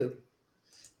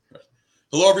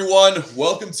Hello, everyone.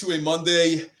 Welcome to a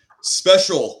Monday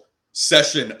special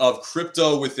session of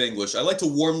Crypto with English. I'd like to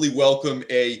warmly welcome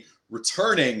a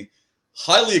returning,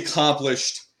 highly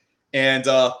accomplished, and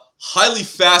highly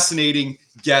fascinating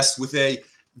guest with a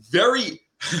very,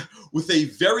 with a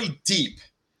very deep,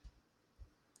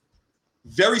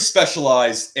 very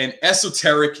specialized, and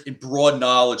esoteric and broad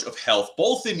knowledge of health,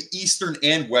 both in Eastern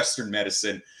and Western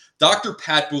medicine. Dr.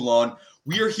 Pat Boulogne.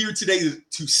 We are here today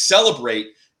to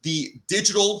celebrate the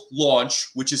digital launch,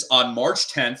 which is on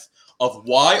March 10th, of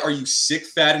Why Are You Sick,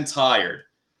 Fat, and Tired?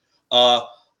 Uh,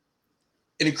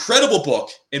 an incredible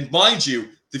book. And mind you,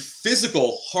 the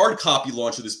physical hard copy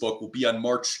launch of this book will be on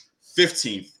March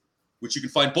 15th, which you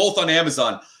can find both on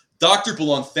Amazon. Dr.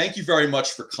 Boulogne, thank you very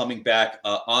much for coming back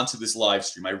onto this live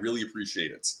stream. I really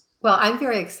appreciate it. Well, I'm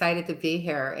very excited to be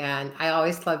here, and I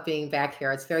always love being back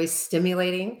here. It's very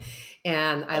stimulating,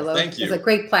 and I Oh, love thank it's a you.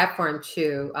 great platform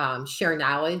to share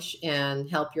knowledge and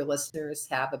help your listeners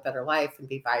have a better life and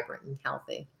be vibrant and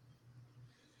healthy.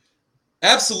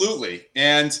 Absolutely.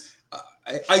 And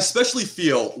I especially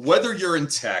feel whether you're in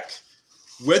tech,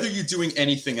 whether you're doing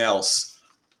anything else,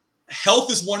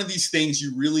 health is one of these things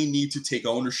you really need to take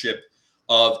ownership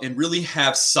of and really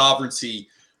have sovereignty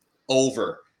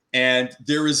over. And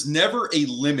there is never a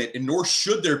limit, and nor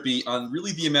should there be, on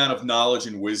really the amount of knowledge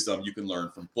and wisdom you can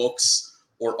learn from books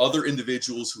or other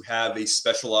individuals who have a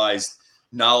specialized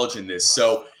knowledge in this.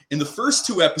 So, in the first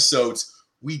two episodes,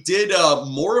 we did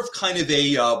more of kind of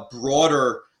a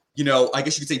broader, I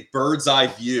guess you could say bird's eye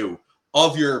view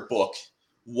of your book.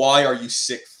 Why Are You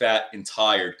Sick, Fat, and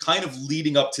Tired? Kind of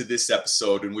leading up to this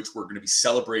episode, in which we're going to be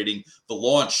celebrating the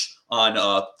launch on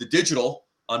the digital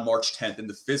on March 10th and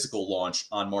the physical launch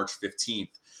on March 15th.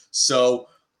 So,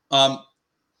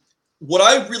 what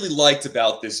I really liked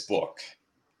about this book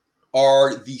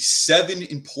are the 7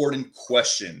 important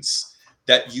questions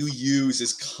that you use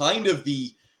as kind of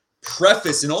the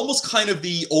preface and almost kind of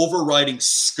the overriding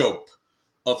scope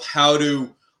of how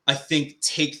to, I think,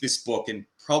 take this book and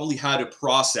probably how to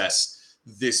process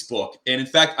this book. And in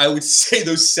fact, I would say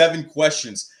those 7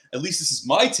 questions, at least this is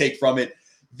my take from it,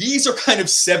 these are kind of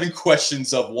 7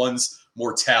 questions of one's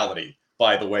mortality,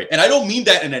 by the way. And I don't mean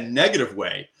that in a negative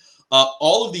way.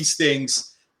 All of these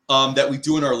things that we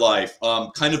do in our life,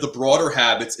 kind of the broader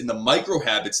habits and the micro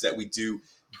habits that we do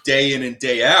day in and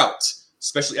day out,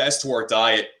 especially as to our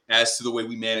diet, as to the way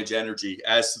we manage energy,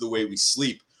 as to the way we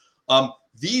sleep,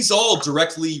 these all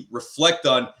directly reflect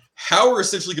on how we're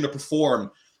essentially going to perform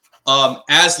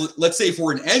as, let's say, if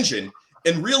we're an engine,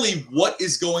 and really what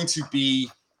is going to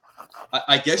be,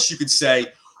 I guess you could say,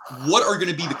 what are going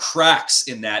to be the cracks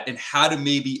in that and how to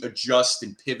maybe adjust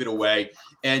and pivot away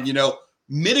and,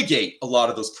 mitigate a lot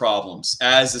of those problems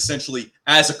as essentially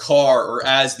as a car or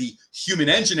as the human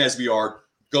engine as we are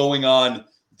going on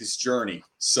this journey.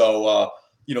 So,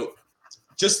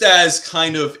 just as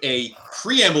kind of a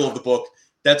preamble of the book,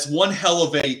 that's one hell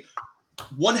of a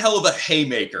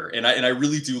haymaker, and I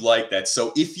really do like that.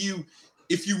 So if you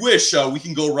wish, we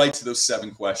can go right to those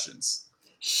 7 questions.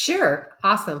 Sure,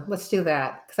 awesome. Let's do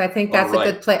that because I think All that's a right.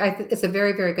 good place. It's a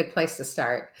very, very good place to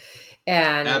start,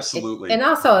 and Absolutely.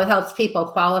 also it helps people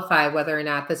qualify whether or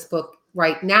not this book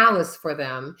right now is for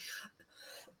them.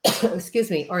 Excuse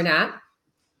me, or not.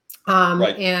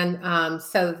 Right.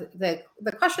 So the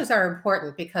questions are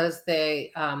important because a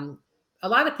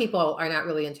lot of people are not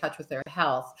really in touch with their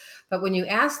health. But when you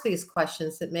ask these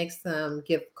questions, it makes them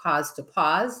give cause to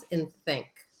pause and think.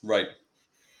 Right.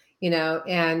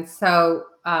 And so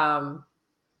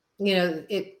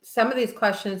some of these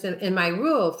questions, and my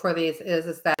rule for these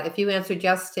is that if you answer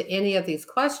yes to any of these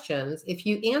questions, if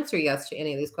you answer yes to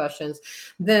any of these questions,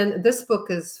 then this book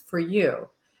is for you.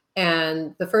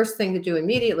 And the first thing to do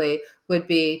immediately would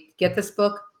be get this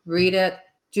book, read it,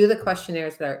 do the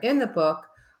questionnaires that are in the book,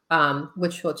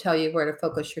 which will tell you where to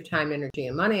focus your time, energy,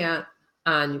 and money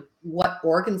on what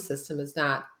organ system is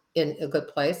not in a good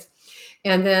place.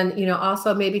 And then,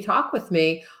 also maybe talk with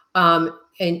me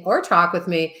or talk with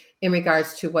me in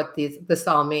regards to what this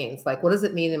all means. Like, what does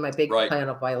it mean in my big Right. plan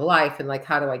of my life? And like,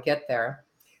 how do I get there?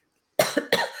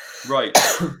 Right.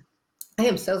 I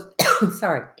am so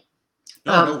sorry.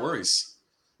 No worries.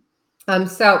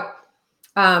 So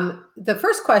the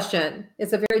first question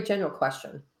is a very general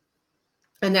question.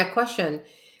 And that question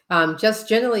just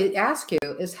generally ask you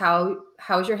is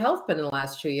how's your health been in the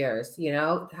last 2 years?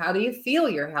 How do you feel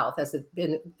your health? Has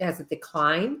it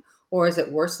declined or is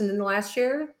it worsened in the last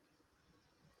 2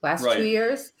 Right.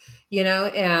 years?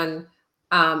 And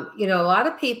a lot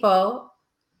of people,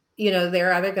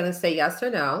 they're either going to say yes or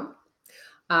no.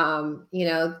 And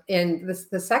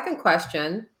the second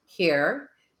question here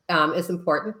is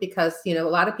important because, a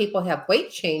lot of people have weight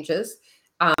changes,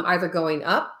 either going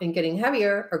up and getting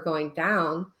heavier or going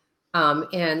down.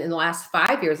 And in the last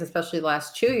 5 years, especially the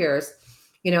last 2 years,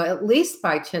 at least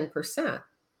by 10%.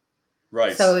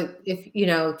 Right. So if,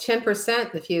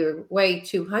 10%, if you weigh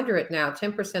 200 now,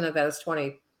 10% of that is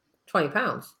 20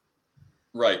 pounds.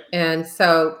 Right. And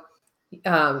so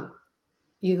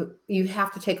you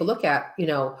have to take a look at,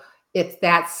 if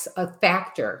that's a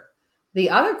factor. The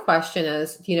other question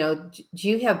is, do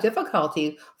you have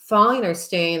difficulty falling or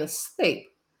staying asleep?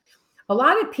 A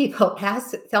lot of people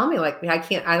tell me, like,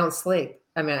 I don't sleep.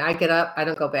 I mean, I get up, I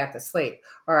don't go back to sleep,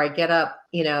 or I get up,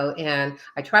 and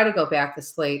I try to go back to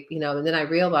sleep, and then I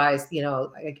realize,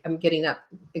 I'm getting up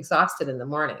exhausted in the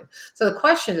morning. So the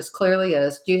question is clearly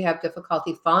do you have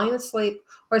difficulty falling asleep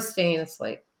or staying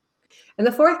asleep? And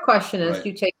the fourth question is, Right. do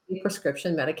you take any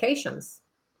prescription medications?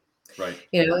 Right.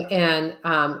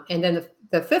 And then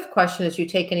the fifth question is, you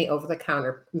take any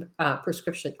over-the-counter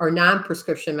prescription or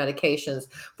non-prescription medications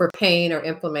for pain or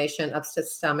inflammation, upset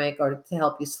stomach, or to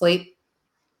help you sleep?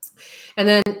 And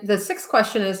then the sixth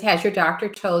question is, has your doctor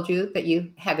told you that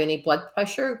you have any blood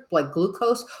pressure, blood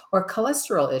glucose, or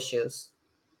cholesterol issues?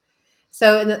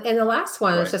 So, and the last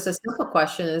one is Right. just a simple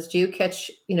question: is, do you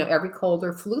catch every cold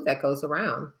or flu that goes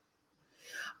around?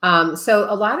 So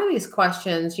a lot of these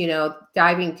questions,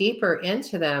 diving deeper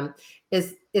into them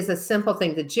is a simple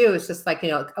thing to do. It's just like,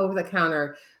 over the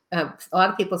counter. A lot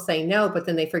of people say no, but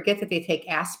then they forget that they take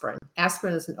aspirin.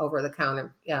 Aspirin is an over the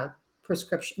counter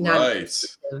prescription, Right.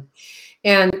 non-prescription,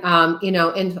 and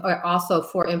and also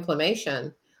for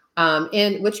inflammation.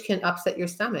 And which can upset your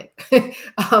stomach.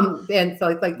 And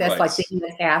so like that's like Right.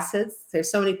 the antacids.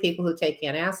 There's so many people who take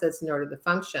antacids in order to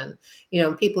function.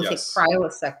 People take Yes.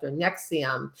 Prilosec or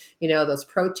Nexium, those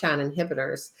proton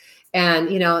inhibitors. And,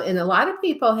 and a lot of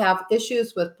people have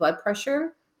issues with blood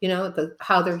pressure,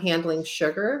 how they're handling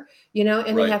sugar, and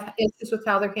they Right. have issues with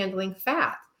how they're handling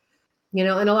fat. And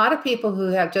a lot of people who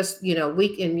have just,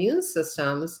 weak immune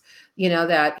systems,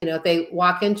 that, they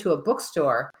walk into a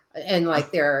bookstore and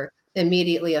like they're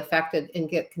immediately affected and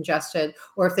get congested,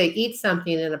 or if they eat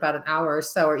something in about an hour or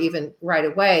so, or even right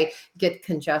away get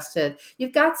congested,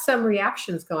 you've got some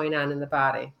reactions going on in the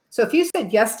body. So if you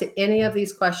said yes to any of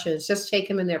these questions, just take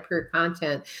them in their pure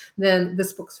content, then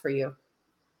this book's for you.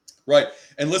 Right.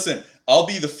 And listen, I'll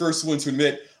be the first one to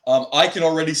admit, I can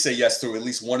already say yes to at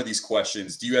least one of these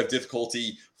questions. Do you have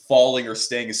difficulty falling or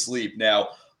staying asleep? Now,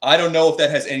 I don't know if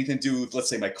that has anything to do with, let's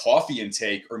say, my coffee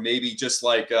intake, or maybe just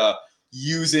like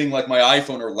using like my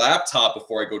iPhone or laptop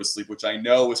before I go to sleep, which I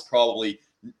know is probably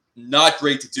not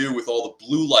great to do with all the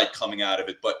blue light coming out of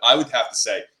it. But I would have to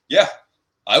say, yeah,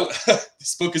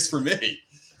 this book is for me.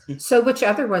 So which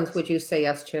other ones would you say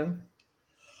yes to?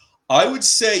 I would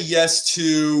say yes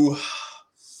to.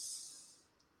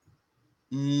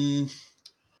 Mm,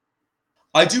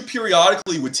 I do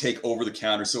periodically would take over the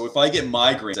counter. So if I get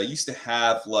migraines, I used to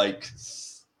have like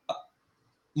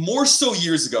more so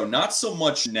years ago, not so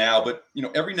much now, but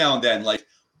every now and then, like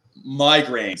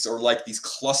migraines or like these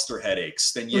cluster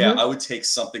headaches, then yeah, I Mm-hmm. would take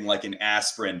something like an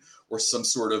aspirin or some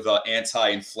sort of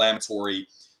anti-inflammatory,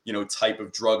 type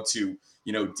of drug to,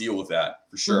 deal with that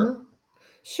for sure. Mm-hmm.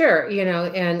 Sure,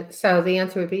 and so the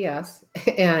answer would be yes.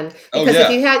 And Oh because yeah,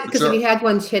 for if you sure. had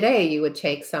one today, you would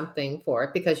take something for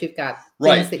it because you've got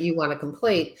Right. things that you want to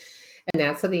complete. And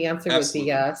that's so the answer would be Absolutely.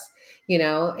 yes.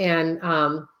 And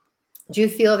do you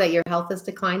feel that your health has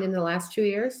declined in the last 2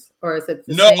 years, or is it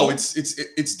the No, same?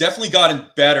 it's definitely gotten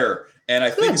better, and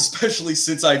I think Good. especially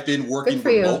since I've been Good working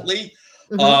for you. remotely,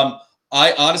 Hmm. um,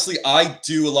 I honestly I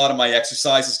do a lot of my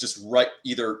exercises just right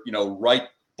either right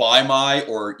by my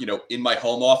or in my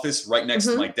home office, right next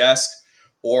to my Hmm. desk,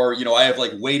 or I have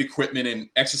like weight equipment and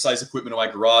exercise equipment in my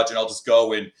garage, and I'll just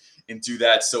go and do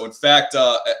that. So in fact,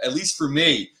 at least for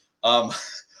me, um,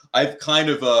 I've kind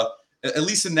of at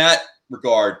least in that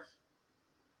regard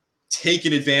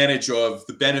taken advantage of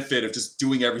the benefit of just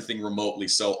doing everything remotely.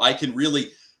 So I can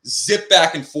really zip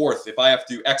back and forth. If I have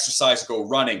to exercise or go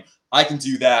running, I can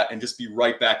do that and just be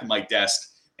right back at my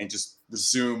desk and just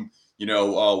resume,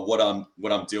 what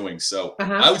I'm doing. So I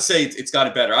Uh-huh. would say it's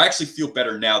gotten better. I actually feel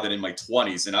better now than in my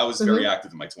 20s, and I was very Hmm.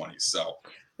 active in my 20s. So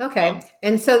Okay. um,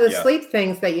 And so the yeah, sleep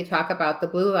things that you talk about, the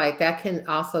blue light, that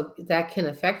can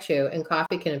affect you, and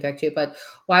coffee can affect you. But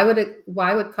why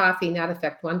would coffee not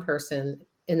affect one person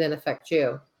and then affect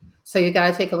you? So you got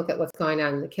to take a look at what's going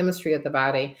on in the chemistry of the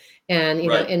body, and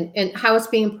right, and how it's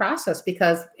being processed,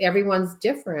 because everyone's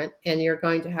different, and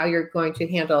how you're going to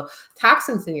handle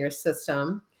toxins in your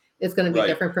system is going to be right,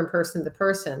 different from person to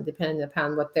person, depending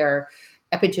upon what their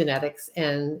epigenetics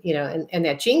and and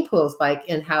that gene pool is like,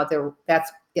 and how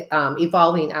that's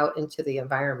evolving out into the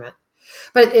environment.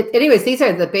 But anyways, these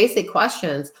are the basic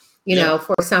questions,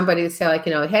 for somebody to say, like,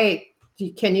 hey,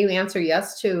 can you answer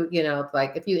yes to,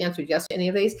 like, if you answered yes to any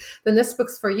of these, then this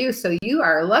book's for you. So you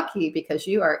are lucky because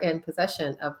you are in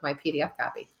possession of my PDF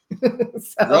copy.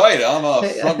 Right,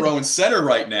 I'm front row and center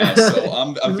right now, so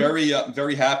I'm Mhm.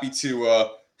 very happy to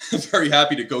very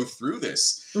happy to go through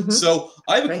this. Mhm. So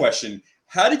I have a Great. question.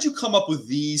 How did you come up with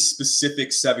these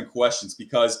specific 7 questions?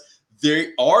 Because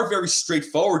they are very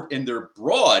straightforward and they're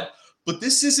broad, but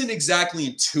this isn't exactly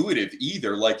intuitive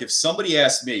either. Like if somebody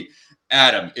asked me,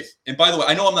 Adam, if, and by the way,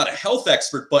 I know I'm not a health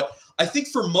expert, but I think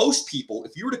for most people,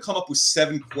 if you were to come up with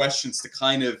 7 questions to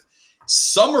kind of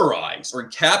summarize or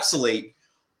encapsulate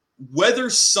whether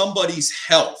somebody's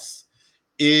health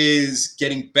is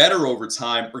getting better over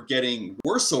time or getting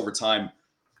worse over time,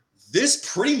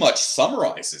 this pretty much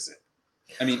summarizes it.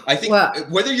 I mean, I think Well,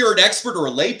 whether you're an expert or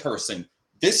a layperson,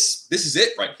 this is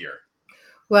it right here.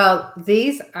 Well,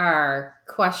 these are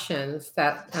questions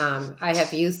that I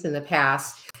have used in the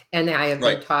past, and I have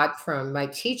Right, been taught from my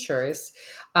teachers,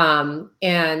 and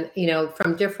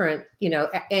from different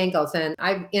angles. And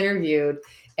I've interviewed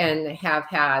and have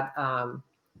had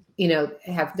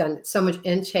have done so much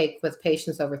intake with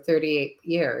patients over 38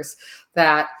 years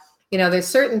that there's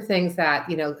certain things that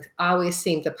always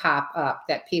seem to pop up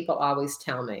that people always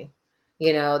tell me.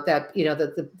 That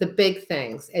the big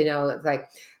things, like right,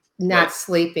 not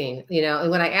sleeping,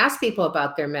 and when I ask people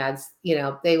about their meds,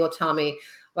 they will tell me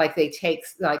like they take,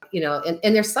 like,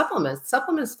 and their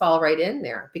supplements fall right in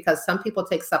there, because some people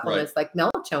take right, supplements like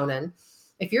melatonin.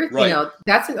 If you're, right,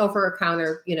 that's an over the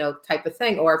counter, type of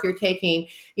thing. Or if you're taking,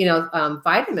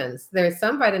 vitamins, there's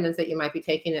some vitamins that you might be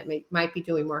taking that might be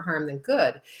doing more harm than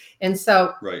good. And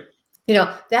so, right,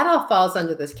 that all falls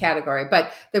under this category.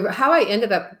 But how I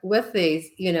ended up with these,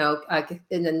 in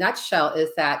a nutshell, is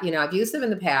that, I've used them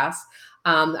in the past.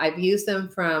 I've used them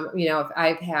from,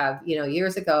 I've have,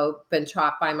 years ago been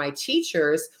taught by my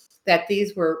teachers that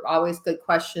these were always good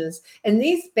questions. And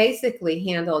these basically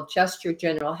handle just your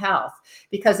general health.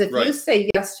 Because if you right, say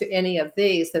yes to any of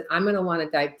these, then I'm going to want to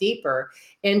dive deeper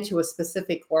into a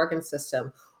specific organ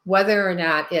system, whether or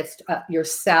not it's your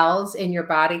cells in your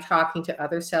body talking to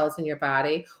other cells in your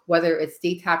body, whether it's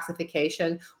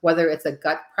detoxification, whether it's a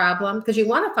gut problem, because you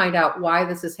want to find out why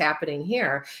this is happening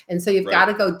here. And so you've got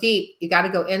right, to go deep, you got to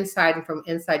go inside, and from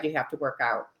inside you have to work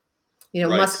out.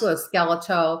 right,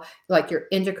 Musculoskeletal, like your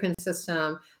endocrine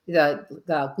system,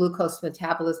 the glucose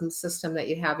metabolism system that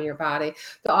you have in your body.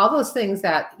 So all those things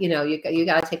that you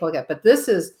got to take a look at. But this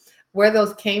is where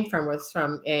those came from, was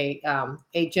from a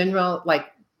general,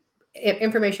 like,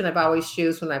 information I've always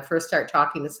used when I first start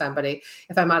talking to somebody.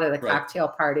 If I'm out at a right, cocktail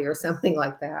party or something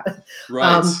like that,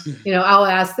 right. I'll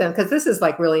ask them, because this is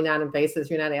like really non-invasive.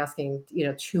 You're not asking,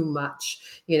 too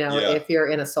much, Yeah, if you're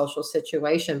in a social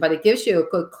situation, but it gives you a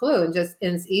good clue, and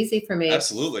it's easy for me.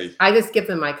 absolutely. I just give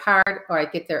them my card, or I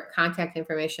get their contact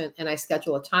information, and I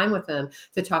schedule a time with them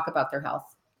to talk about their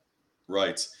health.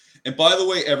 Right. And by the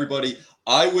way, everybody,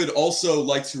 I would also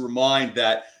like to remind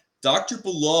that Dr.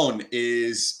 Boulogne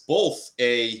is both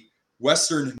a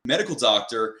Western medical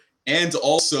doctor and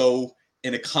also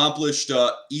an accomplished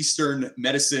Eastern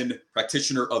medicine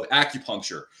practitioner of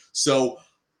acupuncture. So,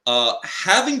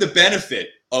 having the benefit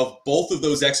of both of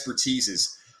those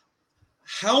expertises,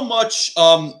 how much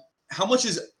how much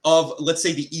is of, let's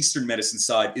say, the Eastern medicine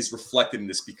side is reflected in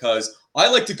this? Because I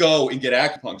like to go and get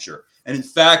acupuncture, and in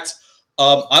fact,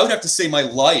 I would have to say my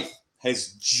life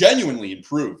has genuinely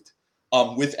improved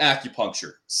with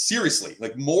acupuncture. Seriously,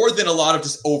 like more than a lot of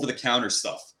just over the counter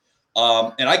stuff.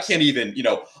 And I can't even,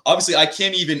 obviously, I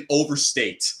can't even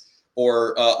overstate,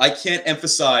 or I can't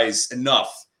emphasize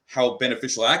enough how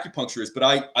beneficial acupuncture is. But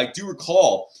I do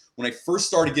recall when I first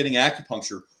started getting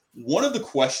acupuncture, one of the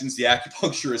questions the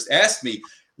acupuncturist asked me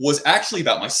was actually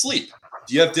about my sleep.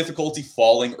 Do you have difficulty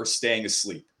falling or staying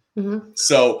asleep? Mhm.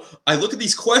 So I look at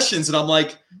these questions and I'm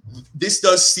like, this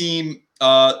does seem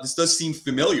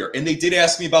familiar. And they did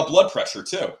ask me about blood pressure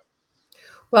too.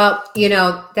 Well,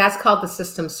 that's called the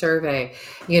system survey,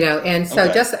 and so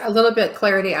Okay. just a little bit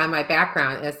clarity on my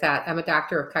background is that I'm a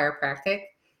doctor of chiropractic,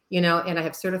 and I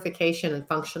have certification in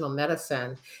functional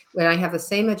medicine, when I have the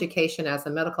same education as a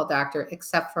medical doctor,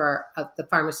 except for the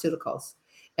pharmaceuticals.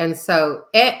 And so,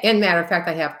 in matter of fact,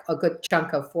 I have a good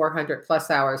chunk of 400 plus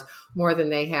hours more than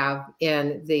they have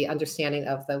in the understanding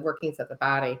of the workings of the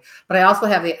body. But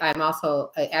I'm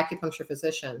also an acupuncture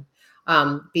physician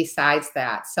besides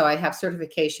that. So I have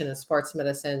certification in sports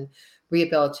medicine,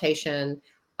 rehabilitation,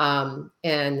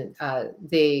 and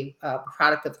the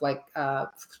product of like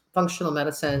functional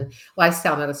medicine,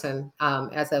 lifestyle medicine,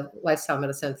 as a lifestyle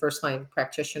medicine first line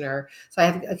practitioner. So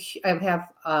I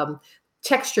have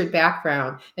textured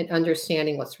background in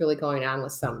understanding what's really going on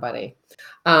with somebody.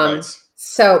 Right.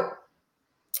 So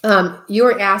you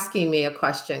were asking me a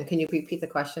question. Can you repeat the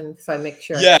question so I make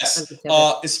sure I Yes. understand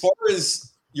it? As far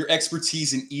as your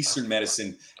expertise in Eastern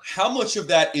medicine, how much of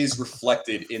that is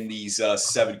reflected in these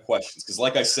 7 questions? Because,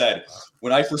 like I said,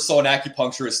 when I first saw an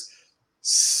acupuncturist,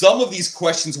 some of these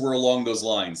questions were along those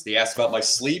lines. They asked about my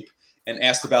sleep and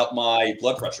asked about my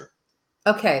blood pressure.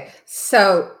 Okay,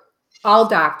 so all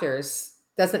doctors,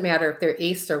 doesn't matter if they're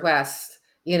East or West,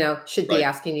 should be Right.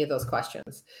 asking you those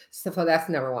questions. So that's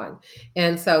number one.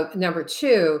 And so number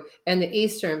two, and the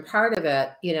Eastern part of it,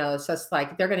 it's just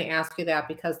like they're going to ask you that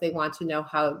because they want to know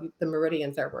how the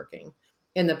meridians are working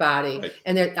in the body. Right.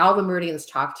 And all the meridians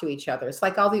talk to each other. It's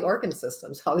like all the organ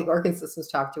systems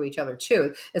talk to each other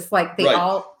too. It's like they Right.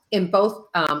 all, in both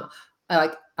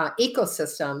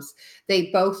ecosystems, they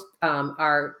both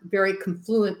are very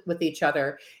confluent with each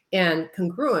other and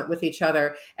congruent with each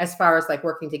other as far as like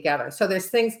working together. So there's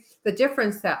things, the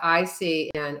difference that I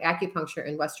see in acupuncture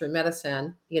and Western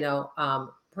medicine,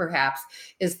 perhaps,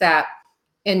 is that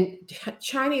in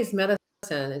Chinese medicine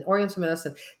and Oriental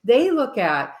medicine, they look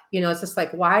at, it's just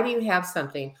like, why do you have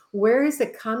something? Where is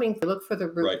it coming from? Look for the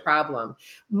root Right. problem.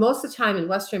 Most of the time in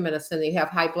Western medicine, you have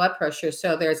high blood pressure.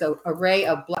 So there's an array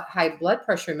of high blood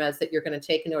pressure meds that you're going to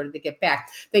take in order to get back.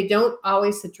 They don't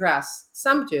always address,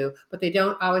 some do, but they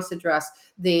don't always address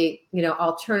the,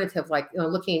 alternative, like,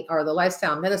 looking, or the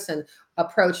lifestyle medicine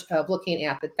approach of looking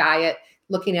at the diet,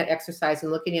 looking at exercise,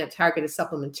 and looking at targeted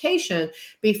supplementation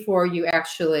before you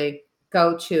actually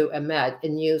go to a med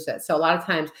and use it. So a lot of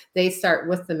times they start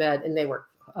with the med and they work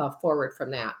forward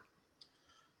from that.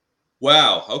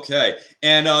 Wow. Okay.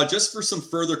 And just for some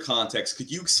further context, could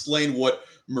you explain what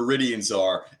meridians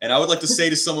are? And I would like to say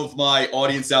to some of my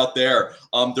audience out there,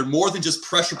 they're more than just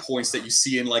pressure points that you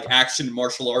see in like action and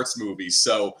martial arts movies.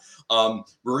 So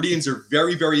meridians are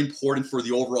very, very important for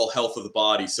the overall health of the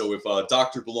body. So if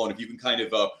Dr. Boulogne, if you can kind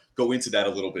of go into that a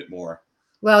little bit more.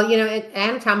 Well, an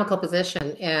anatomical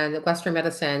position in Western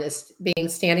medicine is being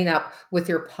standing up with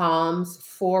your palms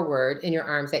forward and your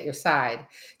arms at your side.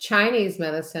 Chinese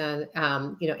medicine,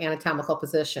 anatomical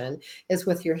position is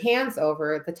with your hands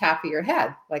over the top of your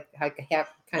head, like I have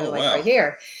kind of Oh, like wow. right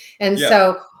here. And Yeah.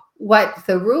 so what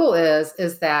the rule is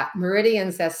that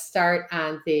meridians that start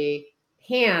on the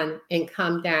hand and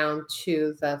come down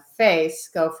to the face,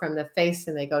 go from the face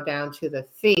and they go down to the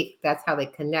feet. That's how they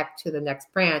connect to the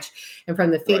next branch. And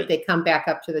from the feet, Right. they come back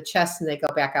up to the chest and they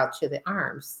go back out to the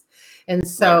arms. And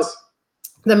so Right.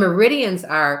 the meridians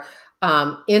are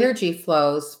energy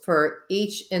flows for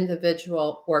each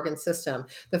individual organ system.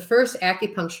 The first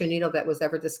acupuncture needle that was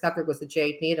ever discovered was a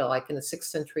jade needle, like in the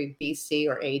 6th century BC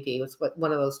or AD. It was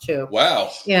one of those two. Wow.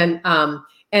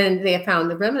 And they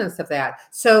found the remnants of that.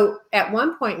 So at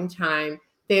one point in time,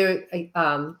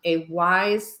 a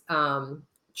wise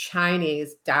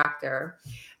Chinese doctor,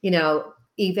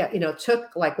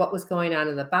 took like what was going on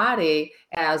in the body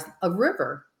as a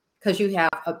river, because you have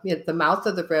the mouth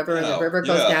of the river, and the Wow. river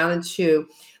goes Yeah. down into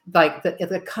like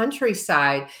the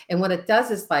countryside. And what it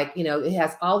does is like, it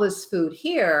has all this food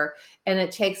here, and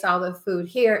it takes all the food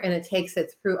here and it takes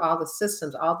it through all the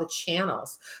systems, all the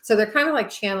channels. So they're kind of like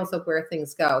channels of where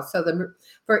things go. So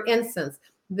for instance,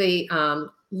 the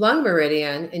lung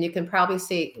meridian, and you can probably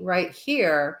see right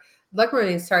here, lung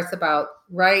meridian starts about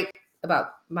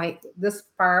this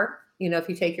far. If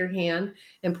you take your hand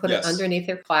and put it Yes. underneath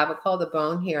your clavicle, the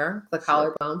bone here, the Sure.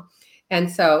 collarbone. And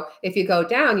so if you go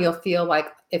down, you'll feel like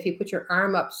if you put your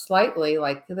arm up slightly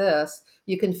like this,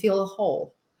 you can feel a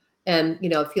hole. And,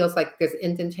 it feels like there's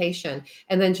indentation.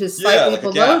 And then just Yeah, slightly like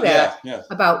a below gap. that, Yeah.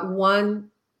 about 1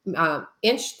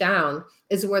 inch down,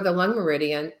 is where the lung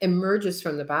meridian emerges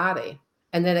from the body.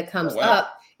 And then it comes Oh, wow.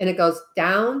 up and it goes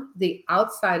down the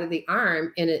outside of the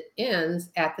arm and it ends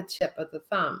at the tip of the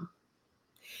thumb.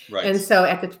 Right. And so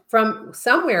from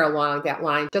somewhere along that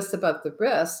line, just above the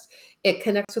wrist, it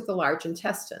connects with the large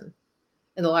intestine.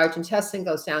 And the large intestine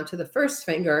goes down to the first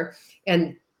finger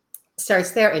and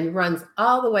starts there and runs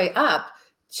all the way up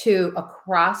to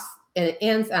across, and it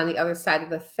ends on the other side of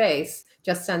the face,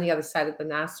 just on the other side of the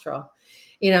nostril.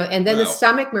 And then the Wow.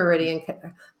 stomach meridian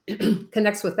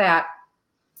connects with that.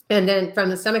 And then from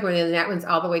the stomach meridian, that runs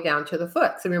all the way down to the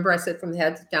foot. So remember I said from the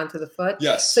head down to the foot?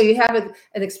 Yes. So you have an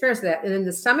experience of that. And then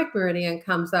the stomach meridian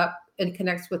comes up and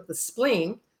connects with the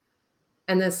spleen.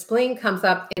 And the spleen comes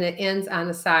up and it ends on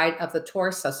the side of the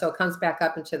torso. So it comes back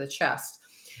up into the chest.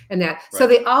 and that. So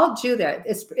Right. they all do that.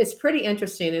 It's pretty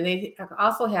interesting, and they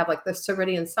also have like the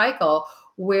circadian cycle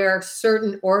where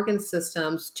certain organ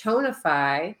systems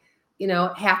tonify,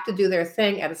 have to do their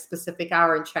thing at a specific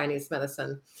hour in Chinese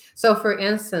medicine. So, for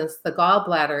instance, the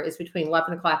gallbladder is between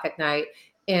 11 o'clock at night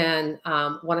and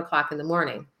 1 o'clock in the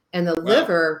morning. And the Wow.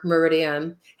 liver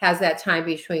meridian has that time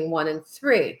between 1 and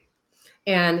 3.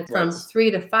 And Right. from 3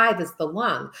 to 5 is the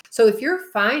lung. So if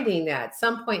you're finding that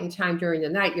some point in time during the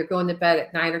night, you're going to bed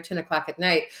at 9 or 10 o'clock at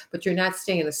night, but you're not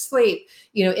staying asleep,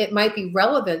 it might be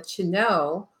relevant to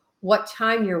know what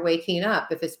time you're waking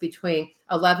up. If it's between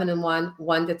 11 and 1,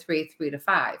 1 to 3, 3 to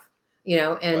 5,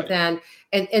 and Right. then,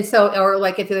 and so, or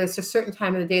like if there's a certain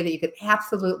time of the day that you get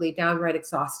absolutely downright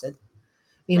exhausted,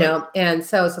 Right. and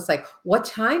so it's just like, what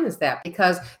time is that?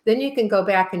 Because then you can go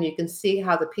back and you can see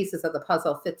how the pieces of the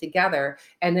puzzle fit together.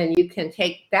 And then you can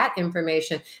take that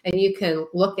information and you can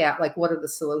look at like, what are the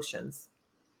solutions?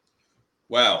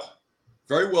 Wow.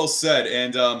 Very well said.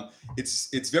 And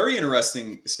it's very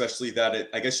interesting, especially that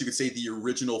I guess you could say the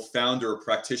original founder or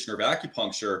practitioner of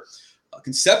acupuncture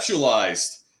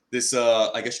conceptualized this.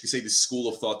 I guess you could say this school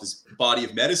of thought, this body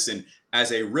of medicine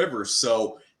as a river.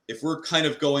 So if we're kind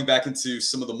of going back into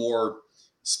some of the more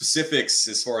specifics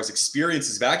as far as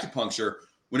experiences of acupuncture,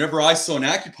 whenever I saw an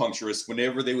acupuncturist,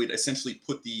 whenever they would essentially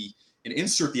put and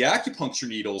insert the acupuncture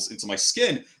needles into my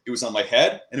skin, it was on my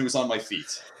head and it was on my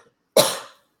feet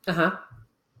Uh-huh.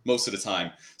 most of the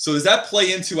time. So does that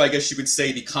play into, I guess you could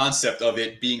say, the concept of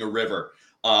it being a river?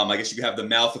 I guess you could have the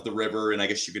mouth of the river, and I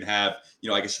guess you could have,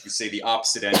 I guess you could say the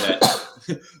opposite end,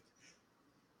 that,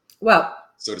 Well,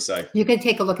 so to say. you can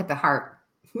take a look at the heart,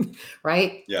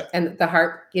 right? Yeah. And the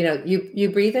heart,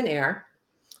 you breathe in air.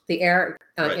 The air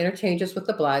Right. interchanges with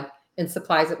the blood and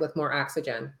supplies it with more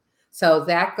oxygen. So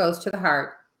that goes to the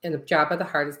heart, and the job of the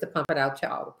heart is to pump it out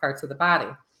to all the parts of the body.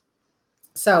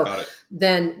 So Got it.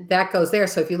 then that goes there.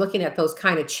 So if you're looking at those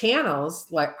kind of channels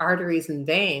like arteries and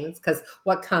veins, because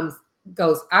what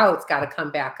goes out's got to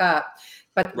come back up.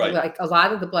 But Right. like a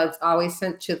lot of the blood's always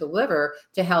sent to the liver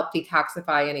to help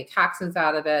detoxify any toxins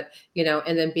out of it,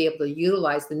 and then be able to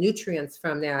utilize the nutrients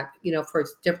from that, for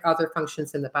other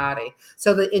functions in the body.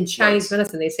 So that in Chinese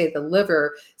medicine, they say the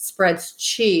liver spreads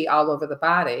qi all over the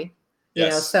body.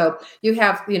 Yes. So you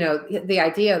have, the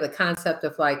idea, the concept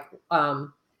of like,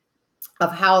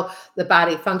 of how the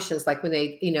body functions, like when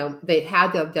they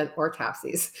had to have done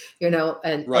autopsies,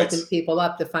 and Right. opened people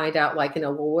up to find out, like,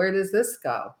 well, where does this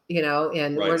go,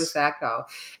 and Right. where does that go?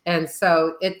 And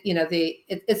so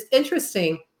it's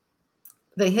interesting,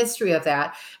 the history of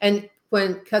that. And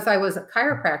because I was a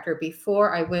chiropractor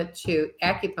before I went to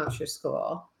acupuncture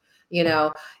school,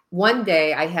 one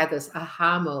day I had this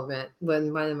aha moment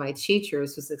when one of my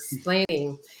teachers was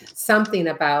explaining something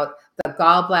about the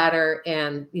gallbladder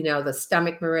and, the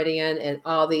stomach meridian and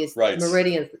all these Right.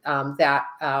 meridians, that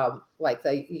like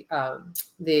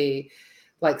the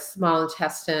like small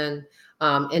intestine,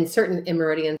 and certain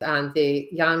meridians on the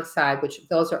yang side, which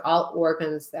those are all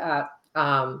organs that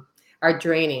are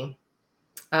draining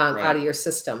Right. out of your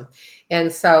system.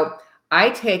 And so I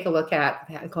take a look at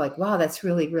that and go like, wow, that's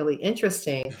really, really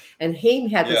interesting. And he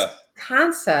had this Yeah.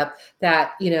 concept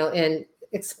that, and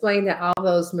explained that all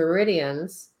those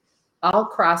meridians all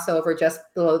cross over just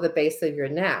below the base of your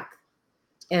neck.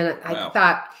 And I Wow.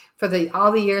 thought, for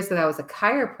all the years that I was a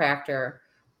chiropractor,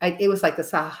 it was like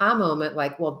this aha moment,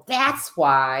 like, well, that's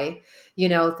why,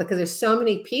 because there's so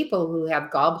many people who have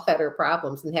gallbladder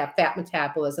problems and have fat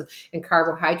metabolism and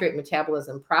carbohydrate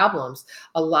metabolism problems.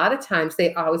 A lot of times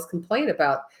they always complain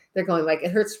about, they're going like,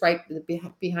 it hurts right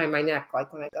behind my neck,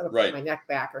 like when I go to put my neck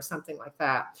back or something like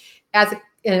that.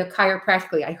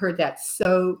 Chiropractically, I heard that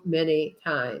so many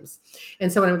times.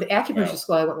 And so when I went to acupuncture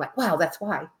school, I went like, wow, that's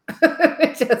why.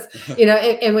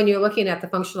 And when you're looking at the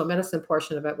functional medicine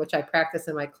portion of it, which I practice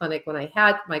in my clinic, when I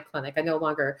had my clinic,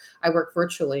 I work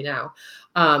virtually now.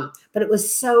 But it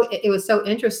was so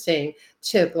interesting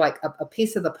to like a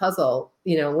piece of the puzzle,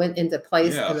 went into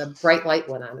place, and the bright light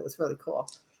went on. It was really cool.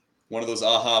 One of those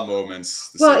aha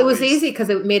moments. Well, it was easy because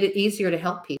it made it easier to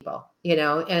help people,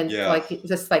 and Yeah. like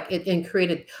just like it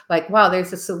created like, wow,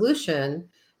 there's a solution,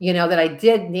 that I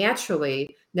did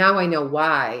naturally. Now I know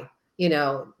why,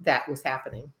 that was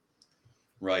happening.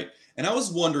 Right. And I was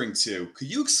wondering too,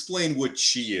 could you explain what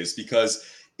qi is? Because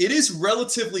it is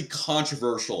relatively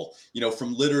controversial,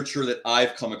 from literature that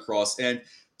I've come across. And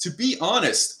to be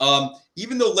honest,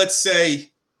 even though, let's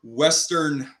say,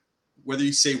 whether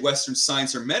you say Western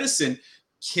science or medicine,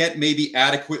 can't maybe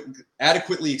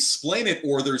adequately explain it,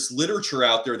 or there's literature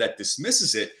out there that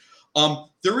dismisses it,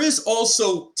 there is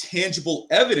also tangible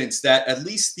evidence that at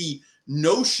least the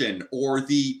notion or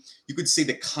you could say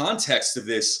the context of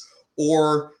this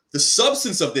or the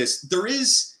substance of this,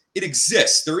 it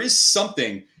exists. There is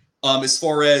something as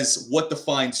far as what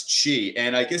defines chi.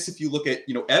 And I guess if you look at,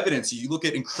 evidence, you look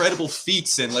at incredible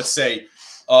feats and let's say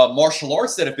martial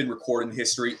arts that have been recorded in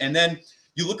history, and then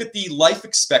you look at the life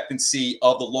expectancy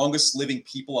of the longest living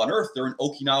people on earth. They're in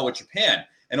Okinawa, Japan,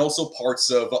 and also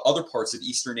parts of other parts of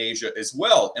Eastern Asia as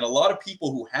well. And a lot of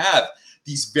people who have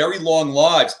these very long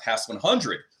lives past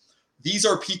 100, these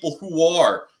are people who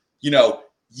are,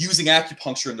 using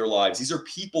acupuncture in their lives. These are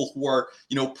people who are,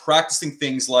 practicing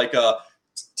things like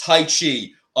Tai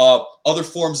Chi, other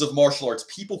forms of martial arts,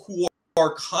 people who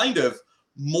are kind of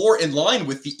more in line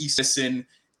with the Eastern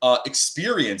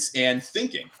experience and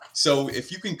thinking. So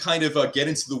if you can kind of get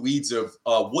into the weeds of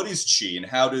what is chi and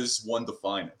how does one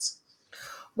define it?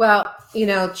 Well,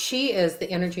 chi is the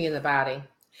energy in the body.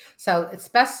 So it's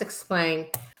best explained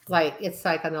like it's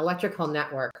like an electrical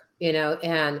network,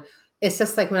 and it's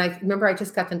just like when I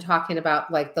just got them talking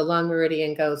about like the lung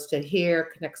meridian goes to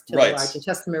here, connects to the Right. large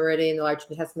intestine meridian, the large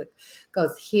intestine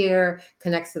goes here,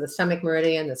 connects to the stomach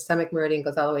meridian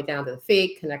goes all the way down to the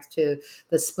feet, connects to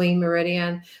the spleen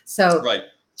meridian. So Right.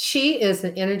 chi is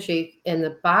an energy in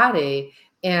the body,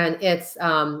 and it's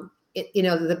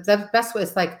the best way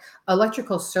is like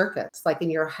electrical circuits, like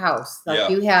in your house. Like Yeah.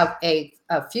 you have a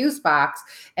fuse box,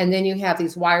 and then you have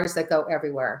these wires that go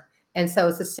everywhere. And so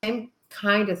it's the same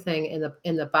kind of thing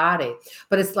in the body,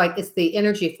 but it's the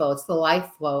energy flow, it's the life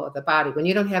flow of the body. When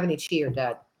you don't have any chi, you're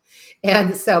dead.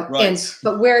 And so, Right.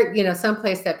 but where,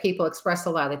 someplace that people express a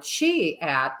lot of chi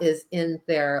at is in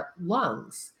their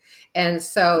lungs. And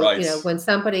so, Right. when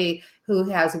somebody who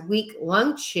has weak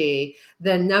lung chi,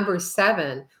 then number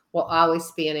 7 will always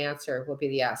be an answer, will be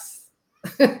the yes.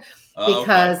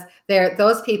 Because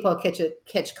those people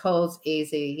catch colds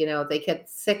easy, they get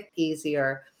sick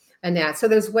easier and that. So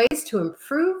there's ways to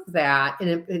improve that.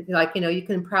 And you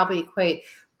can probably equate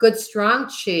good, strong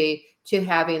chi to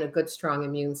having a good, strong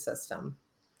immune system.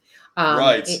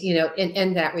 Right.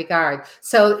 In that regard.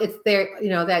 So it's there,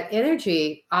 that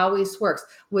energy always works.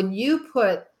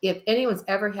 If anyone's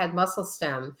ever had muscle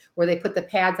stem where they put the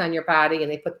pads on your body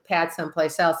and they put the pads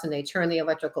someplace else and they turn the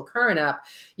electrical current up,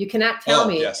 you cannot tell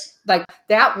me yes. like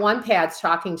that one pad's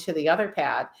talking to the other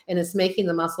pad and it's making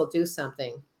the muscle do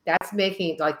something. That's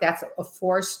a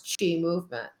forced chi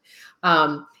movement.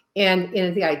 And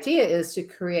the idea is to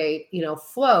create,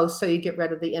 flow so you get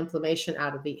rid of the inflammation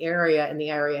out of the area and the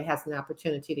area has an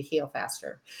opportunity to heal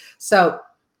faster. So,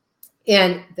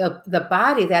 and the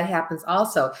body, that happens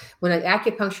also. When an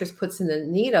acupuncturist puts in the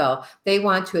needle, they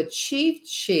want to achieve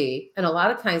chi. And a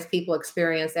lot of times people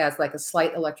experience as like a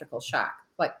slight electrical shock,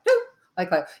 like,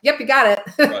 yep, you got it.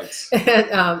 Right.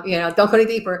 And, don't go any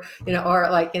deeper,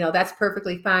 or that's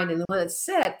perfectly fine. And then let it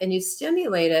sit and you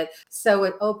stimulate it. So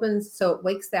it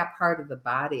wakes that part of the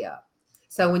body up.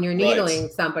 So when you're needling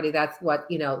somebody, that's what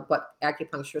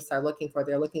acupuncturists are looking for.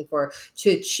 They're looking for to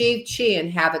achieve chi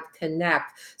and have it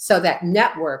connect so that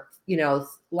network,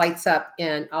 lights up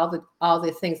and all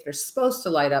the things that are supposed to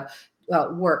light up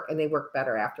work, and they work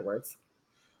better afterwards.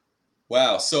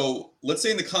 Wow. So let's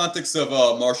say in the context of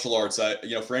martial arts,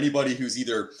 for anybody who's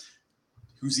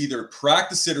either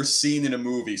practiced it or seen in a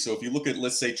movie. So if you look at,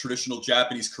 let's say, traditional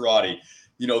Japanese karate,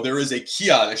 there is a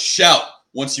kia, a shout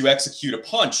once you execute a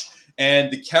punch.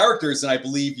 And the characters, and I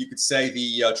believe you could say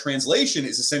the translation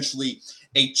is essentially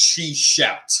a chi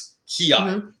shout,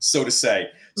 kia, so to say.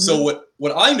 So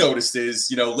what I noticed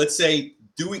is, let's say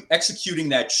executing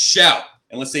that shout,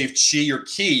 and let's say if chi or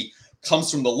ki comes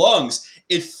from the lungs,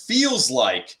 it feels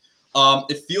like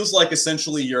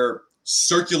essentially your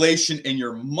circulation and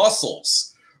your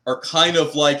muscles are kind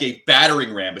of like a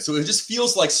battering ram. So it just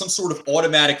feels like some sort of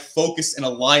automatic focus and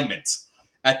alignment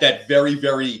at that very,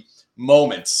 very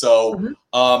moment. So,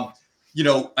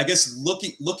 I guess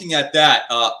looking at that,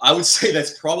 I would say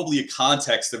that's probably a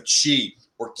context of chi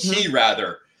or ki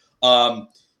rather.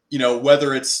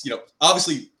 Whether it's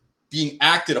obviously being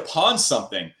acted upon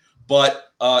something, but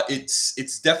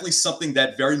it's definitely something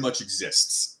that very much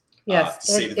exists. Yes,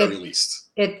 to say the very least.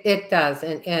 It does,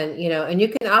 and you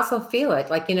can also feel it,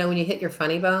 like when you hit your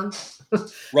funny bone.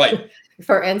 Right.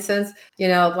 For instance,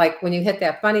 like when you hit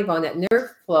that funny bone, that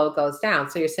nerve flow goes down.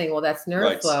 So you're saying, well, that's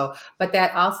nerve flow, but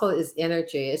that also is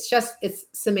energy. It's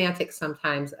semantics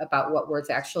sometimes about what words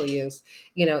actually use,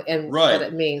 and what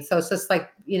it means. So it's just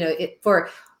like, for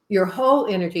your whole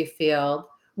energy field,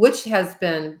 which has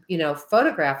been,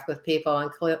 photographed with people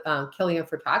on Killian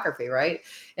photography, right?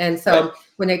 And so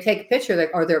when they take a picture,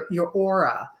 your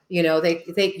aura,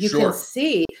 You can Sure.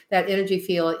 see that energy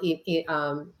field,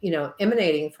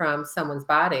 emanating from someone's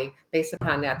body based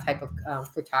upon that type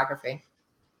of photography.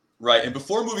 Right. And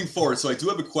before moving forward, so I do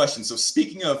have a question. So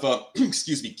speaking of,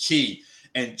 excuse me, ki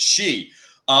and chi,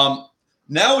 um,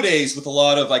 nowadays with a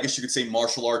lot of, I guess you could say,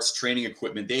 martial arts training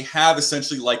equipment, they have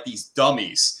essentially like these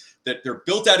dummies that they're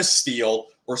built out of steel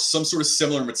or some sort of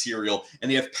similar material, and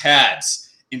they have pads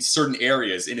in certain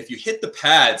areas. And if you hit the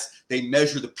pads, they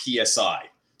measure the PSI,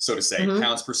 so to say, Mm-hmm.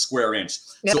 pounds per square inch.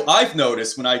 Yep. So I've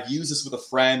noticed when I've used this with a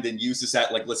friend and used this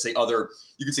at, like, let's say other,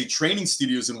 you could say, training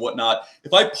studios and whatnot,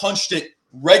 if I punched it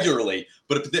regularly,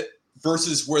 but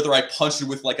versus whether I punched it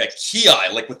with like a ki,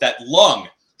 like with that lung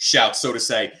shout, so to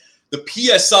say, the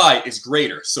PSI is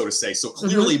greater, so to say. So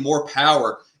clearly Mm-hmm. more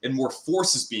power and more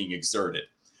force is being exerted.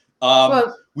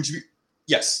 Well, Would you be,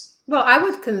 yes, Well, I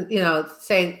would,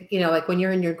 say, like when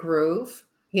you're in your groove,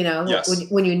 yes,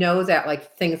 when you know that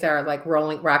like things are like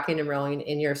rolling, rocking and rolling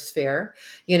in your sphere,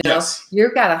 yes,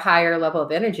 you've got a higher level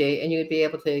of energy, and you'd be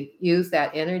able to use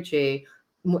that energy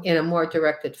in a more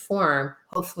directed form,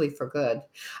 hopefully for good.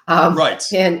 right,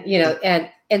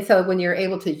 And so when you're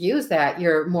able to use that,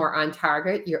 you're more on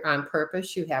target, you're on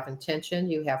purpose, you have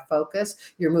intention, you have focus,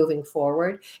 you're moving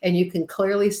forward, and you can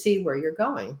clearly see where you're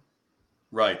going.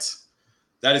 right.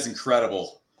 That is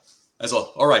incredible. As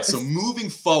well. All right. So It's, moving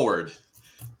forward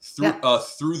yeah.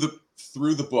 through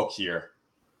the book here.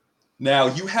 Now,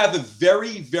 you have a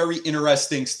very, very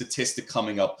interesting statistic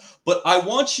coming up, but I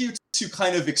want you to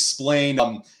kind of explain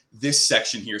this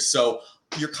section here. So,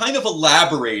 you're kind of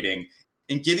elaborating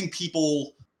and giving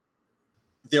people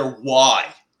their why,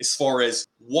 as far as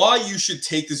why you should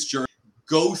take this journey,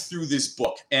 go through this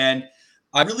book. And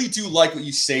I really do like what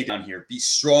you say down here, be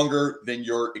stronger than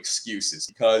your excuses.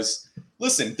 Because,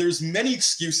 listen, there's many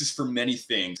excuses for many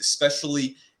things,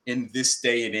 especially in this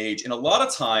day and age. And a lot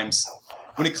of times,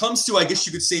 when it comes to, I guess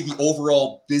you could say, the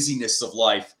overall busyness of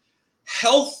life,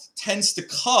 health tends to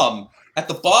come at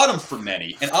the bottom for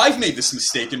many. And I've made this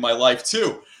mistake in my life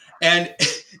too. And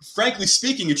frankly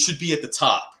speaking, it should be at the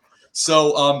top.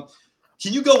 So,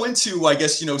 can you go into, I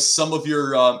guess, some of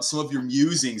your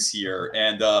musings here,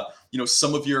 and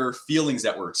some of your feelings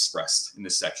that were expressed in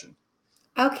this section?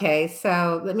 Okay,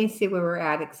 so let me see where we're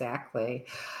at exactly.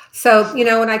 So,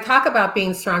 when I talk about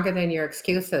being stronger than your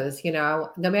excuses, no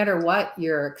matter what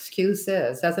your excuse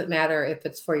is, doesn't matter if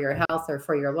it's for your health or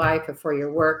for your life or for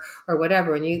your work or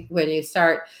whatever, when you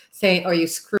start saying, or you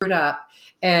screwed up,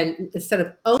 and instead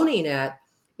of owning it,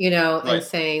 and Right,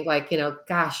 saying like,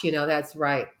 gosh, that's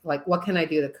right. Like, what can I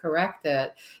do to correct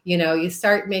it? You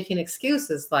start making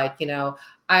excuses like,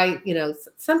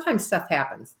 sometimes stuff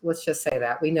happens. Let's just say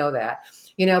that we know that,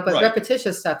 but right.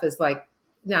 repetitious stuff is like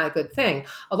not a good thing.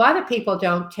 A lot of people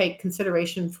don't take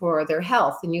consideration for their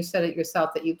health. And you said it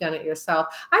yourself that you've done it yourself.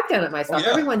 I've done it Oh myself.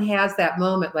 yeah, Everyone has that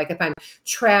moment. Like if I'm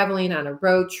traveling on a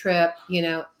road trip,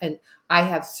 and I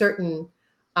have certain,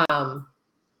 um,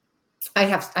 I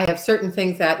have certain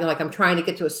things that, like I'm trying to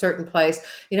get to a certain place,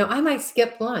 I might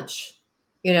skip lunch,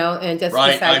 and just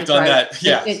right. decide I've to done drive that. and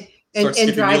Yeah, and and, start and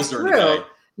skipping drive meals during the through, day.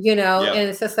 Yeah, and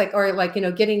it's just like,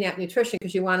 getting that nutrition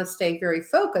because you want to stay very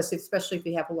focused, especially if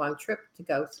you have a long trip to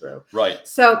go through. right,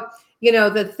 So,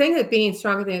 the thing of being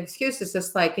stronger than an excuse is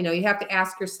just like, you have to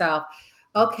ask yourself,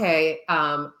 okay,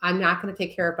 I'm not going to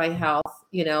take care of my health.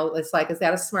 It's like, is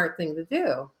that a smart thing to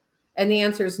do? And the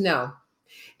answer is no.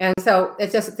 And so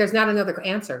it's just, there's not another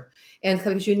answer. And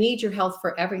because you need your health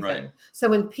for right, everything. So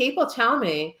when people tell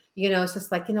me, it's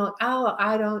just like, oh,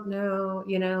 I don't know,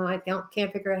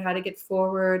 can't figure out how to get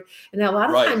forward. And a lot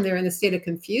of right, time they're in a state of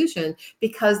confusion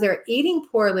because they're eating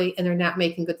poorly and they're not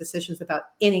making good decisions about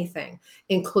anything,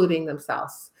 including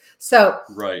themselves. So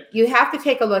right. you have to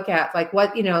take a look at like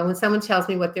what, when someone tells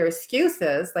me what their excuse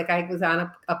is, like I was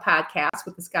on a podcast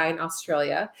with this guy in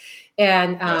Australia,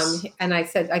 and Yes. I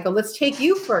said, I go, let's take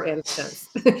you for instance.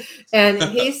 And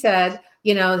he said,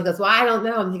 he goes, well, I don't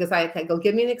know. And he goes, I go,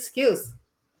 give me an excuse.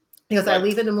 He goes, I Right,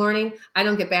 leave in the morning, I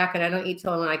don't get back, and I don't eat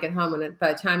till when I get home. And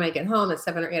by the time I get home at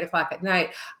 7 or 8 o'clock at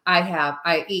night,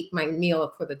 I eat my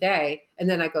meal for the day, and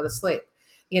then I go to sleep.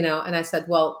 And I said,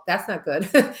 well, that's not good.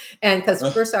 And because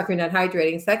first off, you're not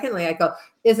hydrating. Secondly, I go,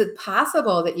 is it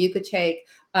possible that you could take,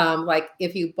 like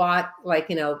if you bought like,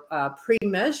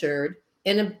 pre-measured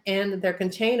in their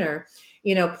container,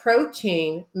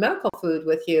 protein medical food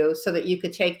with you so that you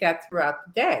could take that throughout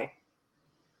the day?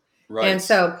 And right.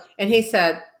 so, and he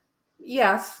said,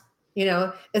 yes.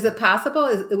 Is it possible?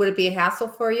 Would it be a hassle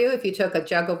for you if you took a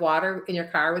jug of water in your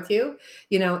car with you,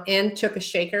 and took a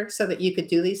shaker so that you could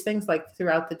do these things like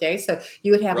throughout the day? So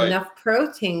you would have Right. enough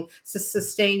protein to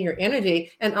sustain your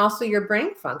energy and also your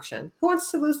brain function. Who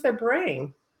wants to lose their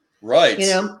brain? Right.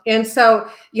 And so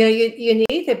you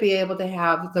need to be able to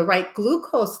have the right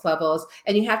glucose levels,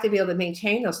 and you have to be able to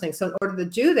maintain those things. So in order to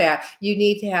do that, you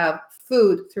need to have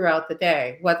food throughout the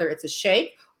day, whether it's a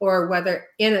shake or whether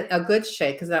in a good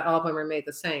shake, because not all of them are made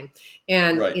the same.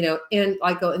 And Right.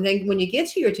 and then when you get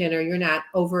to your dinner, you're not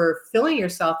overfilling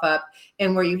yourself up,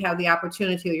 and where you have the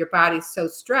opportunity, your body's so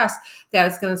stressed that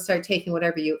it's going to start taking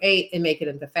whatever you ate and make it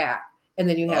into fat, and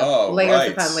then you have Oh, layers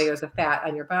right. upon layers of fat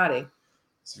on your body.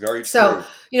 It's very So,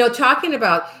 true. talking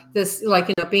about this,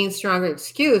 like, being stronger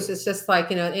excuse, it's just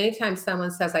like, anytime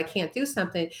someone says, I can't do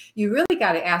something, you really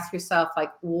got to ask yourself,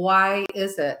 like, why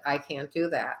is it I can't do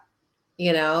that?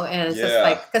 And it's just Yeah.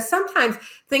 like, because sometimes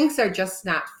things are just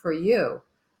not for you.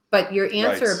 But your Right.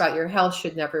 answer about your health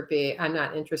should never be, I'm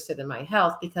not interested in my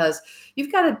health, because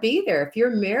you've got to be there. If you're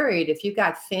married, if you've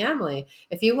got family,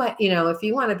 if you want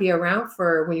to be around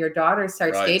for when your daughter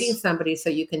starts Right. dating somebody, so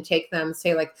you can take them,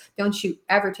 say, like, don't you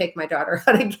ever take my daughter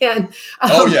out again.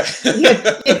 Oh, yeah.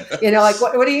 Like,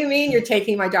 what do you mean you're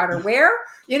taking my daughter where?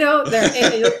 You're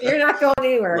not going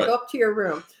anywhere. Right. Go up to your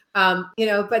room.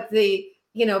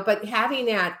 But having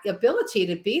that ability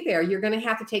to be there, you're going to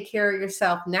have to take care of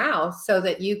yourself now, so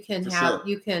that For sure.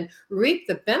 you can reap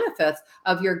the benefits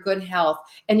of your good health,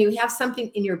 and you have something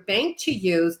in your bank to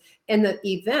use in the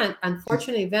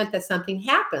unfortunate event that something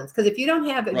happens. Because if you don't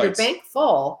have your Right. bank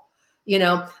full,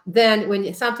 then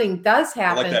when something does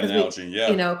I like happen, that because analogy.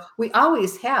 Yeah. we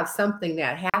always have something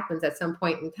that happens at some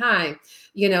point in time,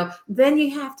 then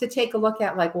you have to take a look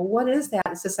at, like, well, what is that?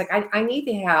 It's just like, I need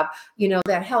to have,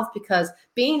 that health, because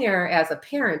being there as a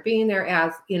parent, being there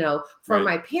as, for Right.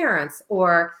 my parents,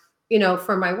 or,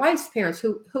 for my wife's parents,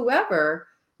 whoever,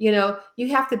 you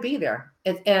have to be there.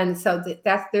 And so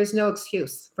there's no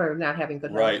excuse for not having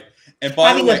good health, Right. And by the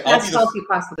having the way, best health you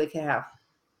possibly can have.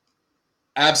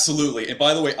 absolutely. And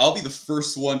by the way, I'll be the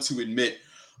first one to admit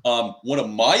one of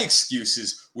my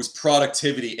excuses was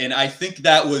productivity. And I think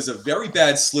that was a very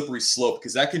bad slippery slope,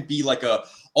 because that can be like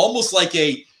almost like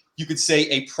you could say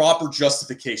a proper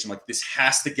justification. Like, this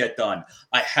has to get done.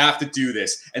 I have to do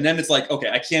this. And then it's like, okay,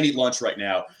 I can't eat lunch right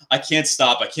now. I can't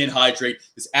stop. I can't hydrate.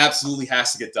 This absolutely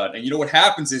has to get done. And what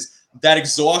happens is that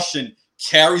exhaustion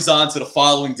carries on to the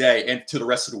following day and to the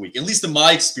rest of the week, at least in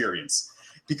my experience,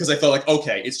 because I felt like,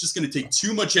 okay, it's just going to take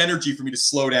too much energy for me to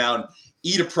slow down,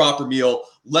 eat a proper meal.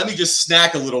 Let me just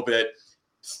snack a little bit,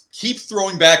 keep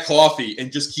throwing back coffee,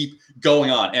 and just keep going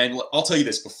on. And I'll tell you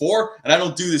this, before, and I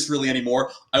don't do this really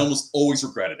anymore, I almost always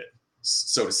regretted it,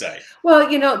 so to say. Well,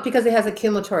 because it has a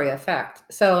cumulatory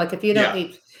effect. So, like, Yeah.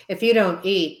 if you don't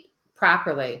eat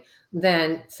properly,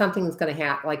 then something's going to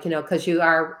happen. Like, because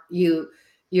you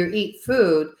eat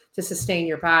food to sustain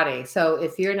your body. So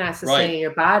if you're not Right. sustaining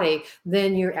your body,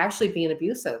 then you're actually being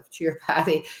abusive to your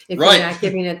body if you're Right. not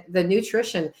giving it the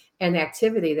nutrition and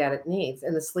activity that it needs,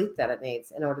 and the sleep that it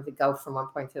needs, in order to go from one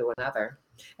point to another.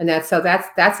 And that's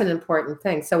an important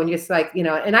thing. So when you're like,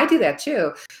 and I do that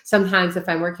too. Sometimes if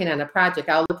I'm working on a project,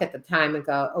 I'll look at the time and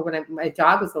go, or when my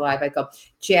dog was alive, I go,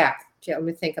 Jack, let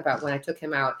me think about when I took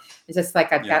him out. It's just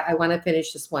like, I want to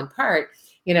finish this one part,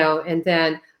 and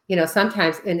then,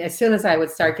 sometimes, and as soon as I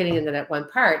would start getting into that one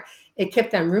part, it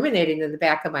kept on ruminating in the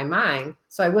back of my mind.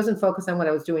 So I wasn't focused on what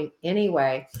I was doing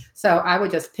anyway. So I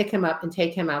would just pick him up and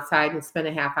take him outside and spend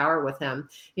a half hour with him,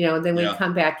 and then we'd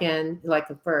come back in, like,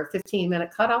 for a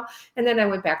 15-minute cuddle. And then I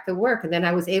went back to work, and then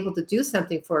I was able to do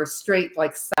something for a straight,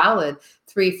 like, solid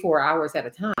 3-4 hours at a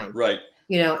time. Right.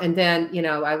 And then,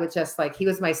 I would just, like, he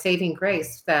was my saving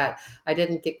grace, that I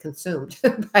didn't get consumed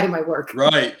by my work.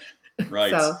 Right.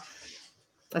 Right. So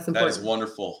that's That is important.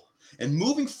 wonderful. And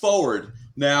moving forward,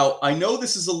 now, I know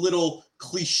this is a little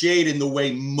cliched in the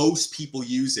way most people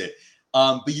use it,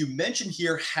 but you mentioned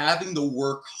here having the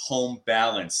work-home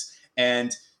balance.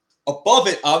 And above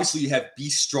it, obviously, you have be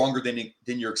stronger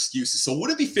than your excuses. So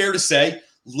would it be fair to say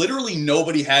literally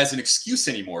nobody has an excuse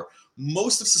anymore?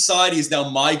 Most of society is now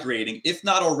migrating, if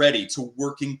not already, to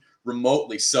working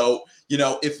remotely. So,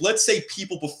 if, let's say,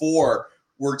 people before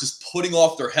were just putting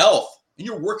off their health, and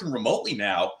you're working remotely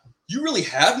now, you really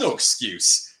have no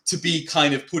excuse to be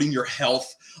kind of putting your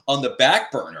health on the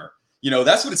back burner.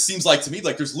 That's what it seems like to me.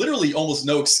 Like, there's literally almost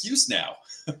no excuse now.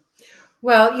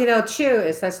 Well, too,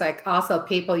 is that's like, also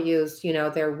people use,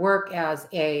 their work as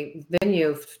a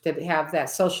venue to have that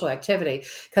social activity,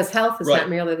 because health is Right. not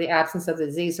merely the absence of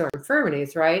disease or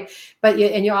infirmities, right? But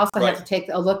you also have Right. to take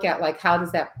a look at, like, how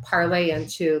does that parlay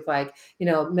into, like,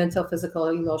 mental, physical,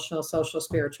 emotional, social,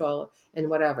 spiritual, and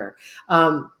whatever.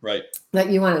 Right. That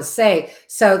you want to say,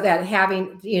 so that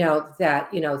having,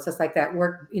 it's just like that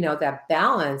work, that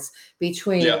balance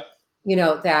between, Yeah.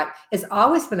 that has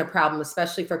always been a problem,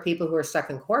 especially for people who are stuck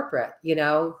in corporate,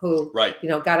 who, Right.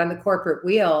 got on the corporate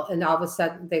wheel, and all of a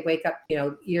sudden they wake up,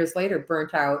 years later,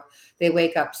 burnt out. They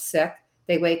wake up sick.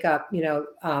 They wake up,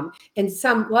 in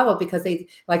some level, because they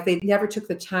never took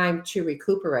the time to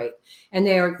recuperate. And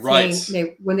they were saying,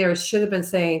 Right. when they should have been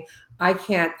saying, I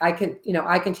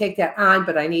can take that on,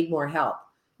 but I need more help,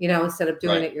 instead of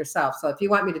doing Right. it yourself. So if you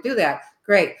want me to do that,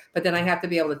 great, but then I have to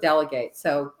be able to delegate.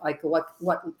 So, like, what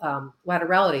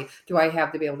laterality do I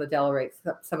have to be able to delegate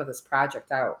some of this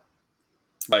project out?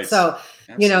 Right. So,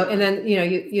 and Absolutely. then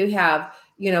you have,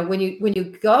 when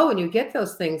you go and you get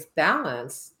those things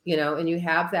balanced, and you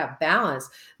have that balance,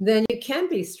 then you can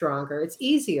be stronger. It's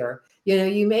easier.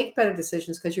 You make better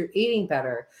decisions because you're eating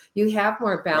better. You have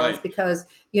more balance Right. because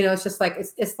it's just like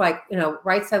it's like,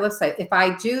 right side, left side. If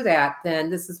I do that,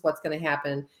 then this is what's going to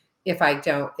happen. If I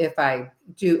don't, if I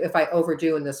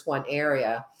overdo in this one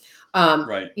area.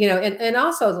 Right. And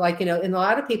also, like, and a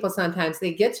lot of people, sometimes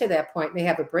they get to that point, they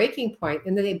have a breaking point,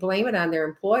 and then they blame it on their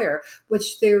employer,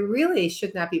 which they really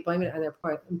should not be blaming it on their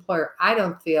employer. I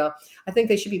think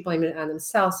they should be blaming it on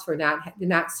themselves for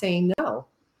not saying no,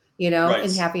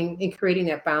 Right. and creating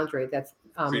that boundary. That's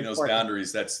Creating those important.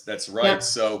 boundaries. That's right. Yep.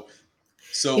 So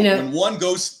You know, when one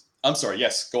goes, I'm sorry.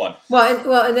 Yes. Go on.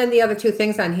 and then the other two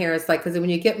things on here is, like, because when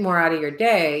you get more out of your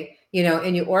day,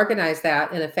 and you organize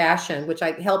that in a fashion, which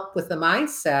I help with the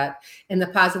mindset and the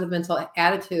positive mental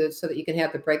attitude, so that you can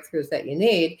have the breakthroughs that you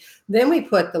need, then we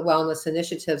put the wellness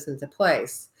initiatives into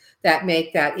place that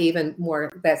make that even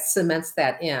more, that cements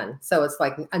that in. So it's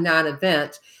like a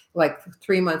non-event, like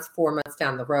 3 months, 4 months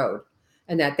down the road.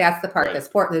 And that's the part Right. that's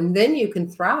important. And then you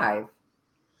can thrive,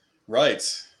 Right.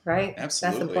 right? That's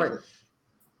Absolutely. important.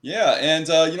 Yeah, and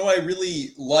what I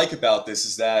really like about this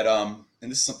is that, and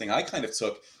this is something I kind of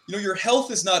took. Your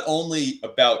health is not only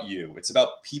about you; it's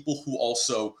about people who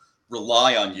also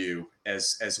rely on you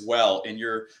as well. And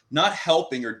you're not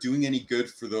helping or doing any good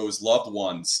for those loved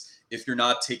ones if you're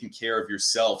not taking care of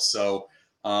yourself. So,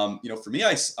 for me,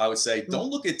 I would say don't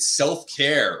look at self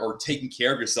care or taking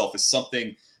care of yourself as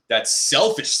something that's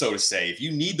selfish, so to say. If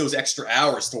you need those extra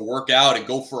hours to work out and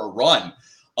go for a run,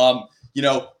 you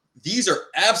know these are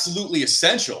absolutely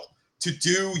essential to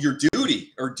do your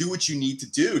duty or do what you need to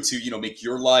do to make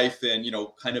your life and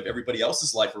kind of everybody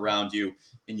else's life around you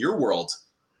in your world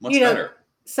You much know, better.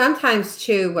 sometimes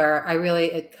too, where I really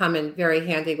it come in very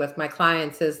handy with my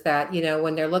clients is that,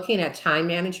 when they're looking at time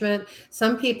management,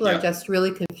 some people are Yeah. just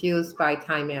really confused by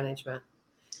time management.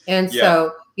 And Yeah.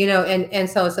 so, and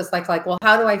so it's just like, well,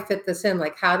 how do I fit this in?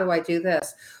 Like, how do I do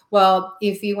this? Well,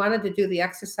 if you wanted to do the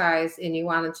exercise and you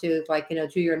wanted to, like,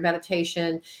 do your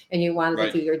meditation, and you wanted to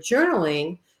Right. do your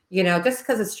journaling, just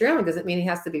because it's journaling doesn't mean it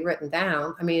has to be written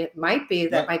down. I mean, it might be,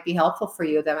 that Right. might be helpful for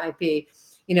you. That might be,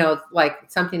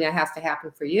 like something that has to happen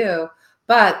for you.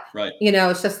 But, Right.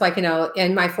 it's just like,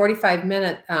 in my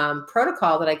 45-minute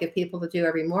protocol that I give people to do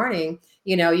every morning,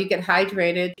 you get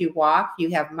hydrated, you walk, you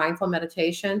have mindful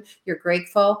meditation, you're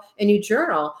grateful, and you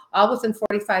journal, all within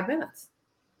 45 minutes.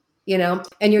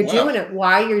 And you're Wow. doing it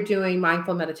while you're doing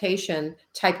mindful meditation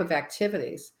type of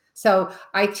activities. So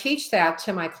I teach that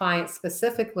to my clients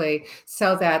specifically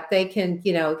so that they can,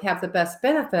 have the best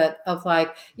benefit of,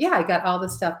 like, yeah, I got all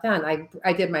this stuff done.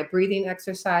 I did my breathing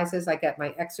exercises. I got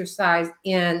my exercise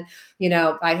in,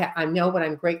 I know what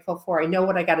I'm grateful for. I know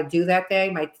what I got to do that day,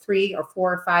 my 3 or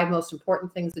 4 or 5 most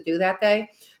important things to do that day,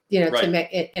 to Right.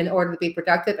 make it in order to be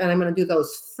productive. And I'm going to do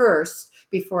those first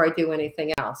before I do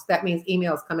anything else. That means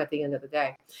emails come at the end of the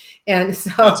day. And That's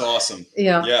so, awesome.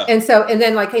 Yeah. and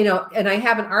then, like, and I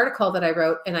have an article that I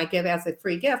wrote and I give as a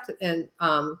free gift, and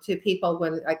to people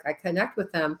when I connect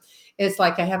with them. It's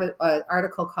like, I have an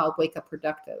article called Wake Up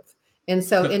Productive. And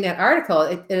so in that article,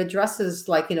 it addresses,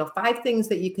 like, 5 things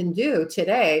that you can do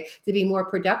today to be more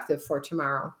productive for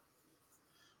tomorrow.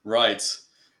 Right.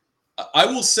 I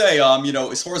will say,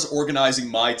 as far as organizing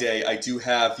my day, I do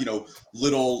have,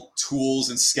 little tools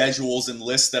and schedules and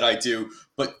lists that I do.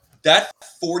 But that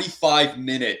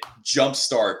 45-minute jump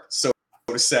start, so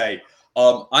to say,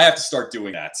 I have to start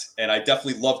doing that. And I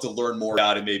definitely love to learn more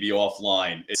about it, maybe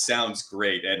offline. It sounds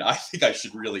great. And I think I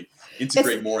should really It's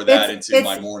integrate more of that it's into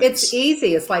my it's mornings.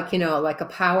 easy. It's like, like a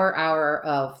power hour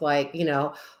of, like,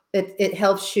 it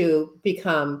helps you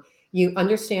become, you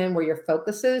understand where your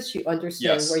focus is, you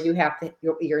understand where Yes. you have to,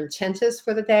 your intent is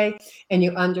for the day, and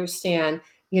you understand,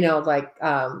 like,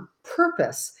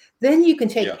 purpose. Then you can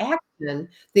take Yeah. action,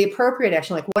 the appropriate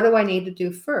action. Like, what do I need to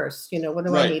do first? What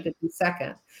do I Right. need to do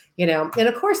second? And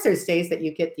of course there's days that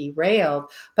you get derailed,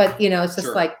 but it's just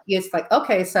Sure. like,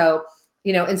 okay, so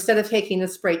instead of taking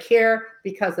this break here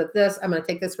because of this, I'm going to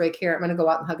take this break here. I'm going to go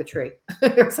out and hug a tree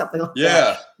or something like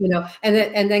Yeah. that,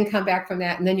 and then come back from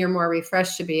that. And then you're more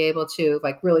refreshed to be able to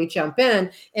like really jump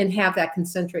in and have that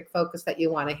concentric focus that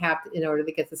you want to have in order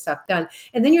to get the stuff done.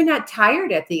 And then you're not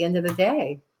tired at the end of the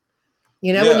day.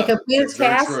 When you Yeah. complete a It's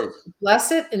very task, true.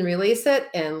 bless it and release it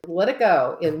and let it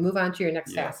go and move on to your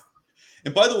next Yeah. task.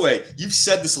 And by the way, you've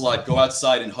said this a lot, go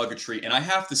outside and hug a tree. And I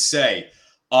have to say,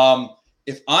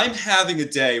 if I'm having a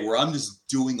day where I'm just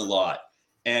doing a lot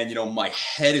and, my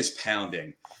head is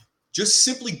pounding, just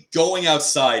simply going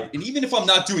outside, and even if I'm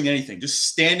not doing anything, just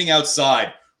standing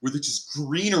outside where there's just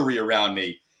greenery around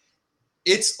me,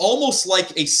 it's almost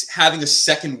like having a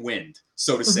second wind,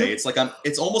 so to say.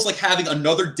 It's almost like having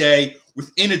another day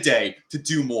within a day to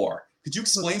do more. Could you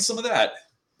explain some of that?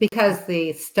 Because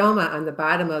the stoma on the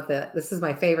bottom of this is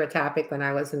my favorite topic when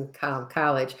I was in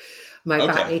college, my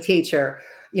botany teacher,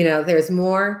 there's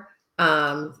more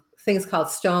things called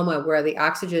stoma where the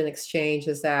oxygen exchange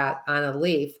is on a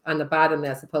leaf on the bottom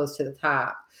as opposed to the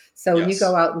top. So when you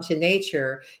go out into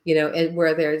nature, and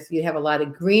where you have a lot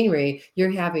of greenery, you're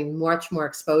having much more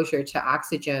exposure to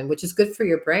oxygen, which is good for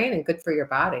your brain and good for your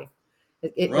body.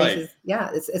 It Right.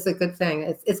 raises, it's a good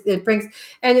thing. It brings,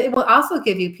 and it will also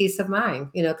give you peace of mind.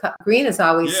 Green is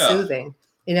always soothing.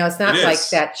 It's not like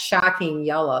that shocking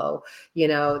yellow,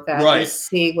 that you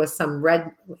see with some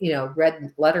red,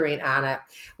 red lettering on it,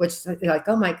 which like,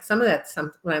 oh my,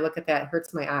 when I look at that, it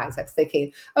hurts my eyes. I'm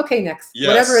thinking, okay, next,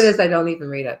 whatever it is, I don't even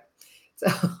read it.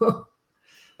 So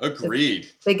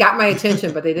agreed. They got my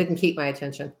attention, but they didn't keep my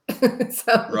attention.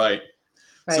 Right.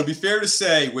 So it'd be fair to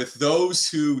say, with those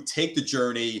who take the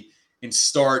journey and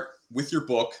start with your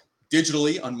book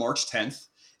digitally on March 10th,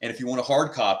 and if you want a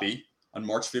hard copy on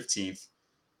March 15th,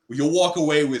 what you'll walk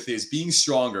away with is being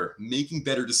stronger, making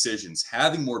better decisions,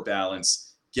 having more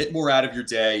balance, get more out of your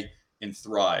day, and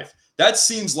thrive. That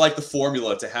seems like the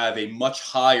formula to have a much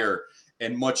higher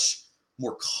and much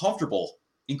more comfortable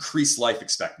increased life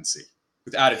expectancy,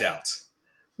 without a doubt.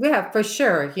 Yeah, for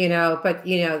sure. But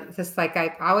just like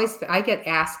I get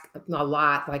asked a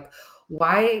lot, like,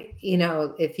 why,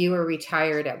 if you were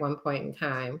retired at one point in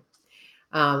time,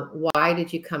 why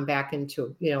did you come back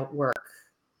into, work?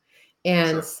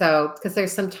 And so, because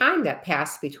there's some time that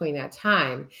passed between that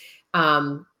time,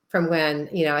 from when,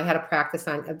 I had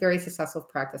a very successful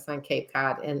practice on Cape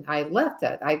Cod, and I left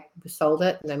it. I sold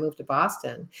it and I moved to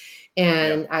Boston.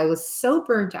 And I was so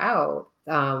burnt out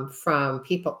from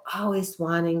people always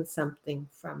wanting something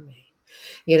from me.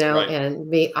 And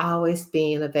me always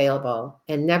being available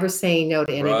and never saying no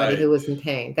to anybody who was in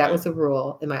pain. That was a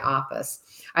rule in my office.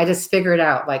 I just figured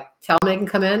out, like, tell them they can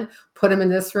come in, put them in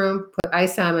this room, put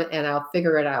ice on it, and I'll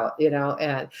figure it out,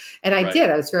 and I did.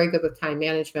 I was very good with time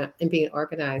management and being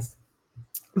organized.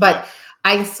 But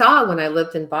I saw when I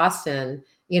lived in Boston,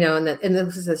 and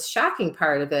this is a shocking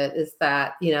part of it is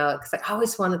that, because I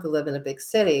always wanted to live in a big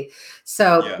city.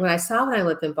 So when I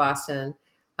lived in Boston,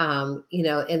 and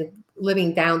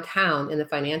living downtown in the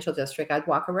financial district, I'd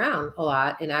walk around a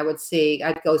lot and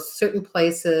I'd go certain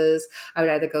places. I would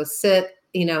either go sit,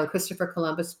 in Christopher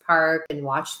Columbus Park and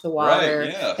watch the water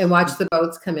and watch the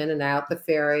boats come in and out, the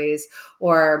ferries,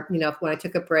 or, when I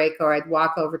took a break, or I'd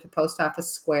walk over to Post Office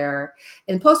Square.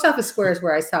 And Post Office Square is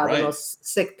where I saw the most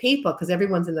sick people because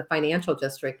everyone's in the financial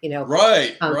district,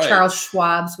 Charles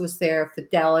Schwab's was there,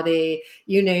 Fidelity,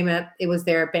 you name it. It was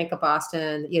there, Bank of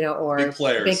Boston, or Big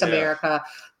players, Bank America.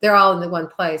 They're all in the one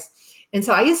place. And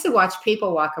so I used to watch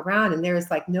people walk around and there was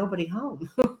like nobody home.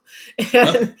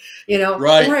 And,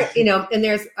 and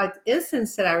there's an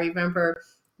instance that I remember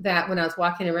that when I was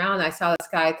walking around, I saw this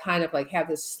guy kind of like have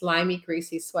this slimy,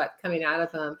 greasy sweat coming out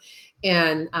of him.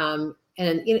 And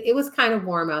it was kind of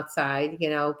warm outside,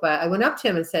 but I went up to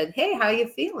him and said, "Hey, how you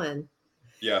feeling?"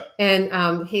 Yeah.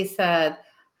 And he said,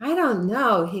 "I don't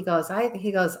know." He goes,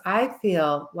 I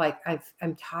feel like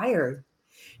I'm tired.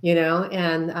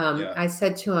 And I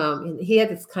said to him, and he had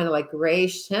this kind of like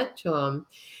grayish tint to him.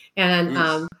 And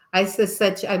I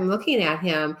said, I'm looking at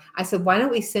him. I said, "Why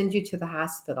don't we send you to the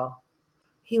hospital?"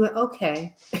 He went,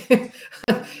 "Okay."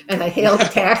 And I hailed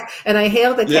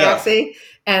the taxi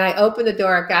and I opened the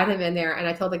door, got him in there. And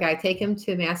I told the guy, "Take him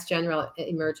to Mass General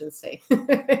emergency." And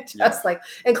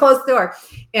closed the door.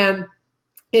 And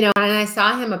and I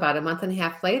saw him about a month and a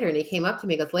half later, and he came up to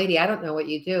me, goes, "Lady, I don't know what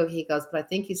you do." He goes, "But I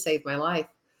think you saved my life."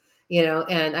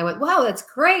 And I went, "Wow, that's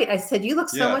great." I said, "You look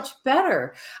so much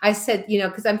better." I said,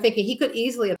 because I'm thinking he could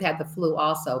easily have had the flu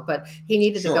also, but he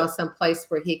needed to go someplace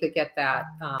where he could get that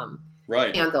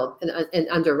handled and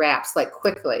under wraps, like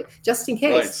quickly, just in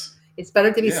case. It's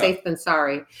better to be Yeah. safe than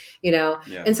sorry, you know?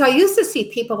 Yeah. And so I used to see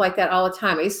people like that all the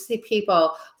time. I used to see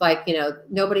people like,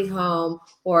 nobody home,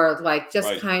 or like just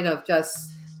Right. kind of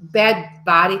just bad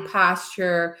body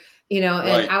posture, and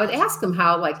Right. I would ask them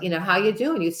how, like, how you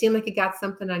doing? You seem like you got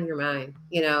something on your mind,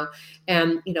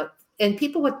 and, and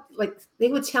people would like, they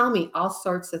would tell me all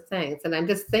sorts of things. And I'm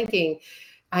just thinking,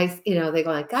 they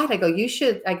go like, God, I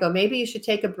go, maybe you should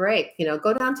take a break,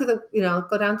 go down to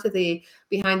the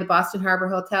behind the Boston Harbor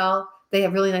Hotel. They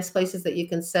have really nice places that you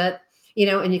can sit,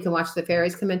 and you can watch the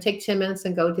ferries come in, take 10 minutes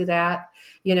and go do that,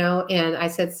 and I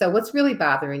said, so what's really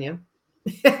bothering you?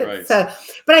 Right. So,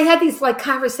 but I had these like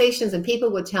conversations, and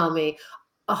people would tell me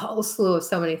a whole slew of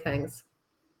so many things.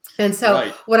 And so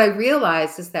Right. what I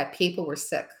realized is that people were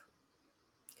sick,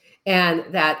 and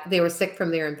that they were sick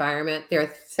from their environment.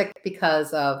 They're sick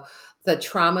because of the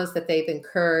traumas that they've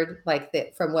incurred, like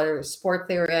from whatever sport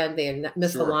they're in. They Sure.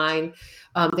 misaligned.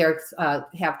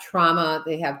 They have trauma.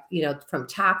 They have, from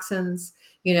toxins,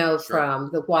 Sure. from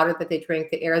the water that they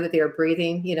drink, the air that they were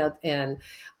breathing, and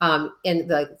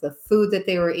the food that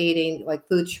they were eating, like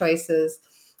food choices,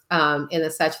 and the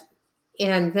such.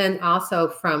 And then also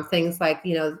from things like,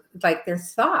 like their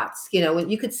thoughts, when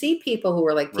you could see people who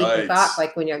were like deep in Right. thought,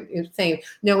 like when you're saying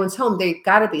no one's home, they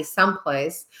got to be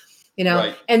someplace,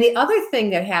 Right. And the other thing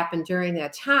that happened during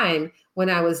that time when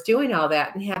I was doing all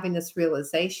that and having this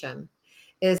realization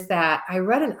is that I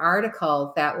read an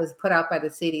article that was put out by the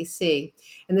CDC.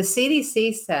 And the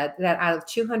CDC said that out of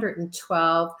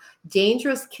 212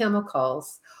 dangerous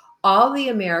chemicals, all the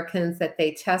Americans that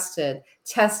they tested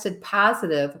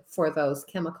positive for those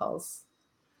chemicals,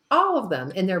 all of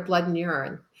them in their blood and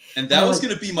urine. And And that I was went,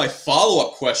 going to be my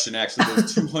follow-up question, actually,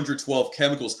 those 212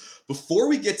 chemicals. Before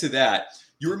we get to that,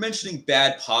 you were mentioning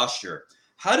bad posture.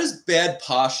 How does bad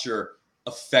posture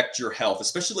affect your health,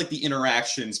 especially like the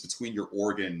interactions between your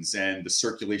organs and the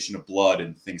circulation of blood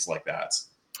and things like that?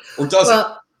 Or does it?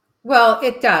 well, well,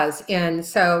 it does. And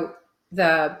so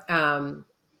the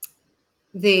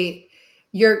the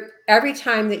your every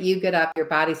time that you get up, your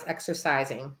body's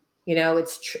exercising.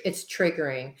 It's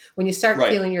triggering. When you start Right.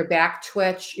 feeling your back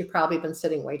twitch, you've probably been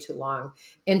sitting way too long,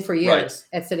 and for Right. years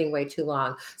at sitting way too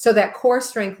long. So that core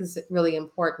strength is really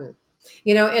important.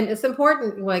 And it's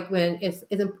important, like when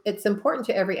it's important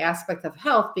to every aspect of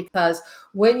health, because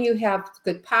when you have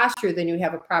good posture, then you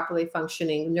have a properly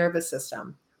functioning nervous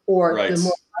system, or the Right.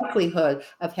 more likelihood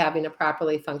of having a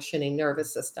properly functioning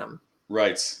nervous system.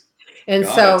 Right. And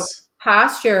Got it. so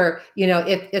posture,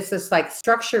 it's this like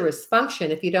structure is function.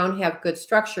 If you don't have good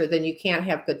structure, then you can't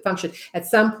have good function. At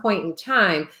some point in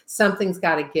time, something's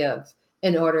got to give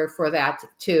in order for that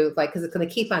to, like, because it's going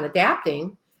to keep on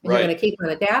adapting, and you're going Right. to keep on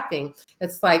adapting.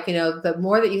 It's like, the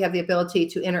more that you have the ability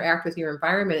to interact with your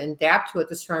environment and adapt to it,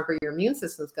 the stronger your immune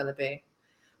system is going to be.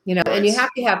 And Right. you have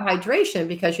to have hydration,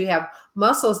 because you have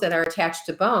muscles that are attached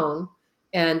to bone,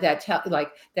 and that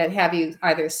have you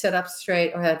either sit up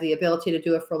straight or have the ability to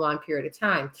do it for a long period of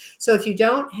time. So if you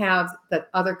don't have the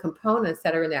other components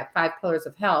that are in that 5 pillars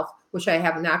of health, which I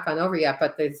have not gone over yet,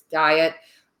 but there's diet,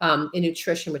 and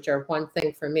nutrition, which are one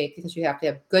thing for me, because you have to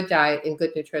have good diet and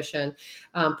good nutrition,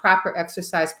 proper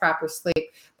exercise, proper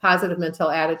sleep, positive mental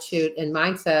attitude and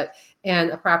mindset, and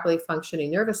a properly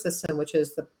functioning nervous system, which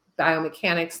is the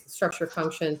biomechanics, structure,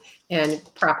 function, and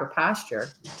proper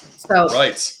posture. So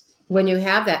Right. when you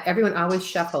have that, everyone always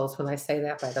shuffles when I say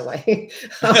that, by the way.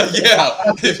 Yeah. Like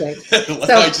I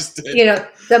So, just did.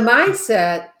 the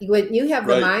mindset, when you have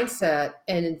the Right. mindset,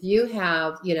 and you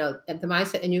have, the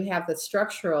mindset, and you have the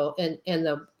structural and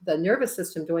the nervous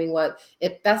system doing what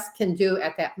it best can do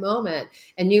at that moment,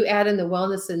 and you add in the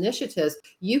wellness initiatives,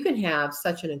 you can have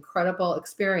such an incredible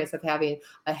experience of having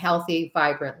a healthy,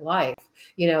 vibrant life,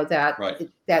 Right.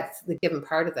 that's the given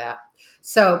part of that.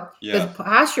 So the Yeah.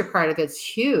 posture part of it's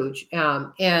huge.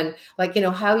 And like,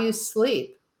 how you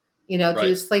sleep, do you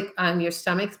Right. sleep on your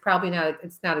stomach? Probably not.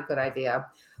 It's not a good idea.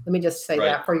 Let me just say Right.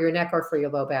 that, for your neck or for your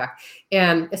low back.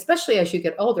 And especially as you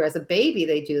get older, as a baby,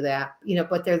 they do that,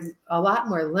 but there's a lot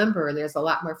more limber, and there's a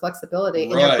lot more flexibility,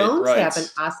 and your Right. bones Right.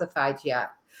 haven't ossified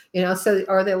yet. So,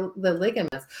 or the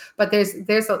ligaments, but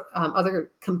there's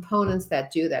other components that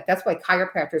do that. That's why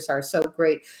chiropractors are so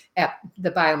great at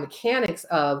the biomechanics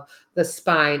of the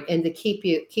spine, and to keep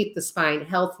the spine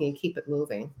healthy and keep it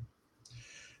moving.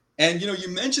 And you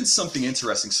mentioned something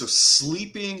interesting. So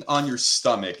sleeping on your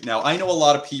stomach. Now, I know a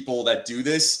lot of people that do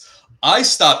this. I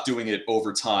stopped doing it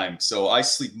over time. So I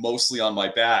sleep mostly on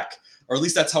my back, or at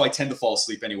least that's how I tend to fall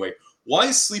asleep anyway. Why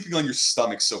is sleeping on your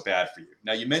stomach so bad for you?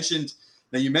 Now you mentioned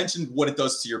what it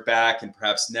does to your back and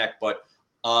perhaps neck, but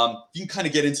you can kind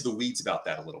of get into the weeds about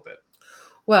that a little bit.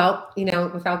 Well,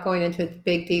 without going into a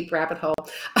big, deep rabbit hole,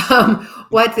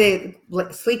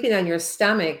 sleeping on your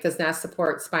stomach does not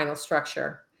support spinal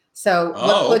structure. So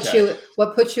Oh, okay.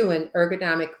 what puts you in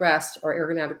ergonomic rest or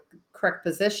ergonomic correct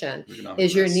position Ergonomic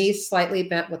is your rest. knees slightly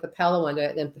bent with a pillow under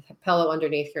it and a pillow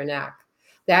underneath your neck.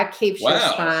 That keeps your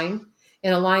Wow. spine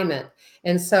in alignment.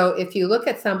 And so if you look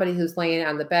at somebody who's laying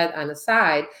on the bed on the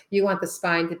side, you want the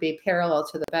spine to be parallel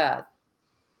to the bed.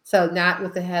 So not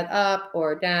with the head up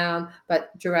or down,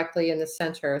 but directly in the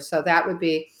center. So that would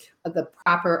be the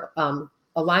proper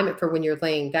alignment for when you're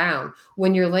laying down.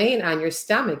 When you're laying on your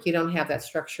stomach, you don't have that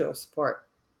structural support.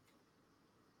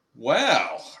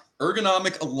 Wow.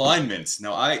 Ergonomic alignment.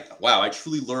 Now, I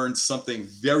truly learned something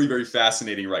very, very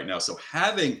fascinating right now. So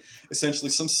having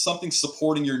essentially something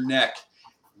supporting your neck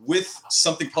with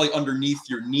something probably underneath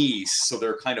your knees, so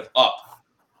they're kind of up.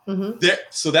 Mm-hmm.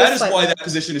 So that Just is why slightly. that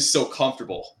position is so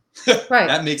comfortable. Right.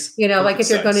 That makes Like perfect if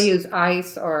you're going to sense. use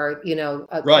ice or,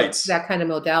 Right. that kind of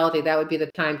modality, that would be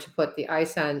the time to put the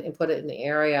ice on and put it in the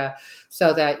area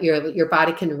so that your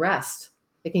body can rest.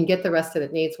 It can get the rest that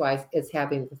it needs while it's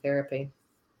having the therapy.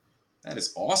 That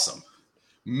is awesome.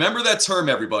 Remember that term,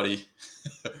 everybody.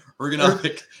 Or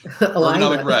ergonomic ergonomic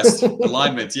alignment. rest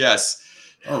alignment. Yes.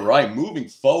 All right. Moving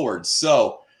forward.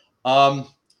 So, um,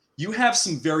 you have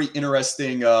some very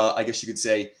interesting, I guess you could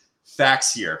say,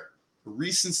 facts here. A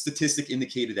recent statistic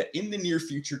indicated that in the near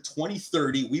future,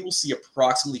 2030, we will see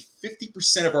approximately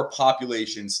 50% of our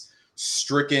populations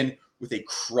stricken with a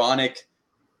chronic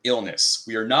illness.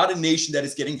 We are not a nation that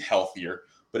is getting healthier,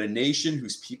 but a nation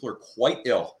whose people are quite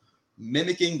ill,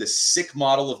 mimicking the sick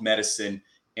model of medicine,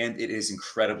 and it is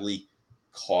incredibly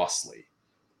costly.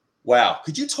 Wow.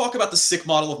 Could you talk about the sick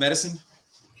model of medicine?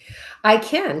 I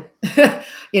can. I've had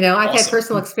Awesome.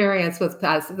 personal experience with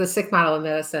the sick model of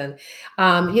medicine.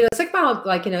 Sick model,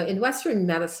 in Western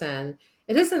medicine,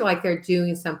 it isn't like they're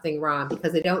doing something wrong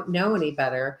because they don't know any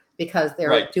better because they're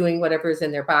Right. doing whatever's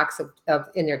in their box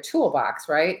in their toolbox,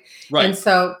 right? Right. And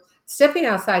so stepping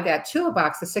outside that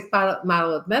toolbox, the sick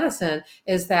model of medicine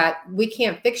is that we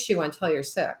can't fix you until you're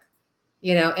sick.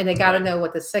 And they got to Right. know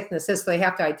what the sickness is. So they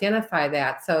have to identify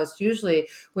that. So it's usually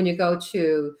when you go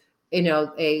to,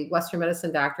 a Western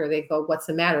medicine doctor, they go, what's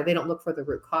the matter? They don't look for the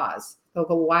root cause. They'll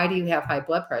go, why do you have high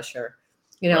blood pressure?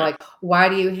 Right. Like, why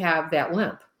do you have that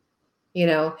limp?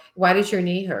 Why does your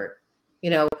knee hurt?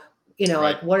 You know,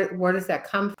 Right. like where does that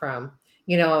come from?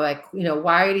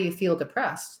 Why do you feel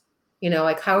depressed?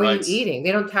 Like how are you Right. eating?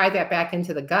 They don't tie that back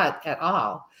into the gut at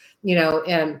all.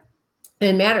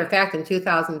 And matter of fact, in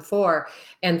 2004,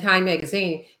 and Time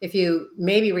Magazine, if you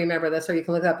maybe remember this, or you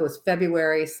can look it up, it was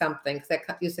February something, because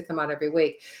that used to come out every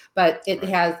week. But it Right.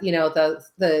 has,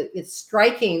 it's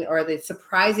striking or the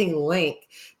surprising link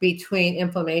between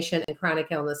inflammation and chronic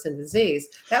illness and disease.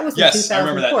 That was in Yes, I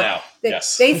remember that 2004. now. They,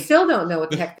 Yes. they still don't know what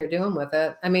the heck they're doing with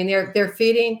it. I mean, they're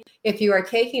feeding. If you are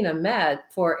taking a med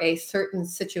for a certain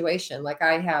situation, like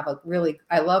I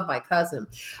love my cousin,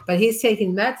 but he's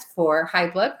taking meds for high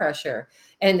blood pressure.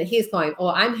 And he's going, well,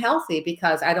 I'm healthy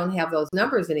because I don't have those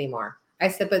numbers anymore. I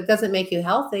said, but it doesn't make you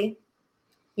healthy.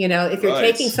 If you're Right.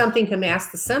 taking something to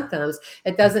mask the symptoms,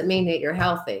 it doesn't mean that you're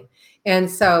healthy. And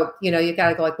so, you got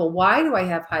to go like, well, why do I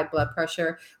have high blood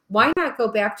pressure? Why not go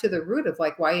back to the root of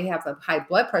like why you have a high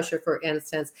blood pressure, for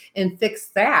instance, and fix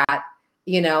that,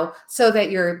 so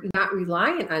that you're not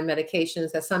reliant on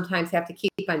medications that sometimes have to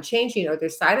keep on changing or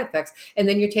there's side effects. And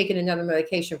then you're taking another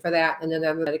medication for that and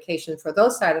another medication for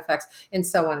those side effects and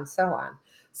so on and so on.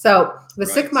 So the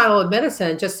sick Right. model of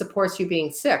medicine just supports you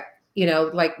being sick.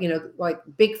 Like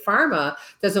big pharma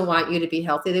doesn't want you to be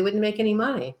healthy. They wouldn't make any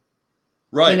money.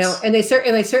 Right. And they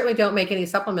certainly don't make any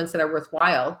supplements that are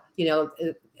worthwhile.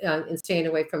 And staying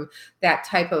away from that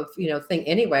type of thing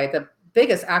anyway. The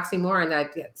biggest oxymoron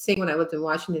I've seen when I lived in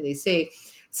Washington D.C.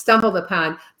 stumbled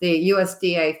upon the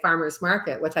USDA farmers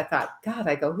market, which I thought, God,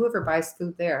 I go, whoever buys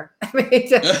food there. I mean,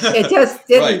 it just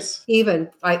didn't Right. even.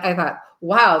 I thought,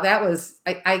 wow, that was.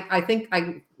 I think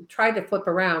I tried to flip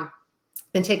around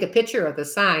and take a picture of the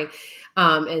sign.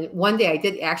 And one day I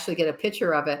did actually get a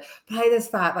picture of it, but I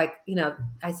just thought,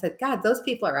 I said, God, those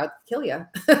people are out to kill you.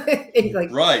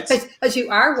 Like, Right. because you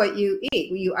are what you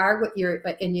eat. You are what you're,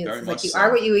 and Very it's like much you are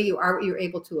so. what you eat. You are what you're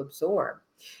able to absorb.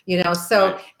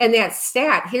 So, Right. and that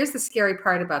stat, here's the scary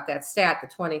part about that stat, the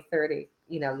 2030,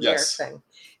 year Yes. thing,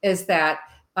 is that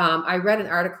I read an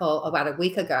article about a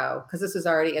week ago, because this is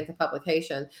already into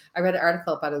publication. I read an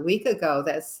article about a week ago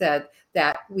that said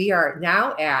that we are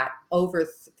now at over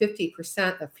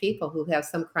 50% of people who have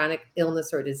some chronic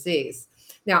illness or disease.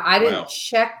 Now, I didn't Wow.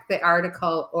 check the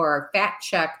article or fact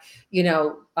check,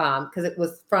 because it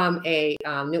was from a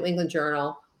New England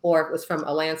journal or it was from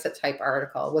a Lancet type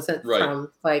article. It wasn't Right.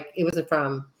 from it wasn't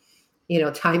from,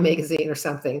 Time magazine or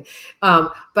something.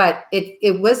 But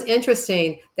it was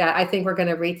interesting that I think we're going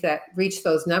to reach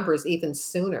those numbers even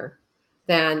sooner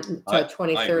than to I agree.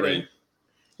 2030.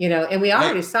 And we I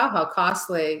already saw how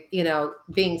costly,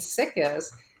 being sick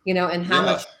is, and how Yeah.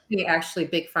 much money actually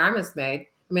big pharma's made.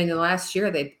 I mean, in the last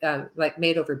year, they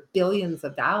made over billions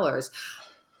of dollars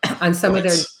on some of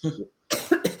their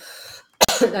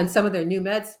Right. on some of their new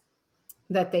meds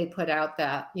that they put out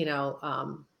that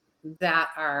that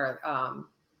are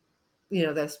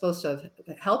they're supposed to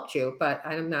have helped you, but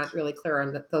I'm not really clear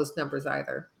on those numbers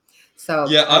either. So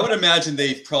Yeah, I would imagine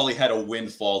they've probably had a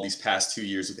windfall these past 2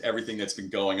 years with everything that's been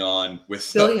going on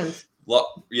with, billions.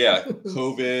 yeah,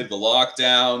 COVID, the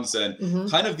lockdowns, and Hmm.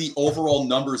 kind of the overall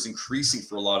numbers increasing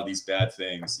for a lot of these bad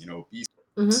things. Hmm.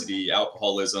 Obesity,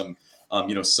 alcoholism,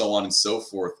 so on and so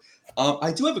forth.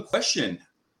 I do have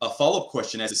a follow-up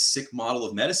question as a sick model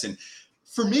of medicine.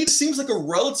 For me, it seems like a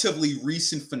relatively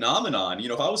recent phenomenon.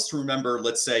 If I was to remember,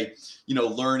 let's say,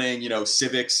 learning,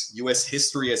 civics, U.S.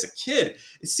 history as a kid,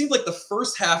 it seemed like the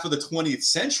first half of the 20th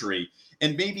century,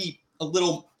 and maybe a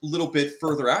little bit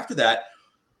further after that,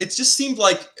 it just seemed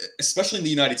like, especially in the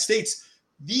United States,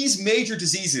 these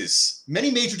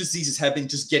many major diseases have been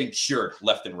just getting cured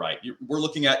left and right. We're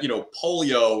looking at,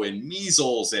 polio and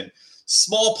measles and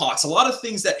smallpox, a lot of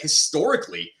things that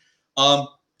historically um,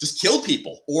 just killed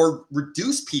people or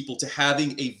reduced people to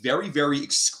having a very, very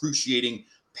excruciating,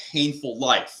 painful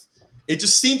life. It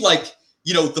just seemed like,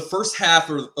 the first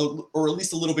half, or at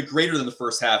least a little bit greater than the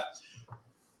first half,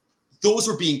 those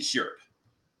were being cured.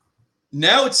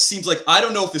 Now it seems like, I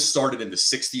don't know if this started in the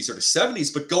 60s or the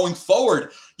 70s, but going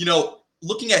forward,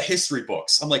 looking at history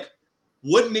books, I'm like,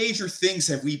 what major things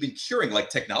have we been curing? Like,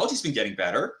 technology's been getting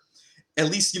better. At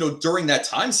least, during that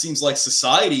time, seems like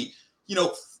society,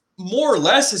 more or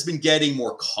less has been getting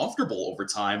more comfortable over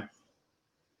time.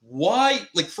 Why,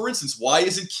 like, for instance, why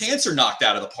isn't cancer knocked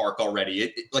out of the park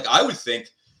already? Like, I would think,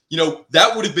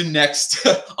 that would have been next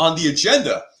on the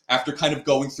agenda after kind of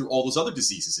going through all those other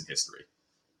diseases in history.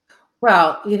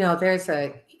 Well,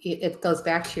 it goes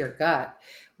back to your gut.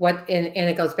 And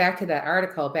it goes back to that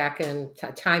article back in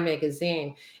Time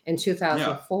magazine in Yeah,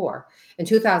 2004. In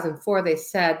 2004, they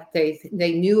said they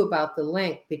knew about the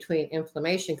link between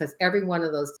inflammation because every one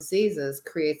of those diseases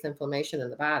creates inflammation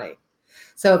in the body.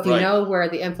 So if you right, know where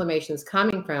the inflammation is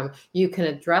coming from, you can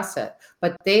address it.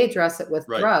 But they address it with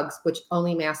right, drugs, which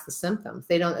only mask the symptoms.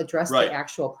 They don't address the right,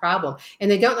 actual problem.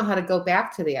 And they don't know how to go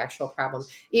back to the actual problem.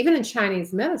 Even in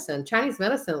Chinese medicine,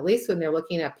 at least when they're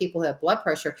looking at people who have blood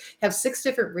pressure, have 6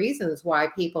 different reasons why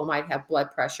people might have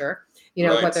blood pressure,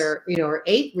 right, whether, or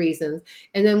 8 reasons.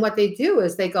 And then what they do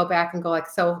is they go back and go like,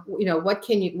 so,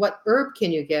 what herb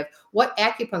can you give? What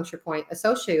acupuncture point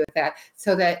associated with that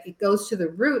so that it goes to the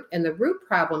root and the root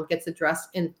problem gets addressed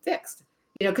and fixed.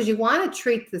 Because you want to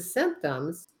treat the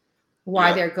symptoms why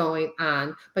yeah, they're going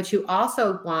on, but you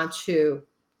also want to,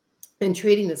 in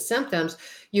treating the symptoms,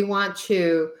 you want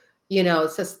to,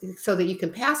 so that you can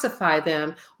pacify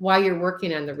them while you're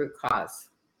working on the root cause.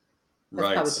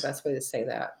 That's probably the right. best way to say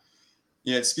that.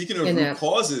 Yeah, and speaking of In root that,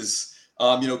 causes,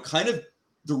 kind of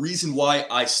the reason why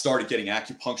I started getting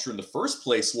acupuncture in the first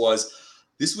place was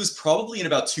this was probably in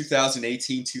about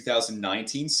 2018,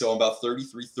 2019. So I'm about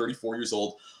 33, 34 years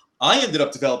old. I ended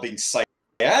up developing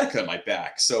sciatica in my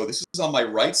back. So this was on my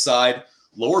right side,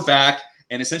 lower back,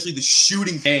 and essentially the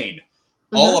shooting pain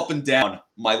all mm-hmm, up and down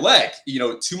my leg,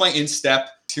 to my instep,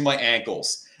 to my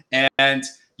ankles. And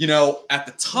at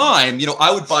the time,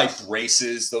 I would buy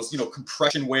braces, those,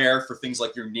 compression wear for things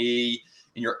like your knee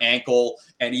and your ankle,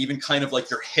 and even kind of like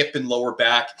your hip and lower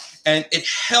back. And it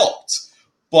helped,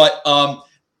 but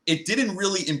it didn't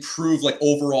really improve like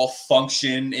overall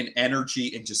function and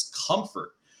energy and just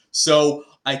comfort. So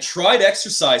I tried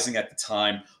exercising at the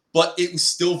time, but it was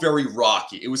still very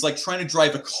rocky. It was like trying to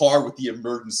drive a car with the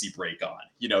emergency brake on.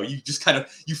 You just kind of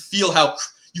you feel how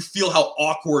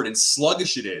awkward and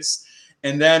sluggish it is.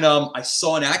 And then I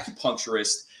saw an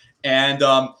acupuncturist, and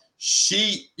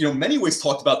she, many ways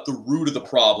talked about the root of the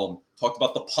problem, talked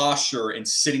about the posture and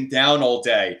sitting down all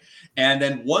day. And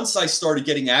then once I started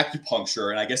getting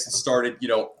acupuncture, and I guess it started,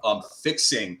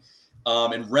 fixing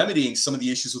and remedying some of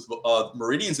the issues with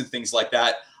meridians and things like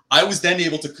that, I was then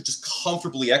able to just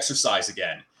comfortably exercise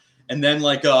again. And then,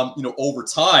 like, over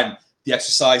time, the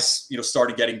exercise,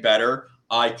 started getting better.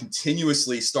 I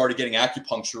continuously started getting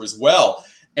acupuncture as well,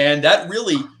 and that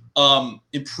really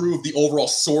improved the overall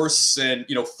source and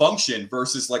function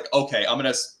versus like, okay, I'm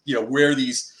gonna wear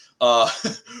these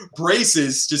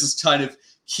braces just to kind of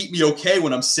keep me okay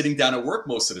when I'm sitting down at work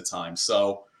most of the time.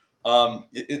 So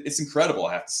It's incredible,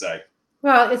 I have to say.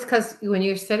 Well, it's because when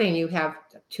you're sitting, you have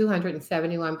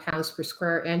 271 pounds per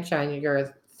square inch on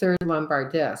your third lumbar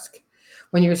disc.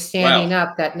 When you're Wow. standing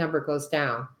up, that number goes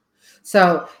down.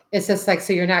 So it's just like,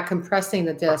 so you're not compressing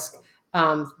the disc.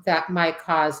 That might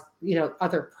cause,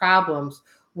 other problems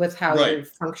with how Right. you're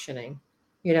functioning,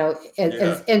 and,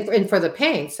 Yeah. and for the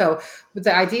pain. So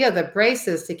the idea of the brace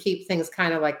is to keep things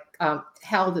kind of like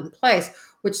held in place,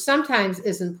 which sometimes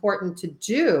is important to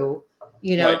do,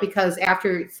 Right. because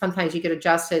after sometimes you get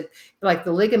adjusted, like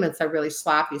the ligaments are really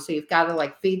sloppy. So you've got to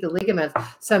like feed the ligaments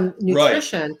some Right.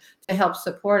 nutrition to help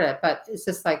support it. But it's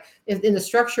just like in the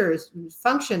structure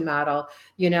function model,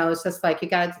 it's just like you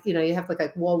got, you have to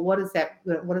like, well, what does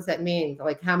that mean?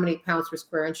 Like how many pounds per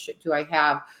square inch do I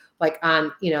have like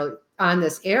on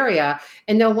this area?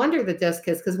 And no wonder the disc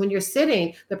is, because when you're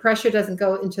sitting, the pressure doesn't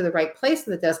go into the right place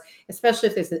of the disc, especially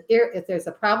if there's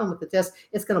a problem with the disc,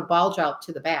 it's going to bulge out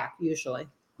to the back usually.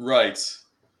 Right.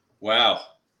 Wow.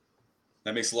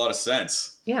 That makes a lot of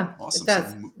sense. Yeah, it Awesome. So,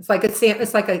 does.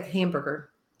 It's like a hamburger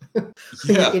when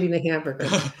you're yeah. eating a hamburger.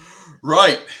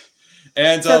 Right.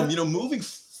 And So moving.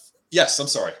 Yes, I'm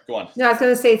sorry. Go on. no, I was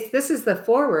going to say this is the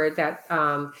forward that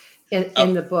in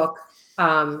Oh, the book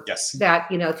yes. that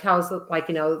tells like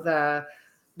the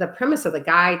premise of the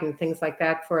guide and things like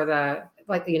that for the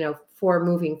like for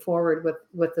moving forward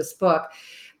with this book.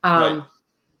 Right. Um,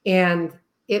 and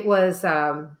it was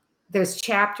there's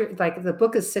chapter, like the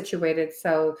book is situated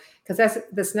so, because that's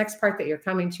this next part that you're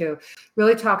coming to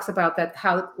really talks about that,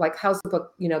 how's the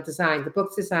book designed. The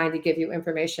book's designed to give you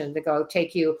information to go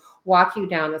walk you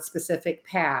down a specific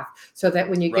path, so that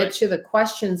when you get Right. to the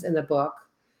questions in the book,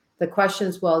 the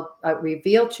questions will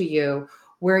reveal to you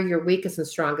where your weakest and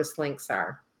strongest links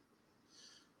are.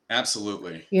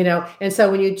 Absolutely. And so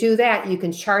when you do that, you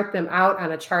can chart them out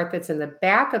on a chart that's in the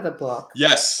back of the book that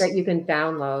Yes. you can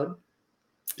download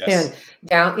and Yes.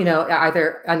 down,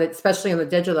 either on especially on the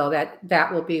digital,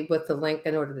 that will be with the link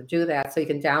in order to do that. So you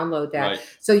can download that. Right.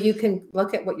 So you can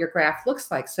look at what your graph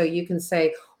looks like. So you can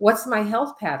say, what's my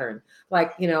health pattern?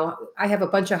 Like, I have a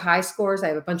bunch of high scores. I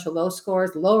have a bunch of low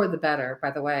scores. Lower the better,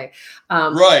 by the way.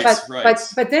 Right. But Right.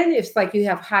 but but then if like you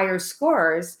have higher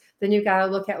scores, then you got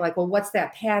to look at like, well, what's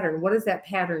that pattern? What does that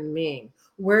pattern mean?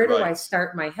 Where do I Right.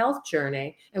 start my health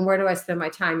journey, and where do I spend my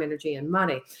time, energy, and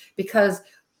money? Because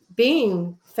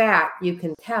being fat, you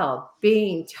can tell.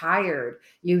 Being tired,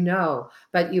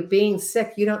 but you being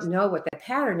sick, you don't know what that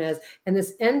pattern is. And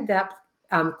this in-depth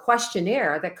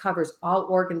questionnaire that covers all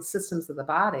organ systems of the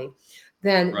body,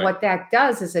 then Right. what that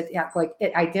does is it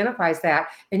identifies that,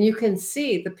 and you can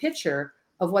see the picture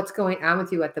of what's going on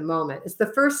with you at the moment. It's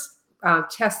the first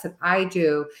test that I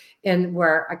do, and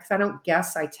where, because I don't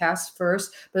guess, I test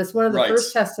first, but it's one of the Right.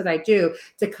 first tests that I do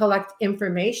to collect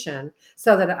information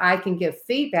so that I can give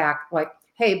feedback like,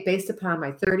 hey, based upon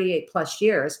my 38 plus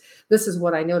years, this is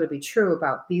what I know to be true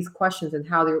about these questions and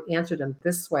how they answer them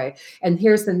this way. And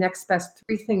here's the next best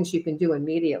 3 things you can do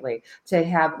immediately to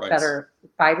have Right. better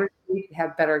fiber,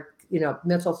 have better,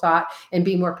 mental thought, and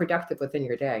be more productive within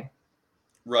your day.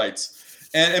 Right.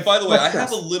 And by the way, Less I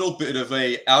have a stress. little bit of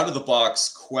a out of the box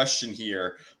question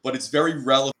here, but it's very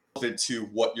relevant to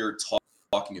what you're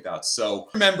talking about. So, I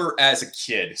remember as a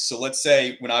kid, so let's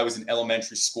say when I was in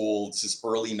elementary school, this is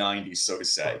early 90s, so to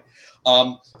say.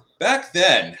 Um, Back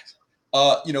then,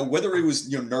 whether it was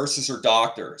nurses or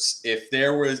doctors, if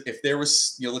there was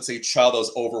let's say a child that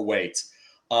was overweight,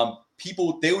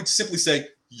 people they would simply say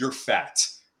you're fat.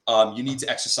 You need to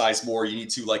exercise more. You need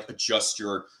to like adjust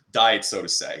your diet, so to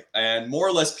say. And more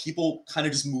or less, people kind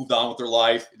of just moved on with their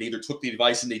life. They either took the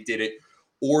advice and they did it,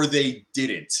 or they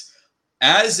didn't.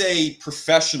 As a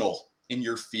professional in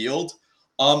your field,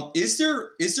 is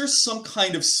there some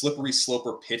kind of slippery slope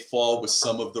or pitfall with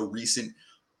some of the recent,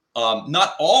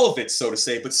 not all of it, so to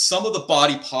say, but some of the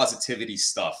body positivity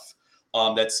stuff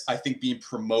that's I think being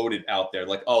promoted out there?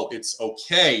 Like, oh, it's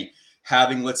okay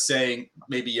having, let's say,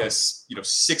 maybe a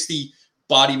 60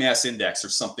 body mass index or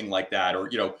something like that, or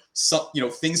some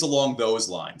things along those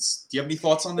lines. Do you have any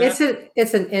thoughts on that?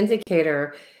 It's an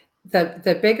indicator.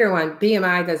 The bigger one,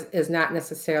 BMI, is not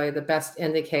necessarily the best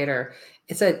indicator.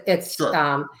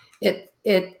 Sure.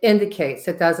 It indicates,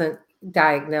 it doesn't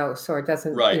diagnose, or it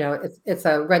doesn't, Right. it's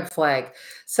a red flag.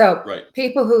 So Right.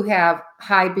 people who have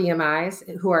high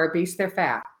BMIs, who are obese, they're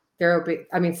fat. They're obese.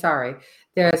 I mean, sorry.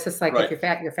 There's just like, if Right. you're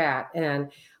fat, you're fat.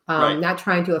 And Right. not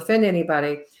trying to offend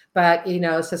anybody, but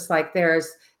it's just like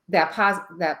there's that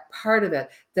part of it.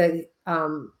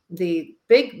 The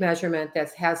big measurement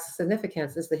that has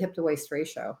significance is the hip to waist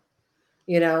ratio.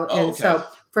 Oh, And okay. so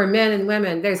for men and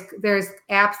women, there's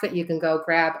apps that you can go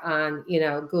grab on,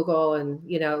 Google and,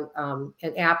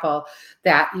 and Apple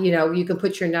that, you can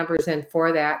put your numbers in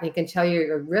for that, and it can tell you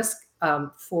your risk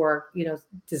for,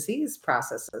 disease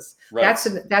processes. Right.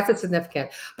 That's a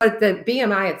significant, but the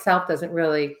BMI itself doesn't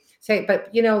really say, but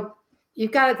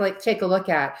you've got to like take a look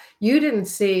at, you didn't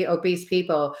see obese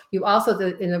people. You also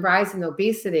did in the rise in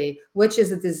obesity, which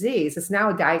is a disease. It's now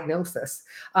a diagnosis.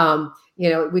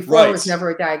 Before it was Right.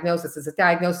 never a diagnosis. It's a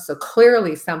diagnosis. So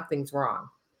clearly something's wrong,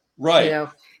 you Right. know.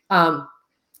 Um,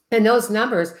 and those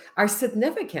numbers are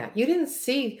significant. You didn't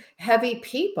see heavy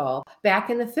people back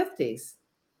in the 50s,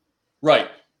 Right.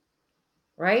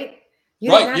 right?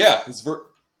 You did Right. not. Yeah. It's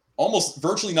almost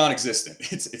virtually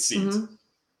non-existent. It seems. Mhm.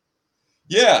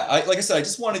 Yeah, like I said, I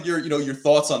just wanted your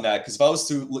thoughts on that, because if I was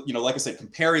to, like I said,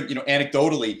 comparing,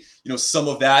 anecdotally, some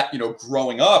of that,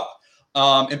 growing up.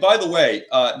 And by the way,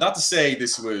 not to say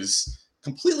this was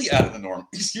completely out of the norm,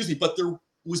 excuse me, but there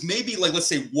was maybe, like, let's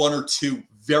say one or two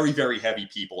very, very heavy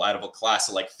people out of a class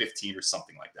of like 15 or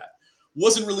something like that.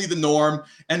 Wasn't really the norm.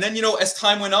 And then, as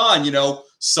time went on,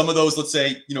 some of those, let's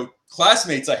say,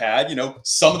 classmates I had,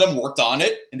 some of them worked on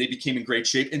it and they became in great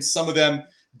shape, and some of them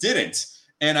didn't.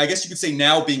 And I guess you could say,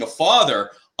 now being a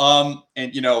father, and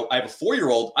I have a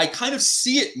 4-year-old, I kind of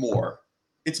see it more.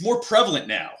 It's more prevalent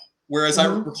now. Whereas I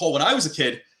Mhm. recall when I was a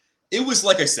kid, it was,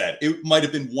 like I said, it might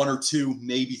have been one or two,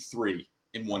 maybe three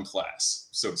in one class,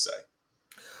 so to say.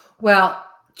 Well,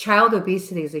 child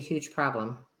obesity is a huge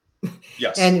problem.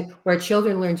 Yes. And where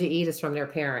children learn to eat is from their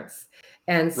parents.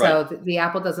 And Right. so the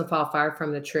apple doesn't fall far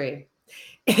from the tree.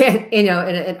 And, and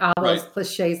all Right. those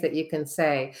cliches that you can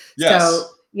say. So,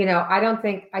 Yes.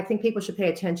 I think people should pay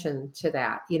attention to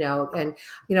that, and,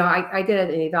 I did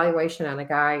an evaluation on a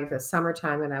guy the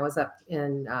summertime when I was up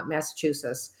in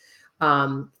Massachusetts,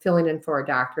 filling in for a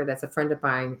doctor that's a friend of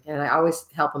mine. And I always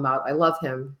help him out. I love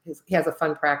him. He has a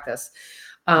fun practice.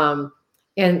 Um,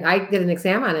 and I did an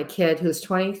exam on a kid who's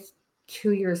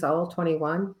 22 years old,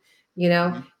 21,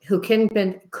 Mhm. who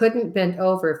couldn't bend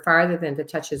over farther than to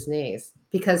touch his knees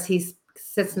because he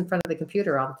sits in front of the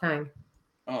computer all the time.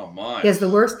 Oh my. He has the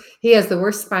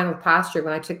worst spinal posture.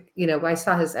 When I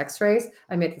saw his x-rays,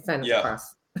 I made the sign of the Yeah.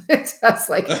 cross. It's just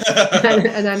like,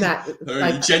 and I'm not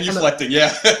like, Genuflecting.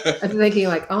 Yeah. I'm thinking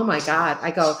like, oh my God.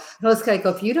 I go,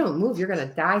 if you don't move, you're going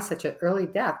to die such an early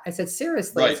death. I said,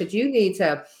 seriously, I Right. said, you need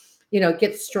to,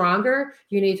 get stronger.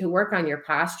 You need to work on your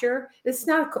posture. It's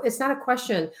not a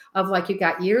question of like, you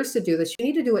got years to do this. You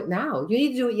need to do it now. You need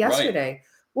to do it Right. yesterday.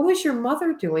 What was your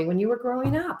mother doing when you were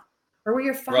growing up? Or were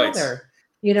your Right. father?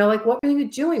 Like, what were you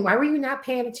doing? Why were you not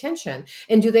paying attention?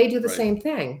 And do they do the Right. same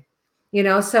thing?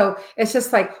 So it's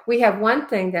just like we have one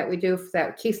thing that we do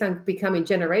that keeps on becoming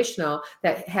generational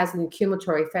that has an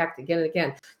accumulatory effect again and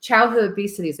again. Childhood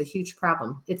obesity is a huge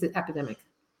problem. It's an epidemic.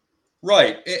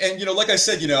 Right. And, like I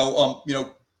said,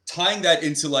 tying that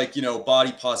into, like,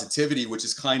 body positivity, which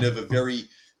is kind of a very,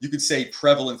 you could say,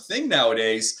 prevalent thing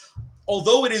nowadays.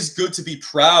 Although it is good to be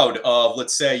proud of,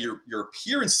 let's say, your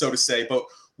appearance, so to say, but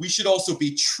we should also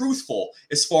be truthful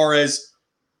as far as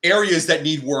areas that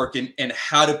need work, and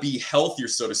how to be healthier,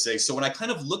 so to say. So when I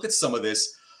kind of look at some of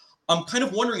this, I'm kind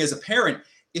of wondering, as a parent,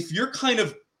 if you're kind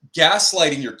of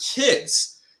gaslighting your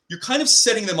kids, you're kind of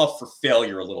setting them up for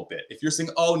failure a little bit. If you're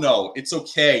saying, "Oh no, it's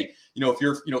okay," if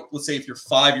you're, let's say if you're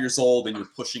 5 years old and you're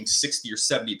pushing 60 or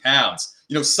 70 pounds,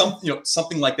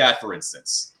 something like that, for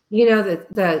instance.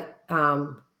 The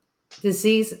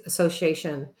disease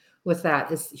association with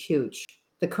that is huge.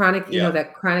 The chronic, Yeah.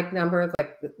 that chronic number,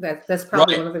 like that's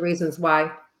probably Right. one of the reasons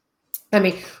why. I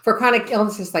mean, for chronic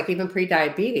illnesses, like even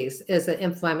pre-diabetes is an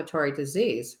inflammatory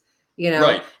disease, you know,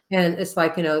 Right. and it's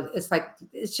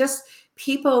just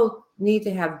people need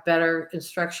to have better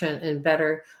instruction and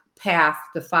better path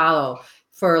to follow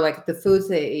for like the foods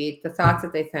they eat, the thoughts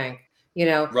that they think,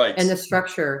 Right. and the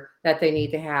structure that they need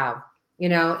to have,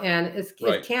 and it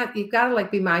Right. can't, you've got to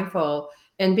like be mindful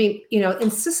and be,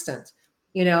 insistent,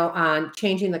 on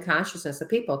changing the consciousness of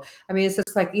people. I mean, it's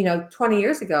just like, 20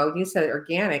 years ago, you said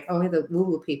organic, only the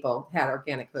woo-woo people had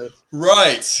organic food,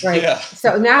 Right. right? Yeah.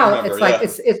 So I now remember. it's like,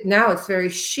 Yeah. now it's very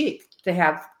chic to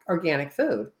have organic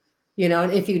food,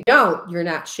 and if you don't, you're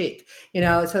not chic,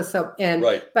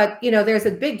 Right. but, there's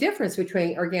a big difference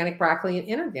between organic broccoli and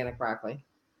inorganic broccoli,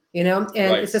 and it's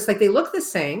Right. just like they look the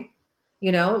same,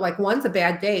 like one's a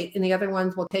bad date and the other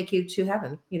ones will take you to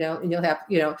heaven, and you'll have,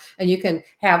 and you can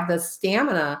have the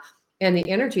stamina and the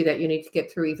energy that you need to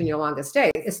get through even your longest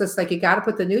day. It's just like you got to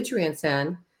put the nutrients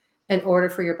in in order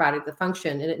for your body to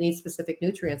function, and it needs specific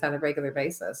nutrients on a regular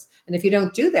basis. And if you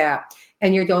don't do that,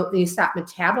 and you stop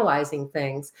metabolizing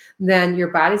things, then your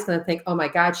body's going to think, oh my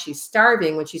God, she's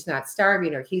starving when she's not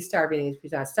starving, or he's starving and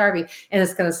she's not starving, and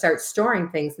it's going to start storing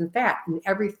things in fat, and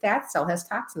every fat cell has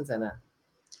toxins in it.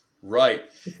 Right.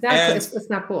 It's not And it's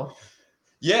not cool.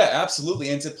 yeah,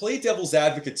 absolutely. And to play devil's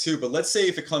advocate too, but let's say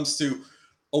if it comes to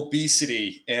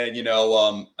obesity and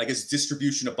I guess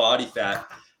distribution of body fat,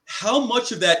 how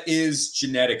much of that is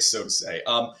genetic, so to say?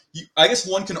 I guess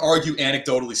one can argue,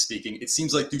 anecdotally speaking, it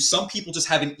seems like do some people just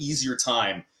have an easier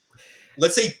time?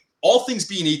 Let's say all things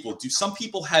being equal, do some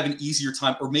people have an easier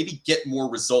time, or maybe get more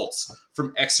results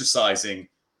from exercising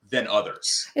than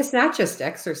others? It's not just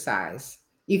exercise.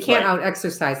 You can't Right. out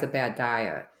exercise a bad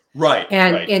diet. Right.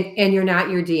 And Right. and you're not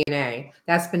your DNA.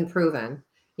 That's been proven,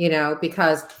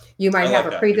 because you I might have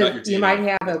like a that. You're not your you might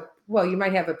DNA. have a well, you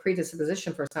might have a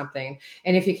predisposition for something.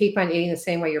 And if you keep on eating the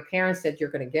same way your parents did, you're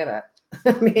going to get it.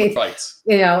 I mean, Right.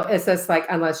 it's just like,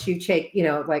 unless you take,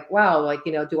 like, well, like,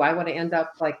 do I want to end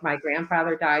up like my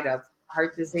grandfather died of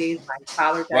heart disease, my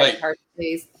father died of Right. heart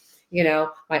disease,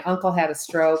 my uncle had a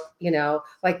stroke,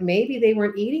 like maybe they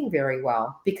weren't eating very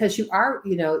well, because you are,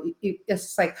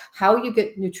 it's like how you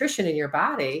get nutrition in your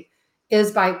body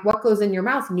is by what goes in your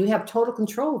mouth, and you have total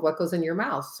control of what goes in your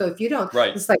mouth. So if you don't,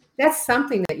 Right. it's like that's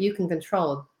something that you can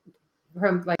control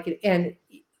from, like, and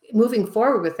moving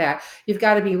forward with that, you've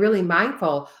got to be really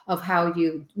mindful of how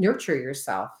you nurture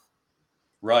yourself.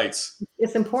 Right.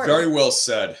 It's important. Very well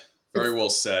said. Very It's, well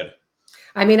said.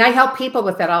 I mean, I help people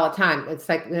with that all the time. It's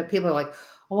like, people are like,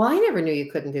 well, I never knew you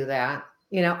couldn't do that,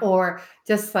 or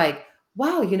just like,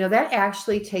 wow, that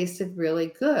actually tasted really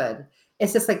good.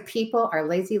 It's just like people are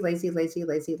lazy, lazy, lazy,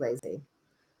 lazy, lazy.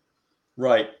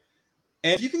 Right.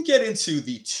 And you can get into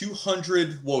the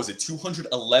 200, what was it,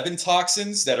 211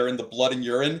 toxins that are in the blood and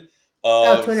urine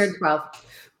Oh, of 212.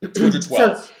 So 212.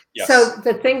 so Yes.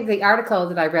 the article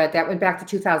that I read, that went back to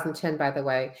 2010, by the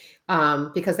way,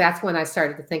 because that's when I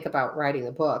started to think about writing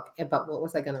the book, about what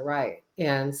was I going to write.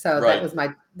 And so that Right. was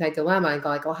my dilemma. I go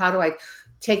like, well, how do I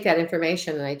take that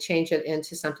information and I change it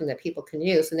into something that people can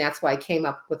use? And that's why I came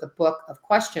up with a book of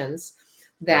questions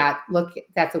Right.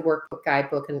 that's a workbook,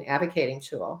 guidebook, and advocating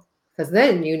tool. Because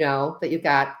then you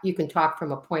can talk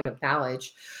from a point of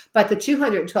knowledge. But the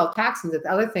 212 toxins is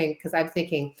the other thing, because I'm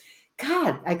thinking,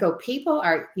 God, I go, people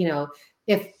are,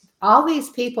 if all these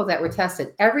people that were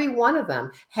tested, every one of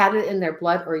them had it in their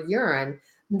blood or urine,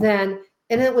 then,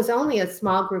 and it was only a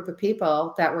small group of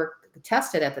people that were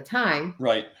tested at the time,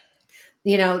 Right.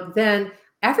 Then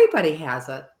everybody has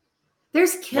it.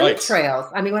 There's Right.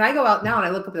 chemtrails. I mean, when I go out now and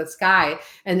I look up at the sky,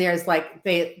 and there's like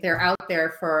they're out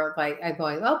there for, like, I'm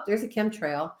going, oh, there's a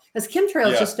chemtrail, because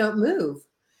chemtrails Yeah. just don't move.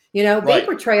 Right.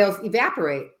 Vapor trails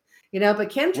evaporate. But Right.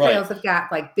 chemtrails have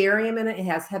got like barium in it. It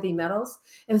has heavy metals,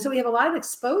 and so we have a lot of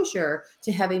exposure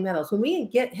to heavy metals. When we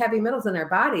get heavy metals in our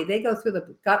body, they go through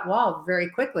the gut wall very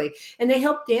quickly, and they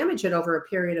help damage it over a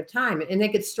period of time, and they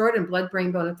get stored in blood,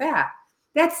 brain, bone, and fat.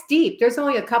 That's deep. There's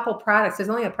only a couple products. There's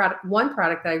only one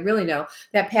product that I really know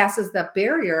that passes the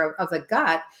barrier of the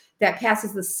gut, that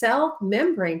passes the cell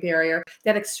membrane barrier,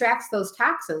 that extracts those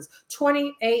toxins.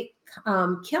 28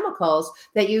 chemicals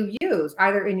that you use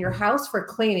either in your house for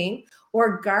cleaning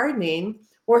or gardening,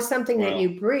 or something that Wow.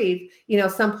 you breathe,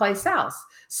 someplace else.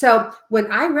 So when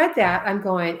I read that, I'm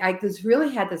going, I just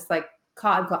really had this like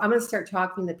call. I'm going to start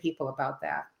talking to people about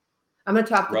that. I'm going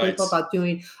to talk to Right. people about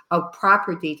doing a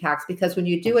proper detox, because when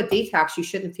you do a detox, you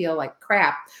shouldn't feel like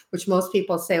crap, which most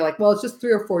people say, like, well, it's just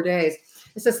 3 or 4 days.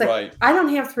 It's just like, Right. I don't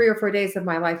have 3 or 4 days of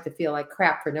my life to feel like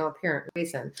crap for no apparent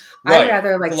reason. I Right.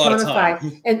 rather It's a like lot of time.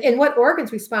 tonify. And what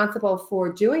organ's responsible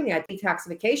for doing that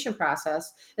detoxification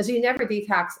process is, you never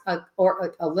detox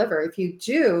a liver. If you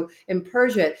do and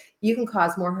purge it, you can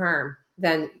cause more harm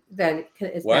than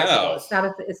is measurable.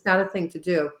 Wow. It's not a thing to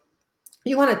do.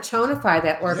 You want to tonify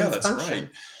that Yeah, organ's that's right. function.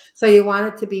 So you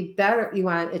want it to be better. You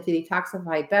want it to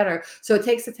detoxify better. So it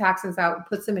takes the toxins out and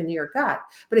puts them in your gut.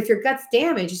 But if your gut's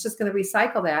damaged, it's just going to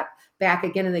recycle that back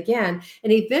again and again.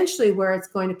 And eventually where it's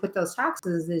going to put those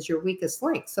toxins is your weakest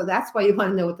link. So that's why you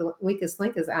want to know what the weakest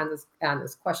link is on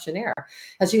this questionnaire.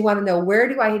 As you want to know, where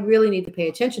do I really need to pay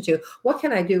attention to? What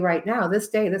can I do right now, this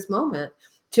day, this moment,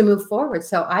 to move forward,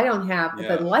 so I don't have the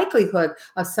Yeah. likelihood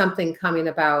of something coming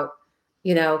about,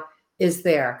 is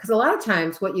there. Because a lot of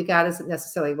times what you got isn't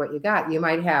necessarily what you got. You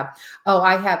might have, oh,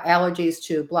 I have allergies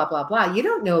to blah, blah, blah. You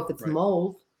don't know if it's Right.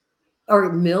 mold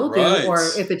or mildew, Right. or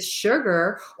if it's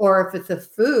sugar, or if it's a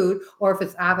food, or if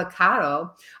it's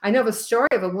avocado. I know of a story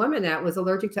of a woman that was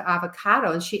allergic to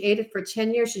avocado, and she ate it for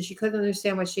 10 years, and she couldn't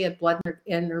understand why she had blood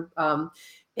in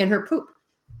her poop.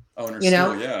 Oh, in her you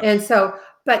know? stool, yeah. And so,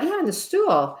 but yeah, in the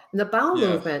stool, in the bowel Yeah.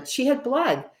 movement, she had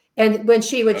blood. And when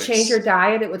she would change her Yikes.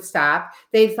 diet, it would stop.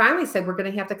 They finally said, we're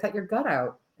going to have to cut your gut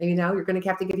out. You know, you're going to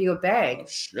have to give you a Oh, bag. And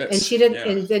shit. she didn't,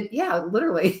 Yeah. and then, yeah,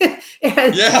 literally.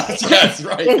 and, Yeah, yes,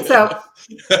 right. and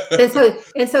so,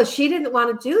 and so she didn't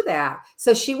want to do that.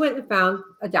 So she went and found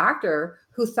a doctor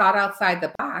who thought outside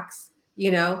the box,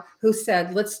 who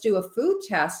said, let's do a food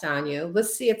test on you.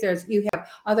 Let's see if you have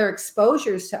other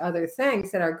exposures to other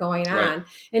things that are going Right. on.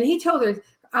 And he told her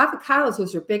avocados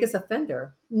was her biggest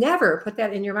offender. Never put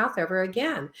that in your mouth ever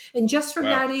again. And just from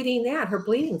Wow. not eating that, her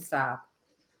bleeding stopped,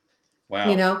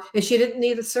 Wow. and she didn't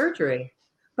need a surgery.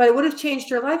 But it would have changed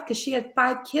her life because she had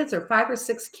 5 kids or 5 or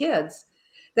 6 kids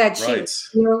that she Right.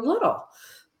 were little.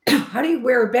 How do you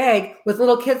wear a bag with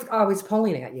little kids always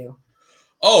pulling at you?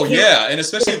 Oh, Can't. yeah. And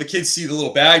especially if the kids see the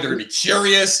little bag, they're going to be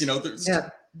curious. Yeah. One of them's going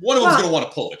Well, to want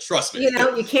to pull it. Trust me.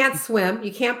 you can't swim.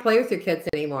 You can't play with your kids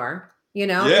anymore. And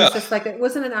Yeah. it's just like it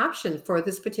wasn't an option for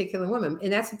this particular woman.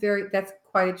 And that's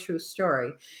quite a true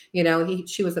story.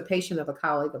 She was a patient of a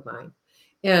colleague of mine.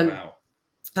 And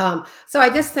Wow. so I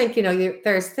just think,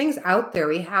 there's things out there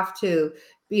we have to,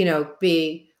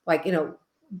 be like,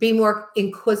 be more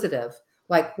inquisitive.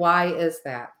 Like, why is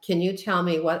that? Can you tell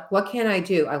me what can I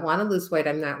do? I want to lose weight.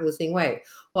 I'm not losing weight.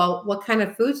 Well, what kind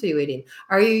of foods are you eating?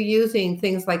 Are you using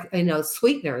things like,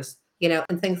 sweeteners,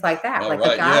 and things like that, Oh, like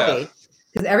right. Yeah. agave?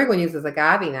 Because everyone uses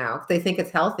agave now. They think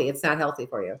it's healthy. It's not healthy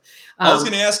for you. I was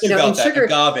going to ask you And about that sugar.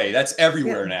 agave. That's Yeah.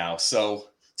 everywhere now. So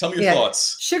tell me your Yeah,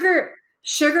 thoughts. sugar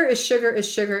is sugar is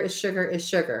sugar is sugar is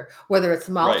sugar. Whether it's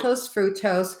Right. maltose,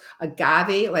 fructose,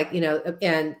 agave, like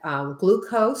and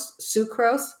glucose,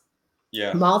 sucrose,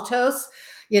 Yeah. maltose,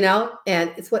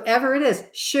 and it's whatever it is.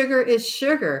 Sugar is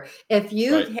sugar. If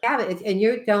you Right. have it and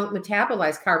you don't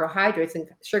metabolize carbohydrates, and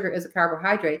sugar is a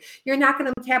carbohydrate, you're not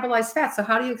going to metabolize fat. So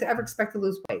how do you ever expect to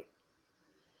lose weight?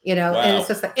 And it's Wow.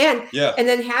 just like, and Yeah.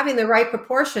 then having the right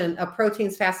proportion of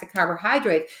proteins, fats, and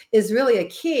carbohydrate is really a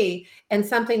key and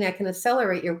something that can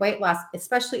accelerate your weight loss,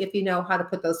 especially if you know how to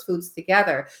put those foods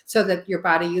together so that your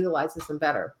body utilizes them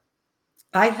better.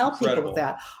 I help people with Incredible.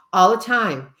 that all the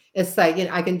time. It's like,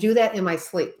 I can do that in my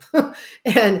sleep.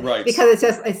 And Right. because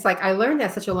it's like, I learned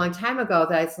that such a long time ago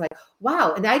that it's like,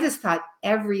 wow. And I just thought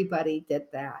everybody did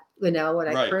that, when I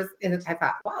Right. first, and I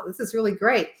thought, wow, this is really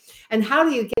great. And how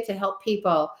do you get to help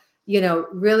people,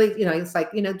 really, it's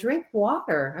like, drink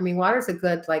water. I mean, water is a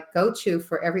good, like, go-to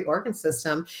for every organ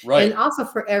system and Right. also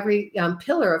for every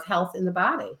pillar of health in the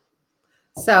body.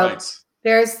 So Right.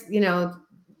 there's,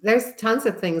 there's tons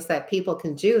of things that people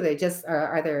can do. They just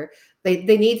are there.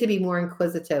 They need to be more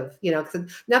inquisitive,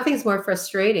 because nothing's more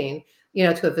frustrating,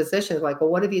 to a physician. Like, well,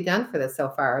 what have you done for this so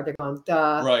far? They're going,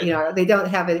 duh, Right. they don't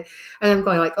have it. And I'm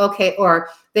going like, okay, or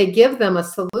they give them a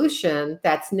solution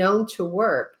that's known to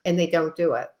work and they don't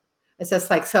do it. It's just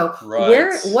like, so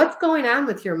Right. what's going on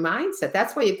with your mindset?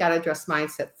 That's why you've got to address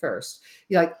mindset first.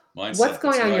 You're like, what's Mindset.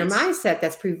 going That's on in your right. mindset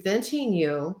that's preventing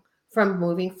you from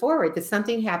moving forward? Did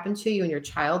something happen to you in your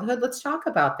childhood? Let's talk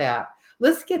about that.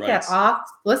 Let's get Right. that off.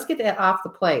 Let's get that off the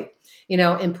plate,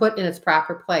 and put in its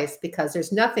proper place, because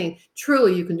there's nothing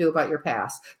truly you can do about your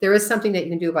past. There is something that you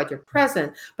can do about your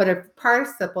present, but if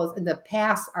participles in the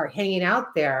past are hanging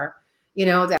out there,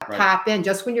 that Right. pop in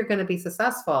just when you're going to be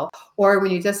successful, or when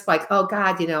you just like, oh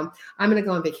God, I'm going to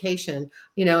go on vacation,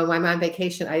 when I'm on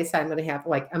vacation, I decide I'm going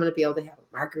to be able to have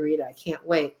a margarita. I can't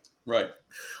wait. Right.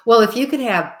 Well, if you could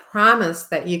have promised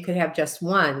that you could have just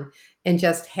one and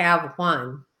just have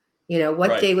one, what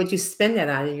Right. day would you spend that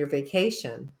on in your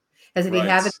vacation? As if you Right.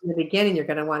 have it in the beginning, you're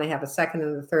going to want to have a second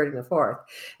and a third and a fourth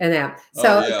and that. Oh,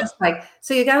 So it's yeah. just like,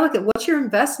 so you got to look at what's your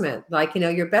investment. Like,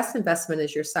 your best investment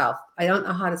is yourself. I don't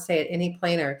know how to say it any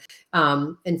plainer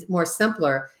and more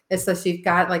simpler. It's that you've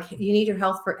got, like, you need your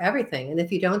health for everything. And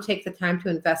if you don't take the time to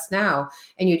invest now,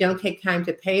 and you don't take time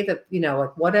to pay the,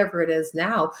 like whatever it is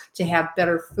now to have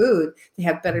better food, to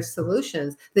have better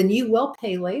solutions, then you will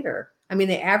pay later. I mean,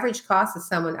 the average cost of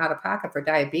someone out of pocket for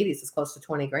diabetes is close to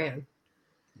 20 grand.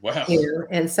 Wow.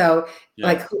 And so Yeah.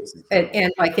 like, That's incredible.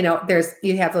 and like,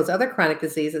 you have those other chronic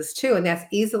diseases too. And that's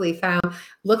easily found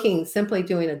simply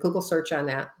doing a Google search on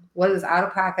that. What is out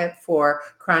of pocket for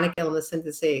chronic illness and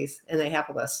disease? And they have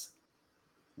a list.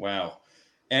 Wow.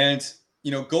 And,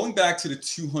 going back to the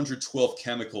 212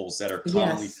 chemicals that are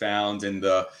commonly Yes. found in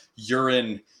the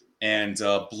urine and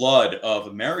blood of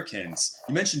Americans,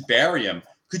 you mentioned barium.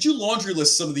 Could you laundry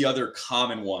list some of the other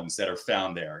common ones that are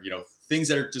found there? Things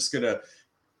that are just going to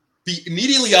be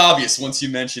immediately obvious once you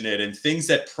mention it, and things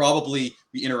that probably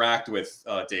we interact with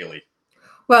daily.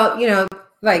 Well,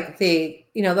 like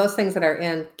those things that are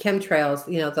in chemtrails,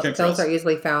 those are Chemtrails.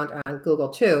 easily found on Google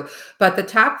too. But the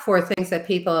top four things that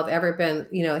people have ever been,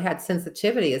 had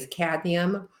sensitivity is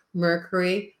cadmium,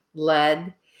 mercury,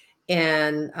 lead,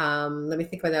 and let me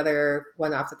think of another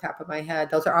one off the top of my head.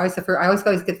 Those are always the first. I always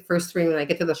get the first three. When I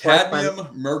get to the fourth one, Cadmium,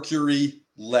 mercury,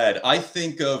 lead. I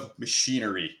think of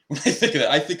machinery. When I think of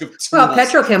that, I think of well, tools when I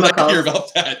hear petrochemicals.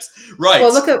 about that. Right.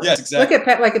 Well, look at Yes, exactly.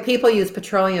 like if people use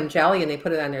petroleum jelly and they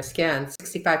put it on their skin.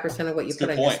 65% of what you That's a put good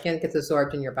on your point. skin gets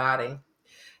absorbed in your body.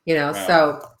 Wow.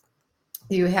 So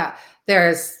you have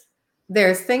there's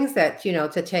things that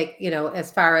to take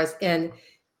as far as in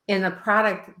a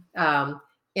product,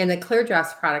 in the Clear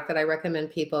Dress product that I recommend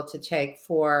people to take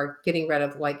for getting rid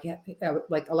of like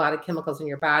a lot of chemicals in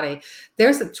your body.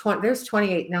 There's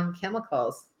 28 known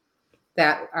chemicals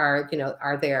that are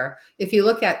there. If you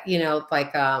look at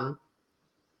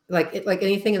like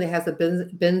anything that has a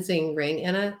benzene ring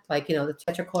in it, like the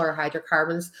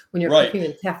tetrachlorohydrocarbons, Right.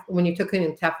 when you're cooking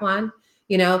in Teflon,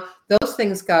 those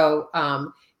things go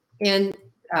in.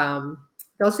 Um,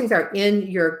 those things are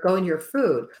go in your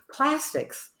food.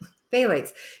 Plastics,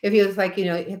 phthalates. If you like,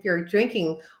 if you're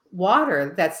drinking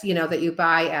water that's that you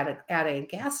buy at a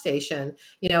gas station,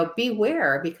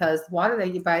 beware, because water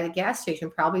that you buy at a gas station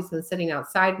probably has been sitting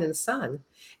outside in the sun,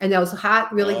 and those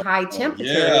really high Oh,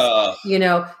 temperatures,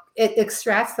 yeah. it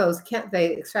extracts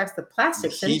they extracts the The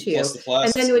plastics into heat plus you, the and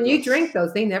plastics. then when Ugh. you drink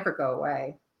those, they never go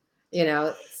away.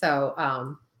 So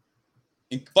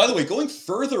And by the way, going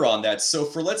further on that, so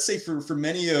for let's say for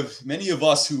many of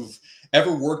us who've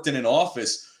ever worked in an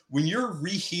office, when you're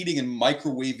reheating and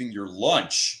microwaving your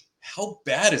lunch, how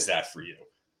bad is that for you?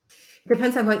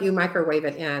 depends on what you microwave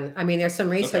it in. I mean, there's some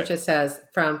Okay. research that says,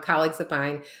 from colleagues of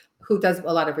mine who does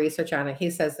a lot of research on it.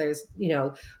 He says there's,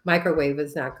 microwave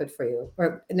is not good for you,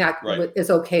 or not Right.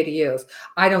 is okay to use.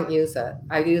 I don't use it.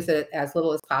 I use it as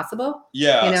little as possible. You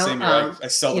Yeah, know, same here. I, um, I you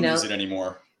seldom use know, it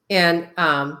anymore. and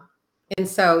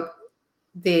so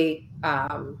the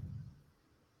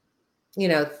you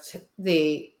know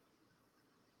the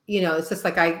it's just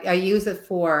like I use it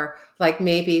for like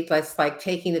maybe that's like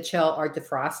taking the chill or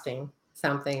defrosting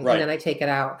something, and Right. then I take it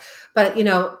out. But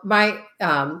my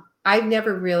I've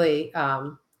never really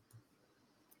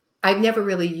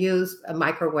used a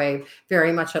microwave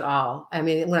very much at all. I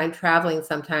mean, when I'm traveling,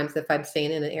 sometimes if I'm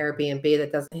staying in an Airbnb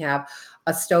that doesn't have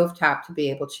a stovetop to be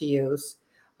able to use,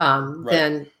 Right.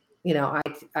 then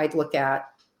I'd look at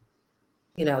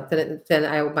then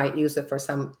I might use it for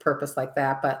some purpose like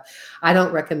that. But I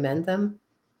don't recommend them.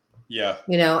 Yeah.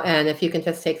 And if you can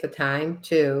just take the time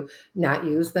to not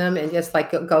use them and just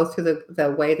like go through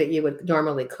the way that you would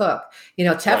normally cook.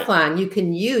 Right. Teflon you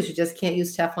can use, you just can't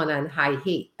use Teflon on high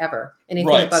heat ever.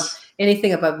 Right.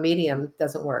 Anything above medium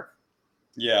doesn't work.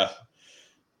 Yeah.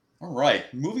 All right.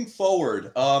 Moving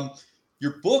forward,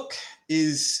 your book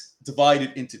is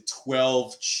divided into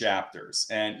 12 chapters,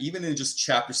 and even in just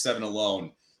chapter 7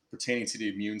 alone, pertaining to the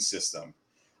immune system,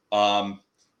 um,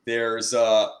 there's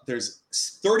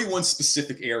 31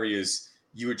 specific areas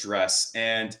you address,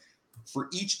 and for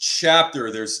each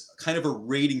chapter, there's kind of a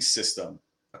rating system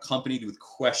accompanied with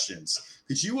questions.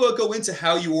 Could you go into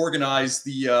how you organize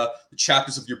the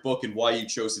chapters of your book and why you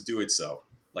chose to do it so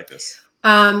like this?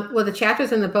 Well, the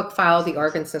chapters in the book follow the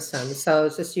organ system. So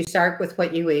it's just you start with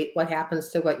what you eat, what happens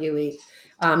to what you eat.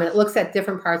 And it looks at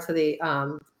different parts of the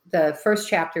first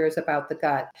chapter is about the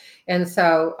gut. And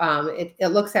so it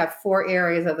looks at 4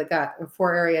 areas of the gut, or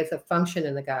 4 areas of function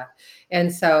in the gut.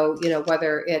 And so,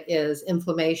 whether it is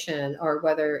inflammation or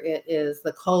whether it is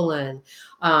the colon,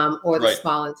 or the Right.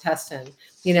 small intestine,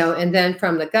 and then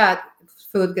from the gut,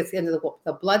 food gets into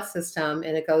the blood system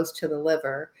and it goes to the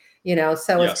liver. So it's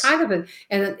Yes. kind of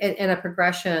a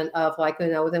progression of like,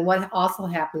 then what also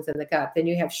happens in the gut. Then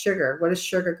you have sugar. What does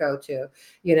sugar go to?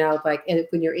 Like, and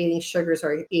when you're eating sugars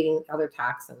or eating other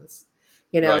toxins,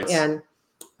 Right. and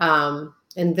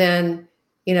then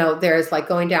there's like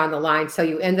going down the line. So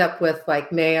you end up with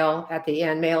like male at the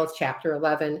end. Male is chapter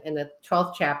 11, and the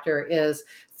 12th chapter is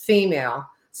female.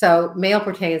 So male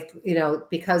pertains,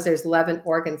 because there's 11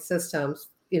 organ systems,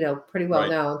 pretty well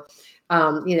Right. known.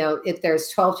 If there's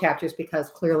 12 chapters, because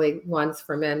clearly one's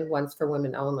for men, one's for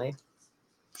women only.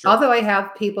 Sure. Although I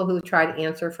have people who try to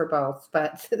answer for both,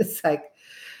 but it's like,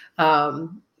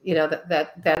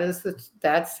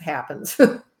 that's happens.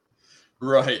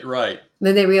 Right. Right.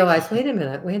 Then they realize, wait a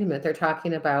minute, they're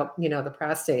talking about, the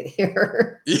prostate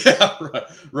here, Yeah. Right.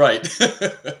 Right.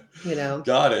 you know.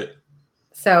 Got it.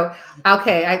 So,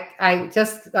 okay, I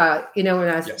just, when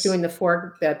I was doing Yes.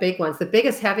 the big ones, the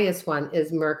biggest, heaviest one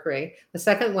is mercury. The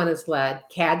second one is lead,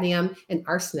 cadmium, and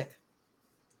arsenic.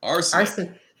 Arsenic.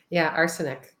 Arsenic, yeah,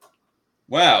 arsenic.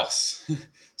 Wow.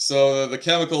 So the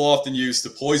chemical often used to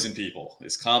poison people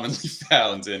is commonly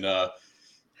found in Oh,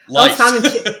 it's found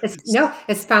lice. in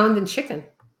it's found in chicken.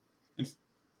 You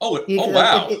Oh can,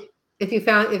 wow. if you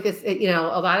found if it's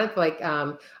a lot of like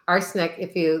arsenic,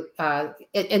 if you and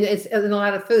it's in a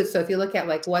lot of foods. So if you look at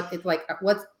like what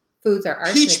foods are Peach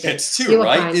arsenic in, pits too, you will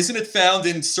right? find Isn't it found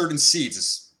in certain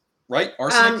seeds? Right?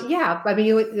 Arsenic? yeah. I mean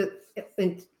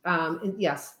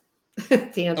yes, to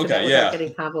answer that Okay, without yeah.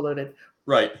 getting convoluted.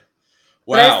 Right. But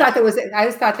Wow. I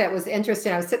just thought that was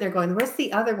interesting. I was sitting there going, "Where's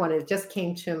the other one?" It just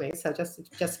came to me, so just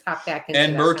pop back into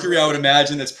And that mercury, I would conversation.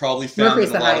 imagine that's probably found in Mercury's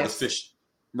a the lot of the highest. fish.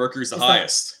 Mercury's the Is that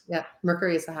highest. yeah?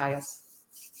 Mercury is the highest.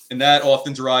 And that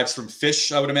often derives from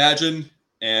fish, I would imagine,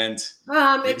 and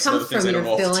maybe It some other comes things from I don't your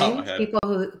know off the top of my fillings. head.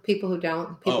 People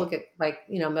Oh, get like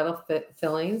metal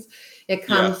fillings. It yeah.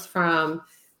 comes from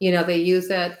they use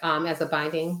it as a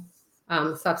binding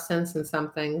substance in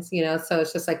some things. So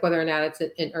it's just like whether or not it's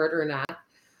inert or not.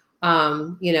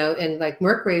 And like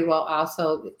mercury will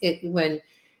also when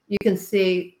you can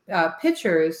see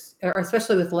pictures, or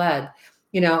especially with lead,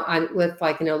 with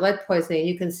like lead poisoning,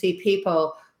 you can see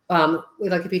people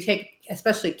like if you take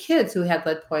especially kids who had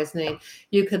lead poisoning,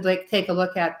 you could like take a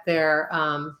look at their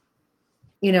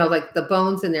like the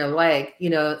bones in their leg,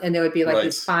 and there would be like Right.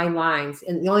 these fine lines.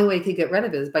 And the only way you could get rid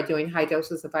of it is by doing high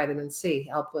doses of vitamin C,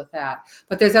 help with that.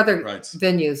 But there's other Right.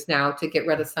 venues now to get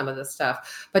rid of some of this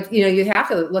stuff. But you have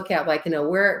to look at like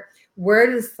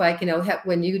where does like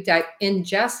when you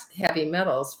ingest heavy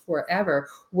metals forever,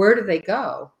 where do they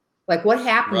go? Like what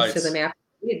happens to Right. them after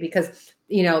you eat? Because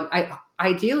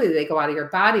ideally they go out of your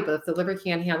body, but if the liver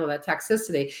can't handle that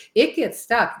toxicity, it gets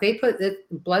stuck. They put it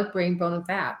blood, brain, bone, and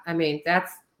fat. I mean,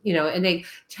 that's and they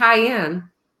tie in.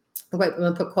 Wait, I'm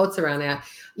gonna put quotes around that.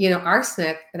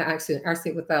 Arsenic, and actually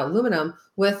arsenic with aluminum,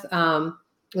 with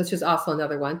which is also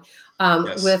another one,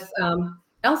 Yes. with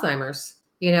Alzheimer's.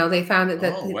 They found Oh, that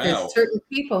there's wow. certain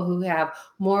people who have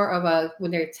more of a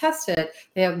when they're tested,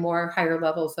 they have more higher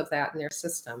levels of that in their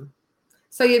system.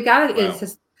 So you've got it. It's Wow.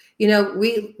 just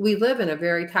we live in a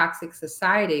very toxic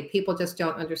society. People just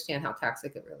don't understand how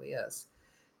toxic it really is.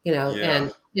 Yeah.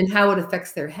 And how it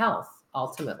affects their health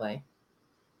ultimately.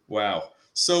 Wow.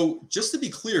 So just to be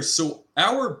clear, so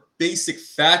our basic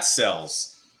fat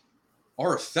cells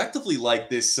are effectively like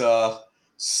this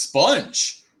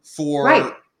sponge Right.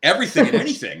 for everything and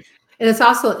anything. And it's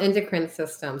also an endocrine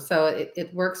system. So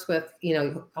it works with,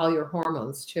 all your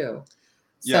hormones too.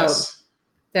 So Yes.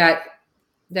 that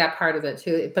that part of it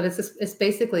too. But it's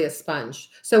basically a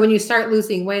sponge. So when you start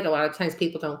losing weight, a lot of times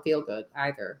people don't feel good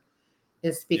either.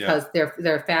 It's Yeah. because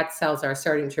their fat cells are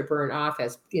starting to burn off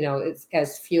as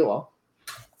fuel.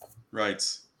 Right.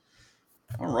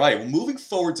 All right. Well, moving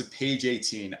forward to page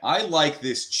 18, I like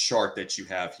this chart that you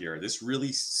have here. This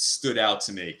really stood out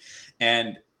to me.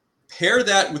 And pair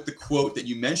that with the quote that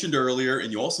you mentioned earlier,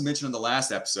 and you also mentioned in the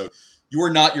last episode, you are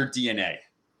not your DNA,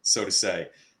 so to say.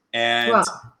 And Well,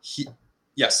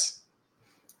 yes.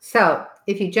 so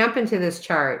if you jump into this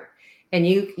chart and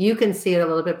you can see it a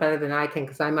little bit better than I can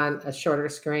because I'm on a shorter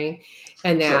screen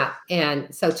Sure.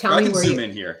 and so Here, I can zoom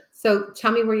in here.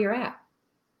 tell me where you're at.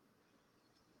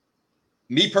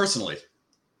 Me personally.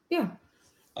 Yeah.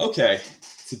 Okay.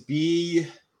 To be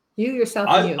You yourself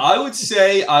and you. I would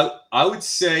say I would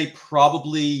say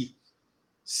probably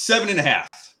 7.5.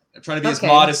 I'm trying to be as Okay.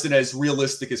 modest and as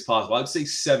realistic as possible. I would say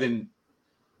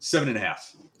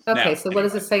 7.5. Okay. Now, So what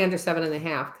does it anyway. say under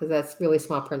 7.5? Because that's really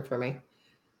small print for me.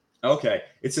 Okay.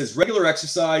 It says regular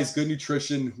exercise, good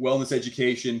nutrition, wellness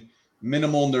education,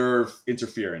 minimal nerve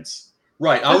interference.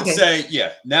 Right. I would Okay. say,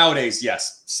 yeah, nowadays,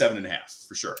 yes, 7.5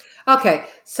 for sure. Okay.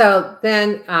 So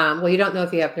then, well, you don't know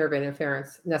if you have nerve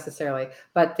interference necessarily,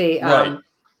 Right.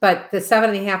 but the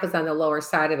 7.5 is on the lower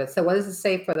side of it. So what does it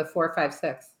say for the 4, 5,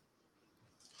 6?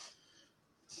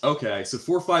 Okay. So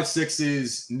 4, 5, 6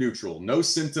 is neutral. No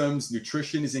symptoms.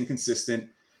 Nutrition is inconsistent.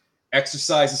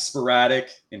 Exercise is sporadic,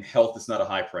 and health is not a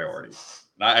high priority.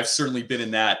 And I've certainly been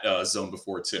in that zone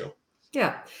before too.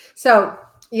 Yeah. So,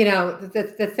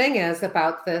 the thing is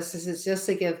about this is it's just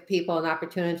to give people an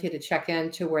opportunity to check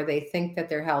into where they think that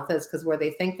their health is, because where they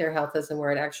think their health is and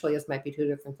where it actually is might be two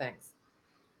different things.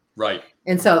 Right.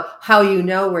 And so how you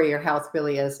know where your health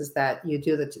really is that you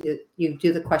do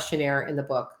the questionnaire in the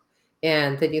book,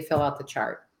 and then you fill out the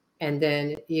chart, and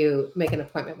then you make an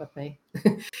appointment with me.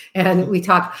 And we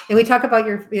talk about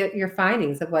your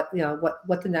findings of what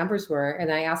the numbers were, and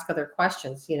I ask other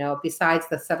questions, besides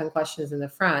the 7 questions in the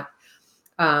front.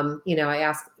 I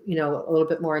ask, a little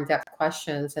bit more in-depth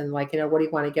questions, and like, what do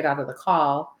you want to get out of the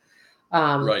call?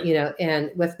 Right. And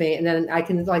with me, and then I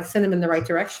can like send them in the right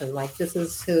direction. Like, this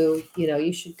is who,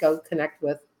 you should go connect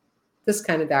with, this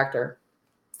kind of doctor.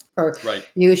 Or Right.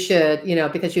 you should,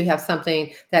 because you have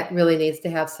something that really needs to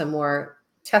have some more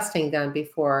testing done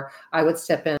before I would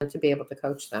step in to be able to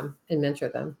coach them and mentor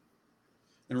them.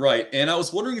 And right. And I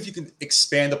was wondering if you can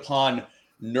expand upon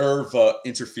nerve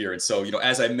interference. So,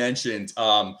 as I mentioned,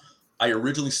 I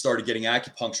originally started getting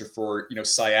acupuncture for,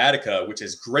 sciatica, which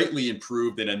has greatly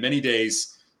improved and in many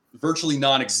days virtually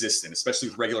non-existent, especially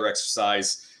with regular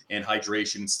exercise and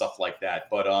hydration and stuff like that.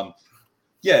 But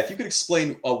yeah, if you could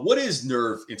explain what is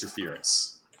nerve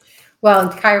interference? Well, in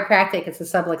chiropractic, it's a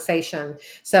subluxation.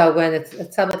 So when it's a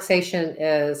subluxation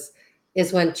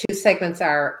is when two segments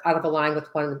are out of line with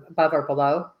one above or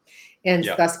below, and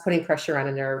Yeah. thus putting pressure on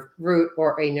a nerve root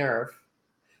or a nerve.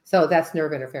 So that's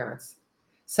nerve interference.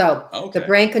 So Okay. Got it.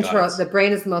 the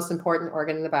brain is the most important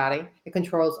organ in the body. It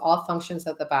controls all functions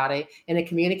of the body, and it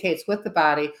communicates with the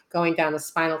body going down the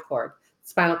spinal cord.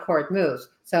 Spinal cord moves.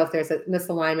 So if there's a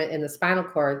misalignment in the spinal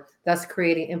cord, thus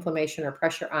creating inflammation or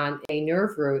pressure on a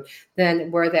nerve root, then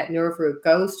where that nerve root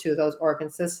goes to those organ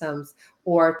systems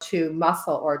or to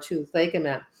muscle or to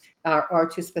ligament or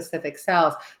to specific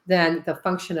cells, then the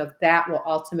function of that will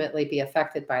ultimately be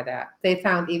affected by that. They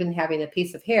found even having a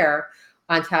piece of hair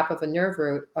on top of a nerve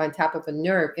root, on top of a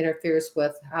nerve, interferes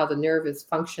with how the nerve is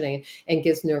functioning and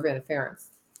gives nerve interference.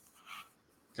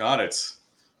 Got it.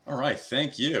 All right.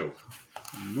 Thank you.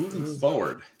 Moving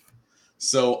forward.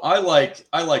 So I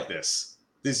like this.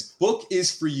 This book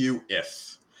is for you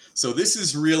if. So this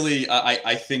is really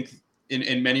I think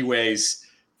in many ways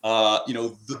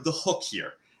the hook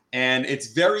here. And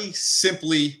it's very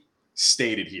simply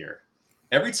stated here.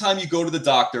 Every time you go to the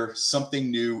doctor,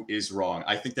 something new is wrong.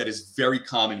 I think that is very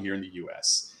common here in the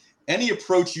US. Any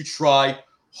approach you try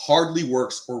hardly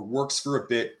works or works for a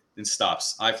bit, then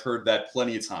stops. I've heard that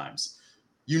plenty of times.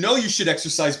 You should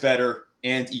exercise better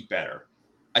and eat better.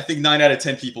 I think 9 out of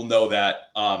 10 people know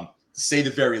that, to say the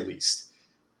very least.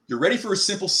 You're ready for a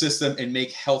simple system and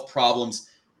make health problems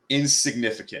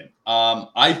insignificant.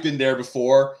 I've been there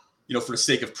before, for the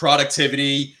sake of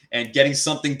productivity and getting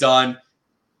something done.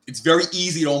 It's very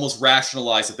easy to almost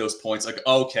rationalize at those points, like,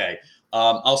 okay,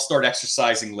 I'll start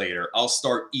exercising later. I'll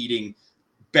start eating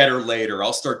better later.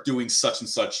 I'll start doing such and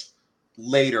such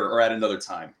later or at another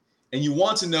time. And you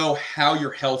want to know how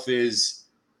your health is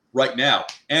right now.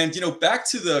 And back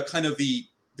to the kind of the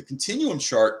continuum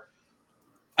chart,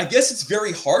 I guess it's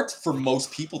very hard for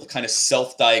most people to kind of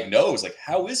self-diagnose, like,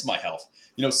 how is my health?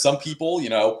 Some people,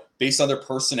 based on their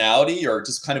personality or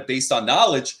just kind of based on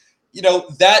knowledge,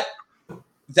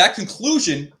 that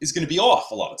conclusion is going to be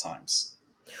off a lot of times.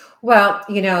 Well,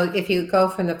 if you go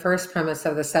from the first premise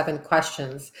of the 7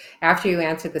 questions, after you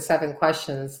answer the 7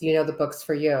 questions, the book's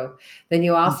for you. Then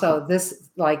you also, this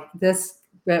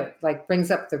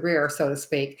brings up the rear, so to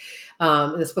speak.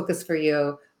 This book is for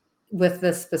you with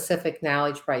this specific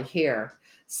knowledge right here.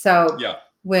 So Yeah.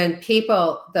 when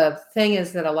people, the thing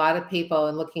is that a lot of people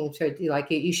and looking to do,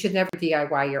 like, you should never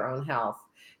DIY your own health.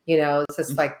 It's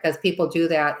just like, because people do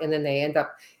that and then they end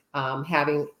up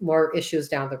having more issues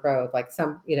down the road. Like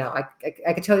some, I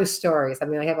could tell you stories. I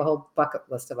mean, I have a whole bucket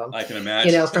list of them. I can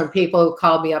imagine. From people who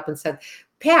called me up and said,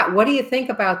 Pat, what do you think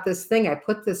about this thing? I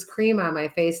put this cream on my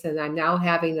face and I'm now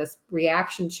having this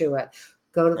reaction to it.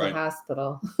 Go to the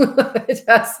hospital.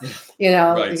 Just,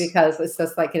 Right. because it's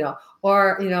just like,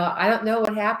 or, I don't know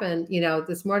what happened.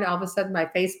 This morning, all of a sudden my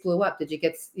face blew up. Did you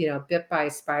get, bit by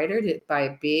a spider? By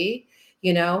a bee?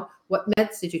 What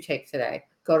meds did you take today?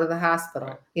 Go to the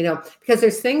hospital, because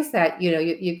there's things that, you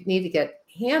need to get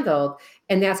handled,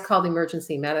 and that's called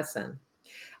emergency medicine.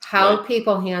 How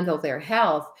people handle their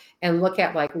health and look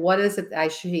at, like, what is it I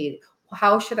should eat?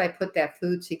 How should I put that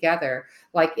food together?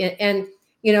 Like, and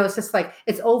it's just like,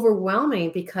 it's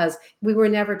overwhelming because we were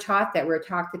never taught that. We were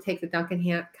taught to take the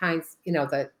Duncan kinds,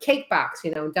 the cake box,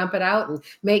 and dump it out and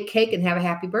make cake and have a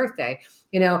happy birthday.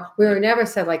 We were never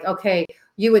said, like, okay,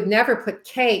 you would never put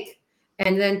cake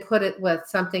and then put it with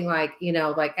something like,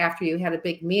 like after you had a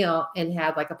big meal and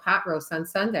had like a pot roast on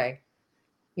Sunday,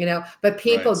 but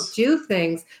people do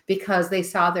things because they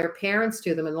saw their parents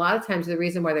do them. And a lot of times the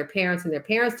reason why their parents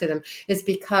did them is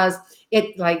because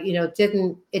it, like, it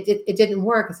didn't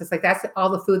work. It's just like, that's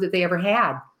all the food that they ever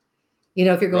had.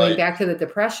 If you're going back to the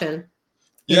Depression,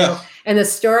 and the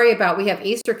story about, we have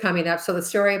Easter coming up. So the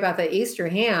story about the Easter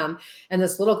ham and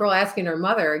this little girl asking her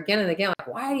mother again and again, like,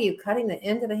 why are you cutting the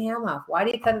end of the ham off? Why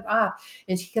do you cut it off?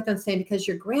 And she kept on saying, because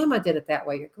your grandma did it that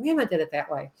way. Your grandma did it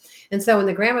that way. And so when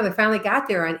the grandmother finally got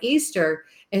there on Easter,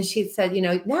 and she said,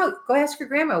 now go ask your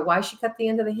grandma why she cut the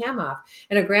end of the ham off.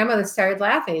 And her grandmother started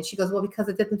laughing. And she goes, well, because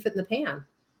it didn't fit in the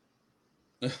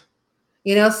pan.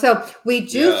 So we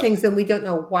do Yeah. things and we don't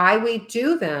know why we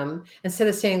do them, instead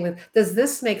of saying, does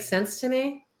this make sense to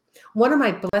me? One of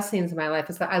my blessings in my life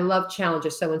is that I love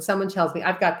challenges. So when someone tells me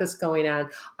I've got this going on,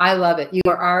 I love it. You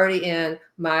are already in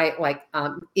my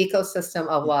ecosystem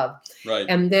of love. Right.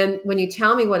 And then when you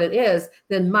tell me what it is,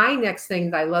 then my next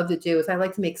thing that I love to do is I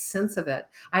like to make sense of it.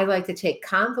 I like to take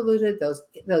convoluted,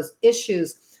 those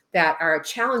issues that are a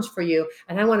challenge for you,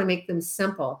 and I want to make them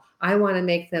simple. I want to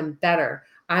make them better.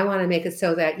 I want to make it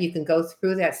so that you can go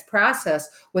through that process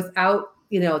without,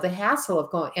 the hassle of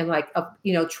going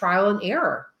and trial and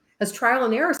error. As trial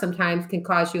and error sometimes can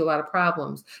cause you a lot of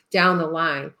problems down the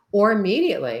line or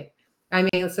immediately. I mean,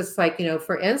 it's just like,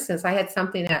 for instance, I had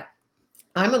something that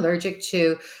I'm allergic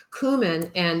to cumin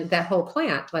and that whole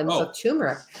plant of Oh,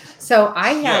 turmeric. So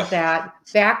I yeah. had that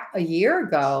back a year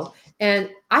ago and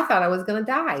I thought I was going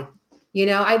to die.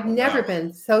 I've Oh, never wow.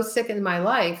 been so sick in my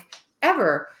life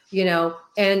ever,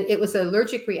 and it was an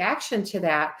allergic reaction to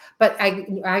that. But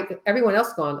everyone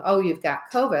else going, oh, you've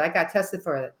got COVID. I got tested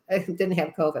for it. I didn't have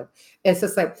COVID. It's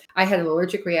just like I had an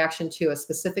allergic reaction to a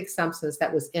specific substance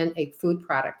that was in a food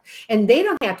product. And they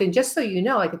don't have to, just so you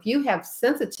know, like if you have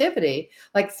sensitivity,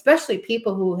 like especially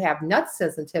people who have nut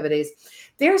sensitivities,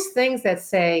 there's things that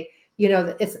say,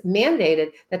 it's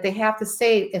mandated that they have to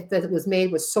say if that it was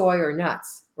made with soy or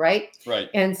nuts, right? Right.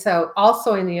 And so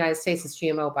also in the United States, it's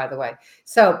GMO, by the way.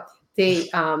 So the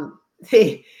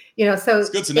the It's so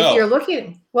good to if know. you're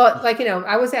looking, well,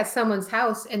 I was at someone's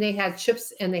house and they had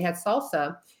chips and they had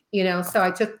salsa, so I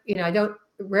took,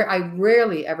 I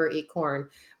rarely ever eat corn,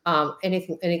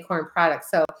 any corn product.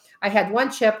 So I had one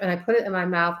chip and I put it in my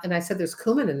mouth and I said, "There's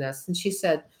cumin in this," and she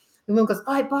said. The woman goes,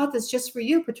 "Oh, I bought this just for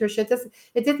you, Patricia.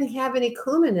 It didn't have any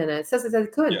cumin in it. It says it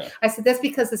said cumin." Yeah. I said, "That's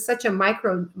because it's such a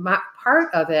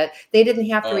part of it. They didn't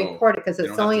have to Oh, report it because they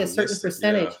it's don't have to only a certain list it.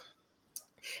 Yeah. percentage.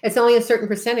 It's only a certain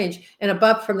percentage and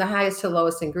above from the highest to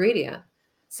lowest ingredient."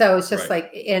 So it's just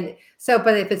Right. like, and so,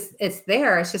 but if it's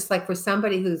there, it's just like for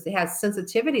somebody who has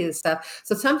sensitivity to stuff.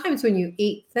 So sometimes when you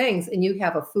eat things and you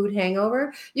have a food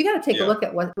hangover, you got to take a Yeah. look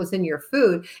at what was in your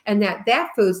food, and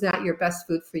that food's not your best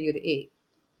food for you to eat.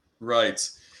 Right.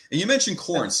 And you mentioned So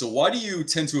corn. So why do you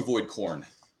tend to avoid corn?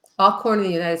 all corn in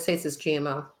the United States is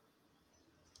GMO.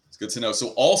 It's good to know. So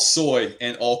all soy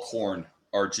and all corn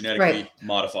are Right. genetically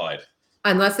modified.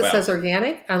 Unless it Wow. says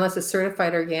organic, unless it's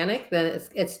certified organic, then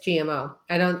it's GMO.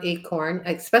 I don't eat corn,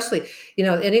 especially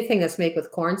anything that's made with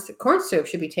corn. Corn syrup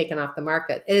should be taken off the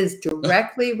market. It is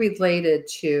directly related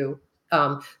to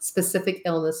specific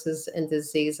illnesses and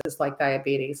diseases like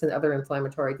diabetes and other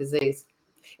inflammatory disease.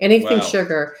 Anything Wow.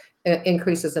 sugar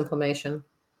increases inflammation.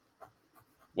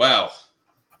 Wow.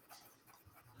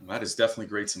 Well, that is definitely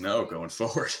great to know going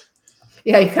forward.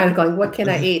 Yeah, you're kind of going, what can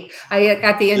I eat?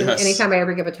 At the end, Yes. anytime I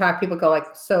ever give a talk, people go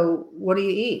like, so what do you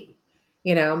eat?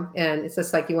 And it's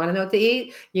just like, you want to know what to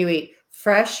eat? You eat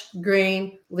fresh,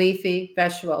 green, leafy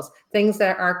vegetables, things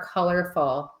that are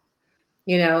colorful,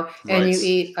 and Right. you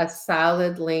eat a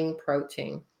solid, lean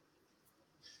protein,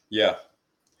 Yeah.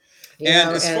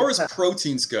 And as and far as so,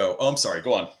 proteins go, oh, I'm sorry,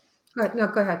 go on. go ahead. No,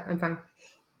 go ahead. I'm fine.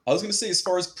 I was going to say, as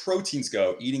far as proteins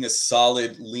go, eating a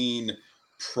solid, lean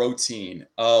protein,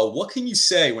 what can you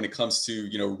say when it comes to,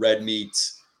 red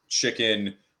meat,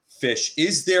 chicken, fish?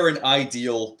 Is there an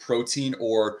ideal protein,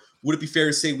 or would it be fair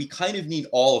to say we kind of need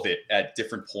all of it at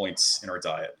different points in our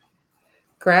diet?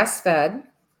 Grass fed,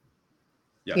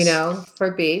 Yes.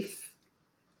 for beef.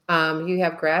 You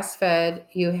have grass fed,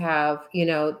 you have,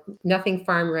 nothing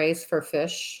farm raised for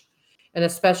fish, and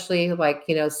especially like,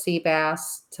 sea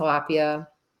bass, tilapia,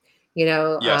 you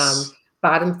know, um, Yes.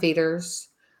 bottom feeders.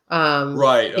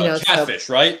 Right. So Catfish,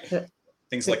 right? the,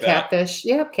 Things the like that. catfish,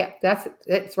 yeah, that's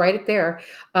it's right up there.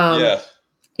 Um,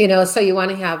 Yeah. so you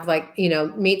want to have like,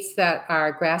 meats that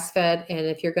are grass fed, and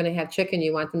if you're going to have chicken,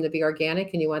 you want them to be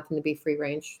organic and you want them to be free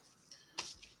range.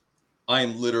 I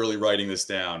am literally writing this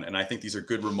down, and I think these are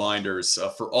good reminders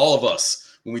for all of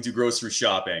us when we do grocery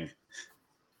shopping.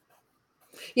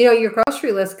 Your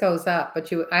grocery list goes up,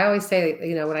 but I always say,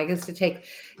 when I used to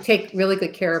take really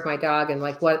good care of my dog and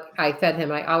like what I fed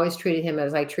him, I always treated him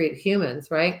as I treat humans,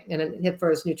 right? And hit for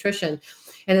his nutrition.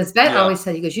 And his vet Yeah. always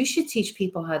said, he goes, you should teach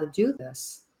people how to do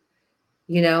this,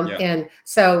 Yeah. and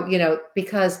so,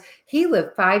 because he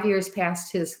lived 5 years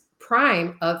past his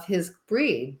prime of his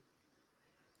breed,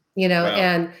 Wow.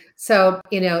 and so,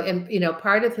 and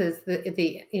part of his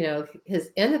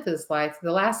end of his life,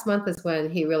 the last month is when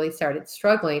he really started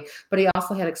struggling, but he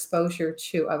also had exposure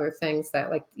to other things that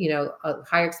like, a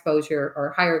higher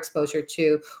exposure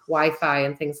to Wi-Fi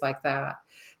and things like that.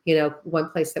 One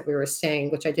place that we were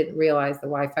staying, which I didn't realize the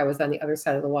Wi-Fi was on the other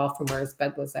side of the wall from where his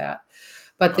bed was at.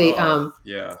 But the Oh,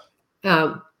 yeah.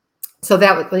 Um, so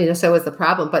that was, so was the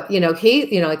problem. But,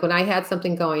 he, like when I had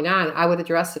something going on, I would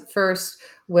address it first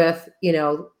with,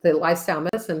 the lifestyle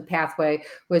medicine pathway,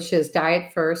 which is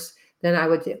diet first. Then I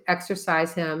would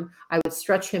exercise him. I would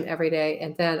stretch him every day.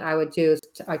 And then I would do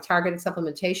targeted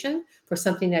supplementation for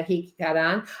something that he had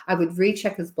on. I would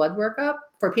recheck his blood work up.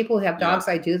 For people who have Yeah. dogs,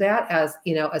 I do that as,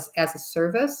 as a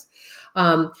service.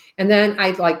 And then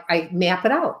I map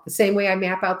it out the same way I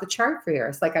map out the chart for here.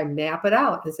 It's like I map it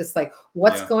out. It's just like,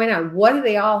 what's Yeah. going on? What do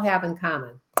they all have in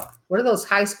common? What do those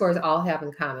high scores all have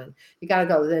in common? You got to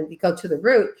go, then you go to the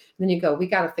root, and then you go, we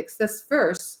got to fix this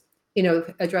first,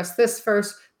 address this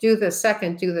first, do this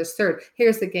second, do this third.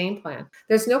 Here's the game plan.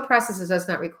 There's no process that does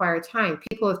not require time.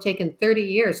 People have taken 30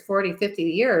 years, 40, 50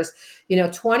 years,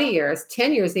 20 years,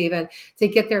 10 years even, to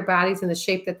get their bodies in the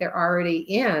shape that they're already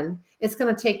in. It's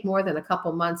going to take more than a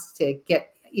couple months to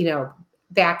get,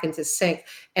 back into sync.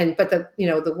 But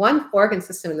the one organ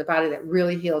system in the body that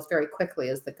really heals very quickly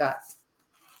is the gut.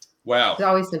 Wow. It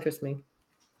always interests me.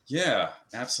 Yeah,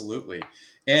 absolutely.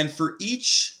 And for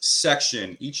each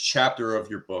section, each chapter of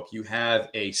your book, you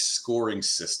have a scoring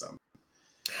system.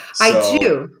 I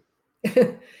do.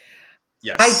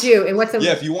 Yes. I do. And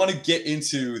yeah, if you want to get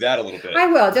into that a little bit. I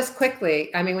will, just quickly.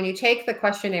 I mean, when you take the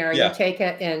questionnaire, Yeah. you take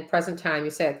it in present time.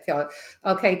 You say,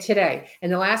 okay, today,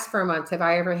 in the last 4 months, have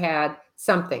I ever had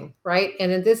something, right?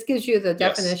 And then this gives you the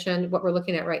definition, what we're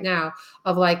looking at right now,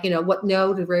 of like, what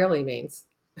no to rarely means,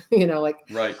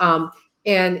 Right.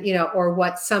 And, or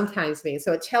what sometimes means.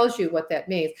 So it tells you what that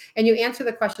means. And you answer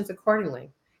the questions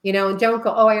accordingly, and don't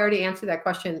go, oh, I already answered that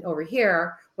question over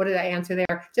here. What did I answer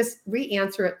there? Just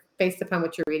re-answer it based upon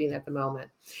what you're reading at the moment.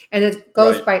 And it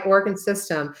goes by organ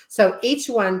system. So each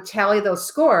one, tally those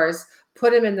scores,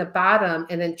 put them in the bottom,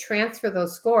 and then transfer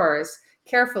those scores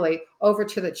carefully over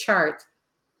to the chart.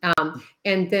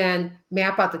 And then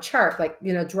map out the chart, like,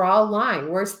 draw a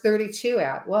line. Where's 32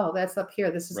 at? Well, that's up here.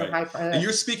 This is a high priority. And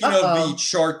you're speaking of the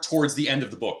chart towards the end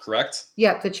of the book, correct?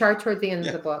 Yeah, the chart toward the end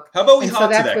of the book. How about we hop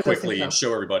to that quickly and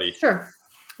show everybody? Sure.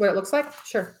 What it looks like?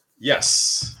 Sure.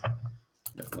 Yes.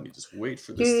 Let me just wait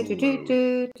for this to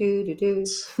load.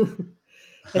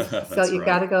 So you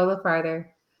got to go a little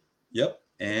farther. Yep.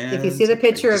 And if you see the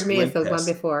picture of me, it's the one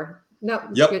before. No.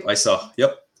 Yep, I saw.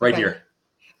 Yep, right here.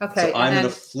 Okay. So I'm going to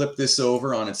flip this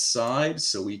over on its side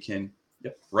so we can,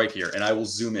 right here. And I will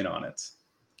zoom in on it.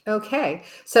 Okay.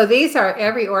 So these are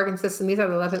every organ system. These are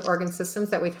the 11 organ systems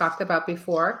that we talked about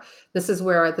before. This is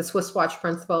where the Swiss watch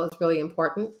principle is really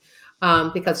important.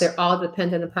 Because they're all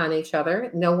dependent upon each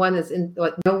other. No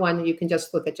one you can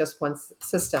just look at just one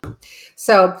system.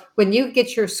 So when you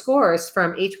get your scores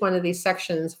from each one of these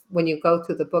sections, when you go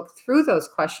through the book through those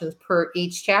questions per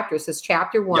each chapter, it says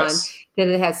chapter 1, then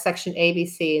it has section A, B,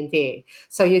 C, and D.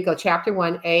 So you go chapter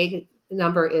 1, A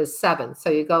number is 7. So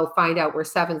you go find out where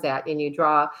 7's at, and you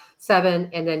draw 7,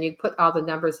 and then you put all the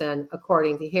numbers in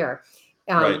according to here.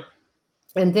 And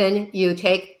then you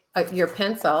take your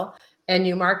pencil and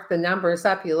you mark the numbers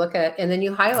up, you look at it, and then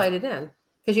you highlight it in,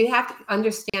 because you have to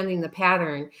understanding the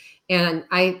pattern. And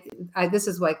I this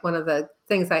is like one of the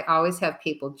things I always have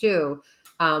people do,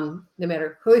 no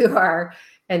matter who you are,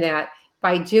 and that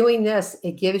by doing this,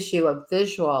 it gives you a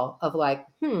visual of like,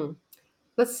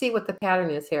 let's see what the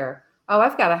pattern is here. Oh,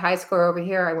 I've got a high score over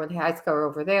here. I went to high score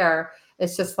over there.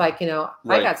 It's just like, I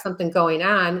got something going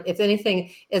on. If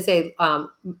anything is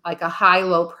like a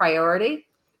high-low priority,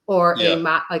 or a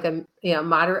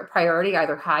moderate priority,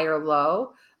 either high or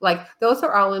low. Like those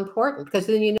are all important, because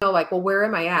then like, well, where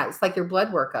am I at? It's like your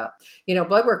blood workup.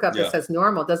 Blood workup that says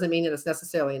normal doesn't mean that it's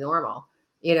necessarily normal.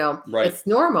 It's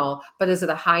normal, but is it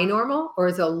a high normal or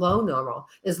is it a low normal?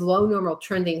 Is low normal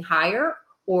trending higher,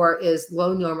 or is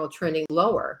low normal trending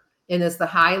lower? And is the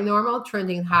high normal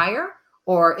trending higher,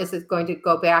 or is it going to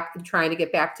go back and trying to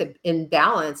get back to in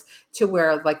balance to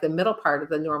where like the middle part of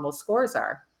the normal scores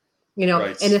are?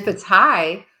 And if it's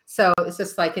high, so it's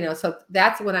just like, so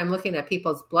that's when I'm looking at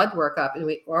people's blood workup and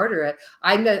we order it.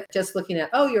 I'm not just looking at,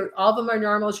 oh, all of them are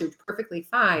normals, you're perfectly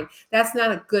fine. That's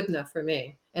not good enough for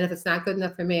me. And if it's not good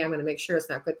enough for me, I'm going to make sure it's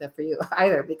not good enough for you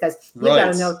either, because you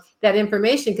got to know that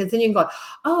information, because then you can go,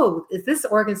 oh, is this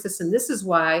organ system? This is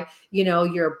why,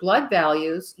 your blood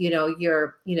values,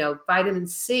 your, vitamin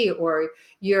C, or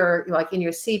your, like in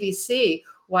your CBC,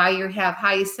 why you have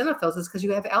high eosinophils is because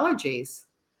you have allergies.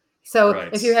 So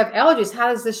if you have allergies,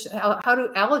 how do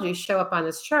allergies show up on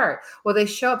this chart? Well, they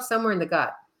show up somewhere in the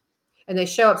gut, and they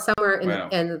show up somewhere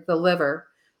in the liver,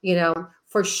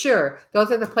 for sure. Those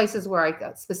are the places where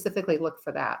I specifically look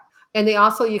for that. And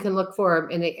you can look for them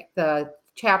in the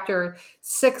chapter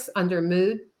 6 under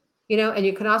mood. and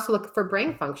you can also look for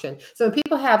brain function. So when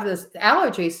people have this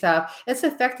allergy stuff, it's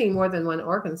affecting more than one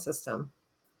organ system.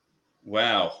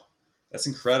 Wow, that's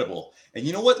incredible. And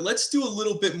you know what? Let's do a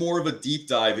little bit more of a deep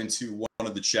dive into one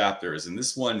of the chapters. And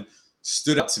this one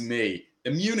stood out to me: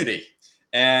 immunity.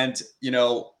 And,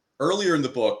 earlier in the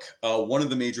book, one of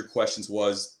the major questions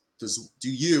was, does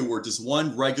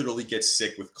one regularly get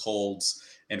sick with colds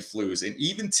and flus? And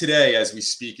even today, as we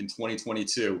speak in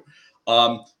 2022,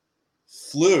 um,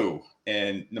 flu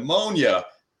and pneumonia,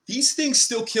 these things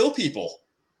still kill people.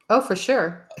 Oh, for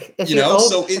sure. If you're old,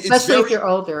 So it's especially if very you're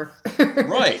older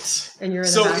right. and you're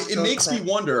in the So it hospital for makes me that.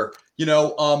 wonder,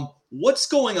 what's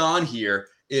going on here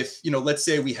if, let's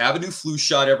say we have a new flu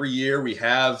shot every year, we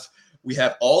have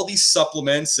all these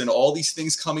supplements and all these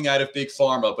things coming out of big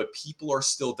pharma, but people are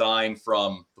still dying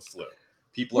from the flu.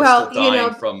 People are still Well,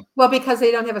 dying from well, because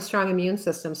they don't have a strong immune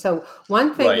system. So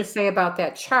one thing to right. say about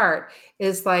that chart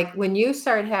is like when you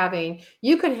start having,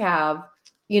 you could have,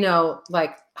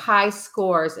 like high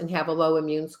scores and have a low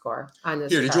immune score on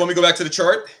this Here, did you chart. want me to go back to the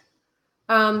chart?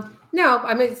 No,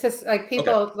 I mean, it's just like Okay.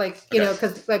 people like, Okay.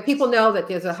 because like people know that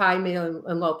there's a high, medium,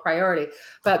 and low priority,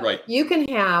 but Right. you can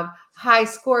have high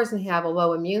scores and have a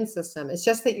low immune system. It's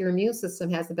just that your immune system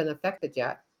hasn't been affected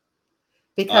yet.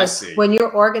 I Because see. when your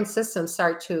organ systems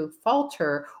start to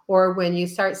falter, or when you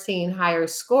start seeing higher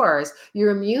scores,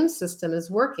 your immune system is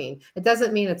working. It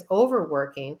doesn't mean it's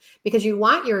overworking, because you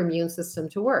want your immune system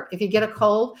to work. If you get a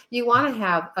cold, you want to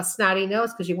have a snotty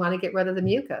nose because you want to get rid of the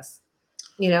mucus.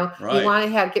 You Right. want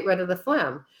to get rid of the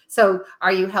phlegm. So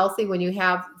are you healthy when you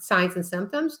have signs and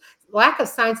symptoms? Lack of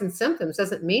signs and symptoms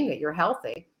doesn't mean that you're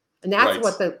healthy. And that's Right.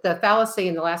 what the fallacy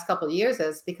in the last couple of years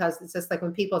is, because it's just like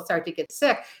when people start to get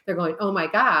sick, they're going, oh my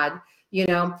God,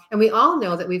 and we all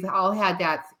know that we've all had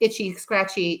that itchy,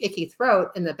 scratchy, icky throat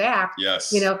in the back.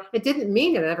 Yes. It didn't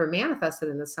mean it ever manifested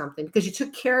into something, because you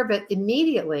took care of it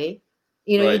immediately.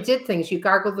 You Right. did things. You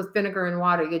gargled with vinegar and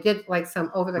water. You did like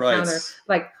some over the Right. counter,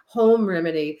 like home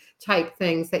remedy type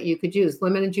things that you could use.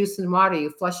 Lemon and juice and water. You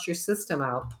flushed your system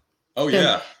out, Oh and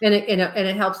yeah.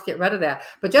 it helps get rid of that.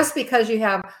 But just because you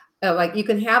have like you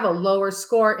can have a lower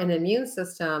score in the immune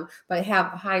system, but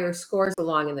have higher scores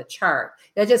along in the chart.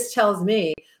 That just tells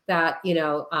me that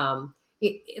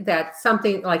that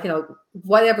something like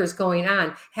whatever's going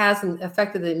on hasn't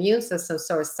affected the immune system,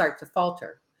 so it starts to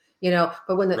falter.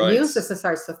 But when the Right. immune system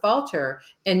starts to falter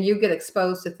and you get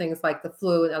exposed to things like the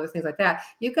flu and other things like that,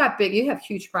 you have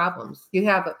huge problems. You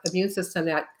have an immune system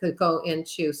that could go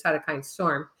into cytokine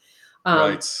storm. um,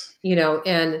 Right.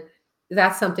 and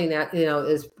that's something that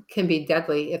is can be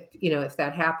deadly if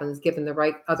that happens, given the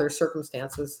right other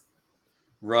circumstances.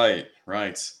 Right,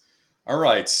 right. All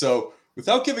right. So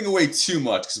without giving away too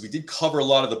much, because we did cover a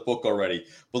lot of the book already,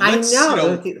 but I let's,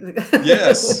 know.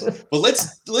 yes, but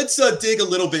let's dig a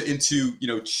little bit into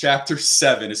chapter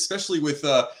 7, especially with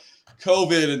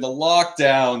COVID and the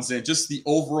lockdowns and just the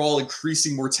overall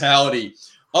increasing mortality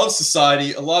of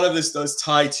society. A lot of this does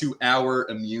tie to our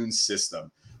immune system.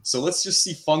 So let's just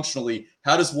see functionally,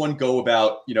 how does one go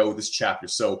about this chapter.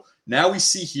 So now we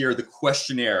see here the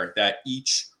questionnaire that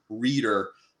each reader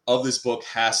of this book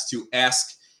has to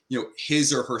ask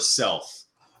his or herself.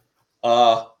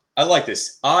 I like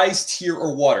this: eyes, tear,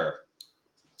 or water,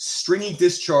 stringy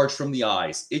discharge from the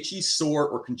eyes, itchy, sore,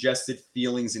 or congested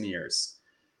feelings in ears,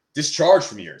 discharge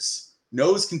from ears,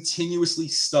 nose continuously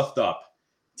stuffed up,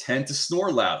 tend to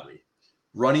snore loudly,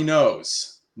 runny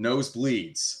nose, nose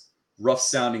bleeds, rough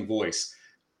sounding voice.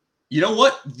 You know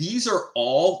what? These are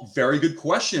all very good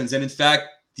questions. And in fact,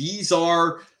 these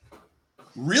are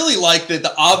really like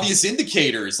the obvious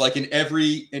indicators, like in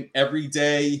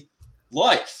everyday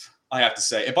life, I have to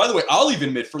say. And by the way, I'll even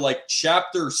admit, for like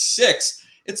chapter 6,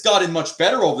 it's gotten much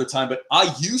better over the time, but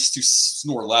I used to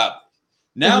snore loudly.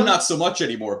 Now, Hmm. not so much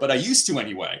anymore, but I used to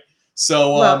anyway.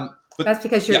 So, Well, but that's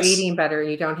because you're yes, eating better and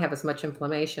you don't have as much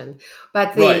inflammation.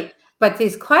 But right,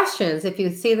 these questions, if you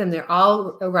see them, they're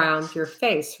all around your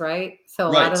face, right? So a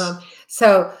lot of right. them.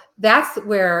 So that's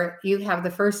where you have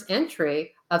the first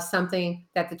entry of something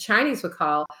that the Chinese would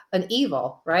call an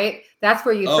evil, right? That's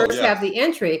where you Oh, first yeah, have the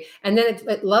entry, and then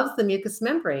it loves the mucous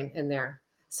membrane in there.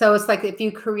 So it's like if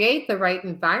you create the right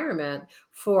environment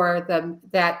for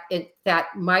that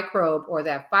microbe or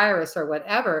that virus or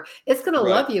whatever, it's going to right,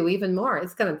 love you even more.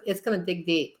 It's going to dig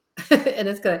deep, and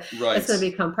it's going to right,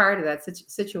 become part of that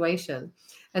situation.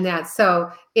 And that,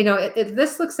 so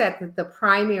this looks at the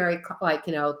primary, like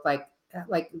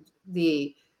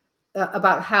the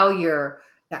about how your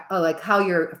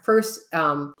first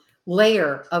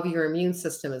layer of your immune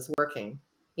system is working.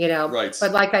 Right.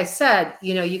 But like I said,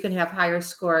 you can have higher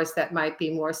scores that might be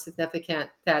more significant,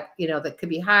 that that could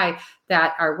be high,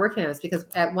 that are working on this, because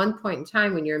at one point in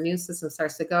time when your immune system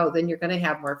starts to go, then you're going to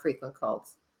have more frequent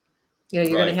colds. You're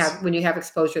going to Right. have, when you have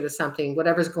exposure to something,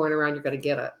 whatever's going around, you're going to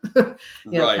get it,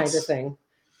 Right. kind of thing.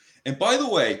 And by the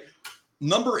way,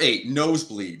 number 8,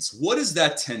 nosebleeds. What does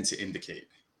that tend to indicate?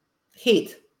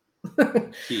 Heat.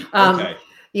 Heat. um, Okay.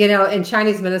 in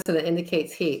Chinese medicine, it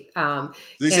indicates heat.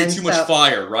 They say And too much so,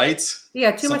 fire, right?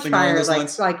 yeah, too much Something along fire, those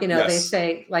lines. they Yes.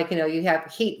 say, you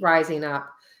have heat rising up,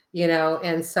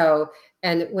 and so,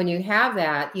 and when you have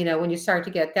that, when you start to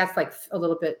get, that's like a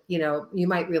little bit, you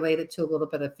might relate it to a little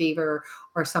bit of fever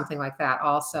or something like that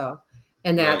also.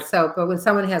 And Right. that's so, but when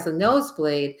someone has a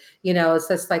nosebleed, it's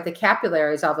just like the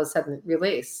capillaries all of a sudden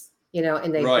release,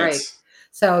 and they Right. break.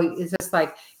 So it's just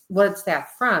like, what's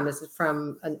that from? Is it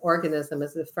from an organism?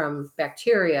 Is it from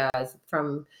bacteria? Is it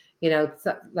from,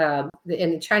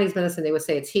 in Chinese medicine, they would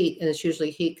say it's heat, and it's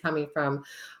usually heat coming from,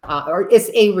 or it's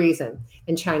a reason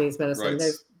in Chinese medicine. Right.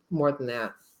 There's more than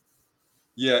that.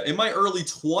 Yeah. In my early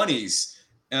 20s,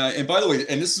 and by the way,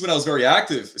 and this is when I was very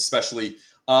active, especially,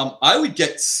 I would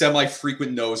get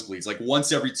semi-frequent nosebleeds, like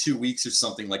once every 2 weeks or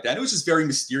something like that. It was just very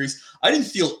mysterious. I didn't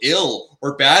feel ill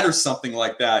or bad or something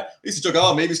like that. I used to joke,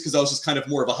 oh, maybe it's because I was just kind of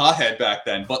more of a hothead back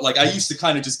then. But like, I used to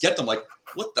kind of just get them, like,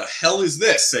 what the hell is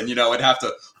this? And I'd have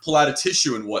to pull out a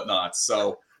tissue and whatnot.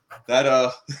 So that,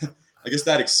 I guess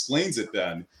that explains it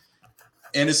then.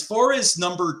 And as far as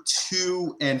number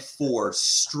 2 and 4,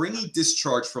 stringy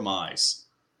discharge from eyes,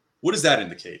 what does that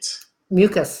indicate?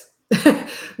 Mucus.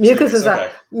 Mucus Mucus. is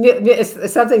Okay.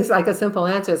 it's something's like a simple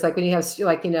answer. It's like when you have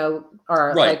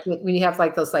or Right. like when you have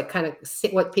like those like kind of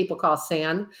what people call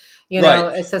sand.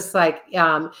 Right. It's just like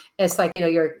it's like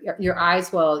your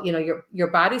eyes will, your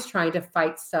body's trying to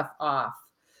fight stuff off.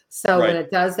 So when Right.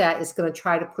 it does that, it's going to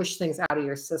try to push things out of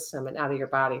your system and out of your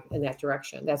body in that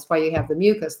direction. That's why you have the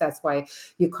mucus. That's why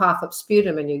you cough up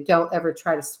sputum, and you don't ever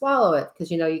try to swallow it,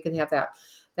 because you can have that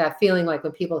feeling like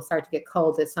when people start to get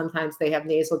cold, that sometimes they have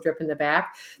nasal drip in the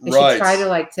back. They should Right. try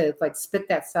to spit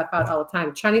that stuff out all the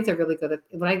time. Chinese are really good at.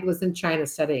 When I was in China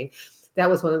studying, that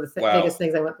was one of the Wow. biggest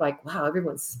things. I went like, wow,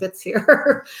 everyone spits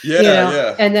here. Yeah.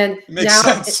 Yeah. And then It makes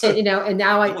now, sense. and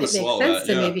now I it want to makes swallow sense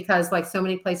that. to me, Yeah. because like so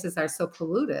many places are so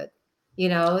polluted.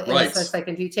 And Right. so it's like,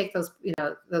 if you take those,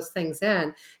 those things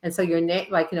in, and so your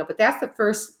but that's the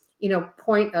first,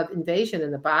 point of invasion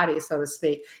in the body, so to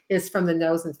speak, is from the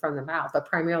nose and from the mouth, but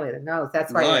primarily the nose.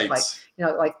 That's why you have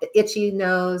Right. like the itchy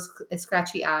nose,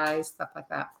 scratchy eyes, stuff like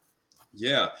that.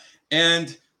 Yeah.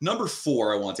 And number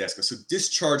 4, I want to ask us. So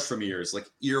discharge from ears, like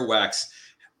earwax.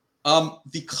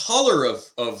 The color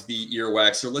of the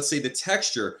earwax, or let's say the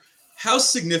texture, how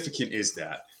significant is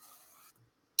that?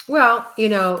 Well,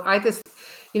 I just,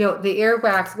 the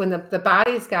earwax, when the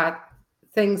body's got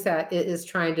things that it is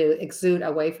trying to exude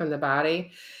away from the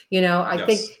body, I Yes.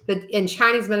 think that in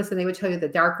Chinese medicine, they would tell you the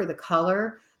darker the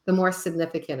color, the more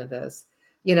significant it is,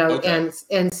 Okay.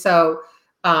 and so,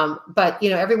 but,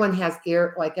 everyone has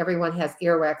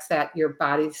earwax that your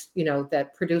body's, that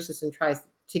produces and tries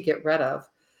to get rid of.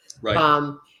 Right.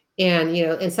 Um,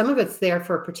 and some of it's there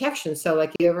for protection. So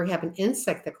like, you ever have an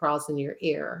insect that crawls in your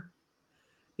ear,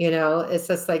 it's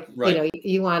just like, Right.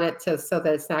 you want it to, so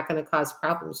that it's not going to cause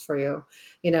problems for you,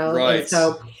 and Right.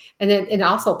 so, and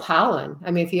also pollen. I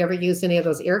mean, if you ever use any of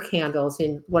those air candles,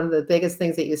 and one of the biggest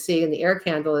things that you see in the air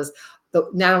candle is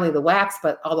not only the wax,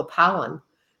 but all the pollen.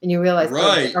 And you realize,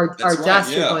 Right. That's or right.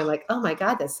 dust, you're Yeah. going like, oh my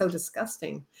God, that's so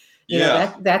disgusting.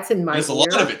 Yeah. That's in And my there's a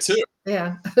lot of ear. it too.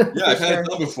 Yeah, Yeah, for I've had it sure.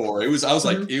 done before. Hmm.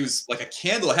 It was like a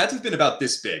candle. It had to have been about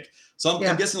this big. So I'm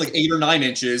Yeah. guessing like 8 or 9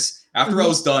 inches. After I Hmm.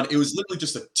 was done, it was literally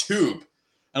just a tube.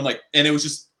 I'm like, and it was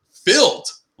just filled.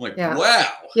 I'm like, Yeah. wow,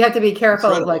 You have to be careful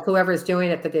of like incredible. whoever's doing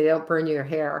it, that they don't burn your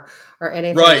hair or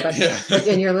anything. Right. Yeah. But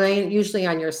and you're laying usually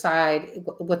on your side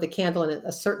with the candle in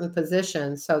a certain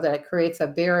position, so that it creates a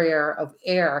barrier of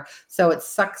air, so it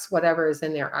sucks whatever is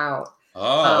in there out.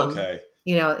 Oh, Um, okay.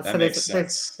 so That makes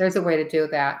sense. there's a way to do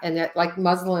that, and that like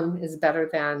muslin is better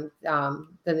than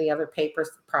the other paper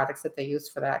products that they use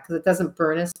for that, because it doesn't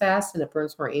burn as fast and it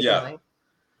burns more Yeah. evenly, and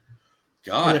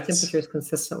Got the it. temperature is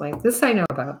consistently. This I know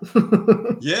about.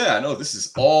 Yeah, no, this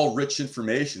is all rich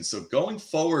information. So going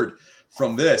forward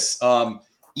from this,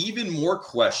 even more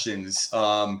questions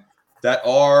that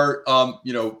are,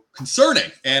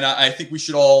 concerning, and I think we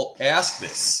should all ask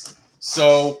this.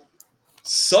 So,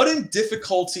 sudden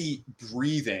difficulty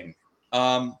breathing.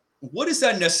 What is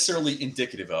that necessarily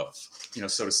indicative of?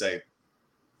 So to say.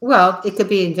 Well, it could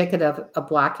be indicative of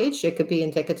blockage. It could be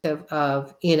indicative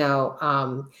of,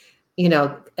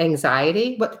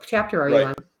 anxiety. What chapter are you Right.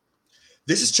 on?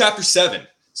 This is chapter 7.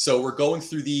 So we're going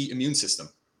through the immune system.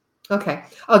 Okay.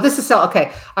 Oh, this is so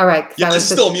okay. All right. Yeah, this is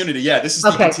still immunity. Yeah, this is the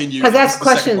okay, continued. because that's This is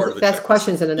the second questions. part of the That's checklist.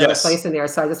 questions in another Yes. place in there.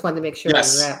 So I just wanted to make sure where you're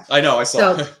Yes, at. I know. I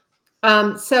saw.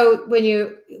 So when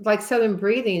you like sudden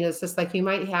breathing, it's just like you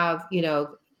might have,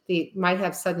 might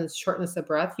have sudden shortness of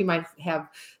breath. You might have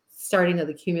starting of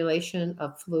the accumulation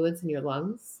of fluids in your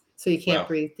lungs, so you can't Wow.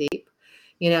 breathe deep.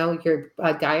 Your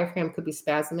diaphragm could be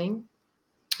spasming.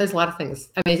 There's a lot of things.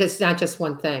 I mean, it's not just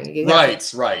one thing.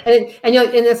 Right. Right. And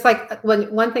it's like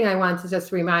one thing I wanted to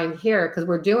just remind here, because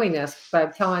we're doing this, but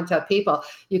I'm telling to people,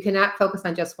 you cannot focus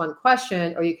on just one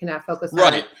question, or you cannot focus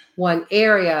on one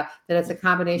area. That it's a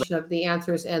combination of the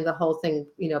answers and the whole thing,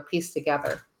 pieced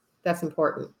together. That's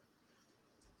important.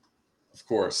 Of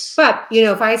course. But,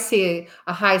 if I see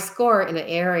a high score in an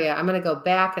area, I'm going to go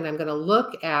back and I'm going to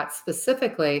look at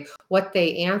specifically what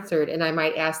they answered. And I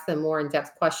might ask them more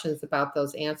in-depth questions about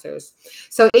those answers.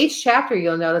 So each chapter,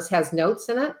 you'll notice, has notes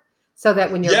in it. So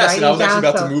that when you're writing and I was down, actually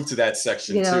about to move to that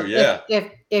section too. Yeah.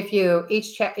 If you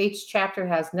each chapter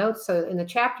has notes, so in the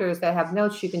chapters that have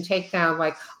notes, you can take down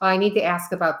like, oh, I need to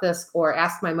ask about this, or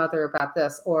ask my mother about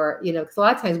this, or because a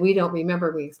lot of times we don't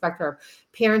remember. We expect our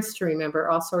parents to remember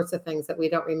all sorts of things that we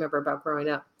don't remember about growing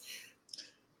up.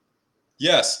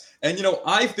 Yes, and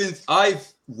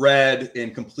I've read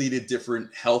and completed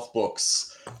different health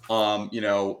books, and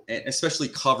especially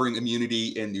covering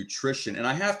immunity and nutrition, and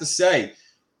I have to say,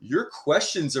 your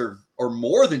questions are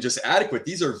more than just adequate.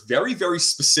 These are very, very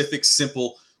specific,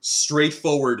 simple,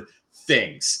 straightforward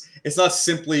things. It's not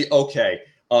simply, okay,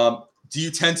 do you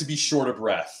tend to be short of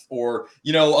breath? Or,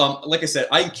 like I said,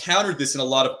 I encountered this in a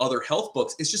lot of other health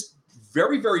books. It's just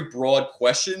very, very broad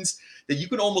questions that you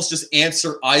can almost just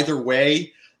answer either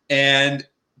way. And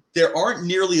there aren't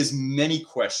nearly as many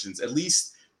questions. At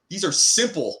least these are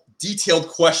simple, detailed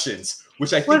questions,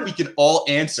 which I think we can all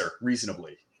answer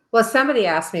reasonably. Well, somebody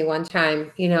asked me one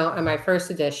time, on my first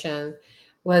edition,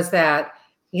 was that,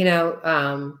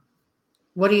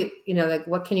 what do like,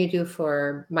 what can you do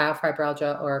for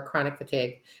myofibrosis or chronic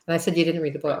fatigue? And I said, you didn't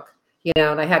read the book,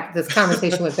 and I had this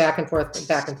conversation with back and forth.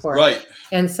 Right.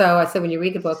 And so I said, when you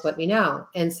read the book, let me know.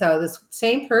 And so this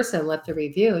same person left a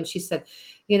review, and she said,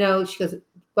 she goes,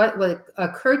 what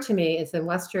occurred to me is in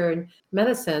Western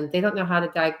medicine, they don't know how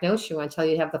to diagnose you until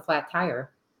you have the flat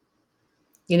tire.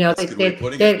 That's a good way of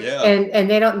putting it. Yeah. And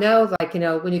they don't know, like,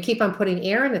 when you keep on putting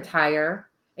air in the tire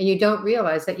and you don't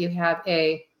realize that you have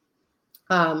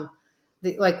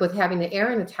like with having the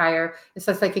air in the tire, it's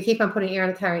just like you keep on putting air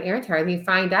in the tire and you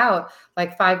find out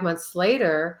like 5 months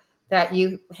later that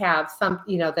you have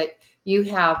that you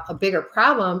have a bigger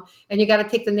problem and you got to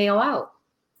take the nail out.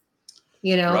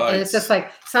 Right. And it's just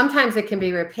like, sometimes it can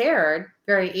be repaired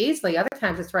very easily. Other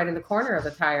times it's right in the corner of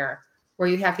the tire where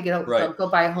you have to go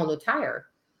buy a whole new tire.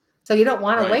 So you don't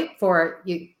want to wait for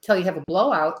till you have a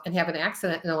blowout and have an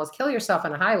accident and almost kill yourself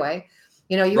on a highway.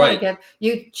 You want to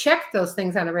you check those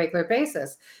things on a regular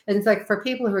basis. And it's like, for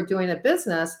people who are doing a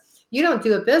business, you don't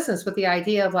do a business with the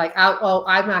idea of like,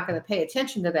 I'm not going to pay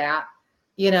attention to that,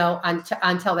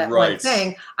 until that one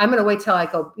thing. I'm going to wait till I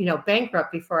go,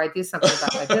 bankrupt before I do something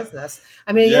about my business.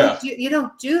 I mean, you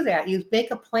don't do that. You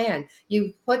make a plan.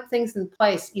 You put things in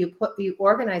place. You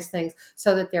organize things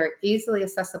so that they're easily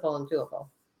accessible and doable.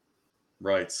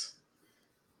 Right.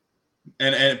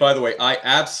 And by the way, I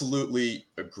absolutely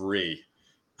agree.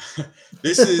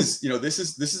 This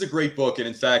is a great book. And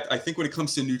in fact, I think when it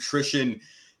comes to nutrition,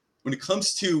 when it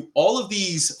comes to all of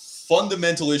these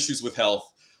fundamental issues with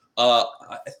health,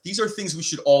 these are things we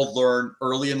should all learn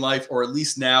early in life, or at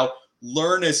least now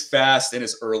learn as fast and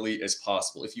as early as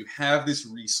possible. If you have this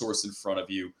resource in front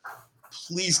of you,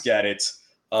 please get it.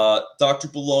 Dr.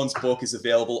 Boulogne's book is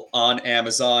available on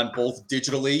Amazon, both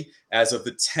digitally as of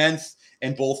the 10th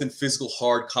and both in physical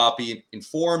hard copy in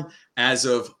form as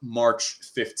of March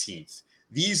 15th.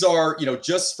 These are,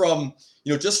 just from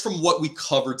what we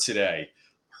covered today,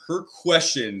 her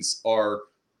questions are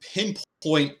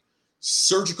pinpoint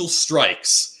surgical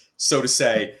strikes, so to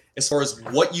say, as far as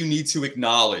what you need to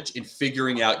acknowledge in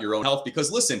figuring out your own health.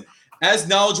 Because listen, as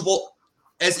knowledgeable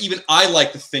as even I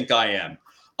like to think I am,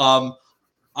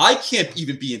 I can't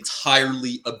even be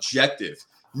entirely objective,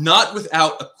 not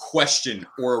without a question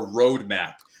or a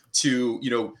roadmap to,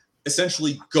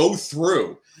 essentially go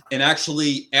through and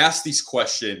actually ask these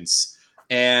questions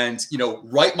and,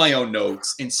 write my own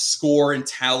notes and score and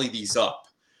tally these up.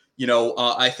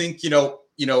 I think,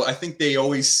 I think they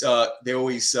always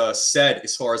said,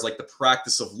 as far as like the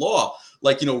practice of law,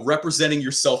 like, representing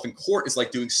yourself in court is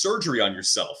like doing surgery on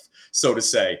yourself, so to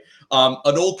say.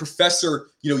 An old professor,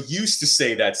 used to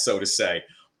say that, so to say.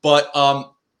 But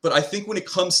I think when it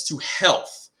comes to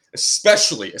health,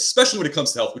 especially when it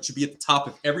comes to health, which should be at the top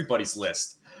of everybody's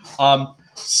list.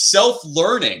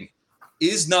 Self-learning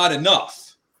is not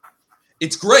enough.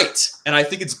 It's great, and I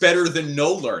think it's better than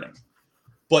no learning.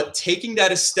 But taking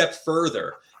that a step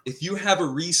further, if you have a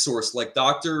resource like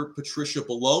Dr. Patricia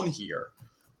Boulogne here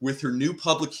with her new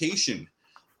publication,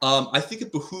 I think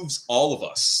it behooves all of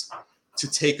us to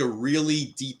take a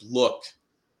really deep look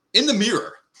in the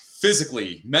mirror,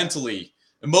 physically, mentally,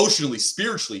 emotionally,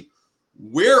 spiritually.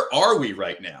 Where are we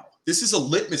right now? This is a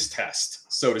litmus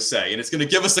test, so to say, and it's going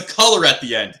to give us a color at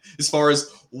the end as far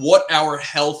as what our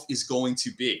health is going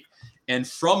to be. And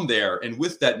from there, and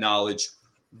with that knowledge,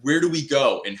 where do we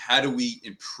go and how do we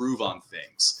improve on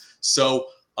things? So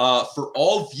for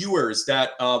all viewers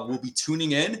that will be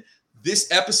tuning in,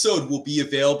 this episode will be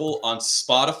available on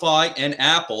Spotify and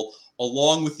Apple,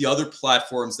 along with the other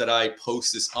platforms that I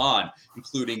post this on,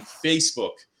 including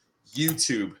Facebook,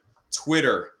 YouTube,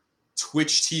 Twitter,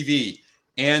 Twitch TV,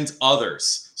 and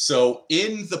others. So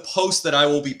in the post that I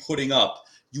will be putting up,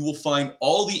 you will find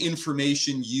all the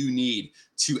information you need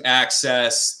to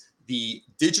access the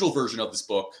digital version of this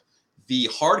book, the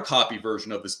hard copy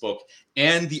version of this book,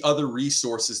 and the other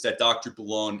resources that Dr.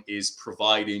 Boulogne is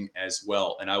providing as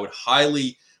well. And I would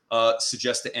highly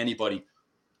suggest to anybody,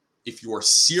 if you are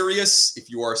serious, if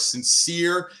you are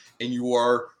sincere, and you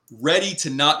are ready to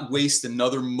not waste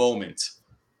another moment,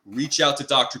 reach out to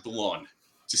Dr. Boulogne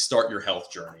to start your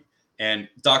health journey. And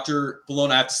Dr.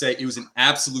 Boulogne, I have to say, it was an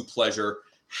absolute pleasure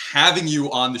having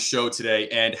you on the show today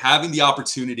and having the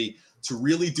opportunity to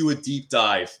really do a deep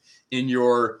dive in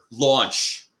your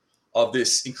launch of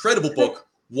this incredible book,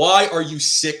 Why Are You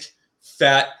Sick,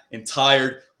 Fat, and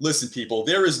Tired? Listen, people,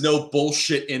 there is no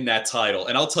bullshit in that title.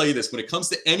 And I'll tell you this, when it comes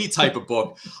to any type of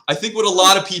book, I think what a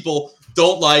lot of people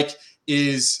don't like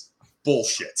is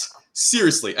bullshit.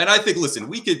 Seriously. And I think, listen,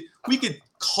 we could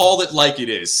call it like it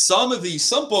is. Some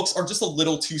books are just a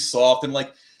little too soft and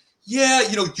like, yeah,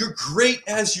 you're great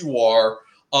as you are.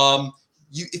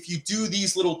 If you do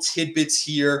these little tidbits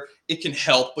here, it can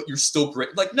help, but you're still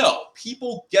great. Like, no,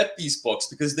 people get these books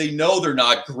because they know they're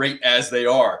not great as they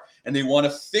are, and they want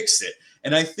to fix it.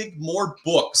 And I think more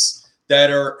books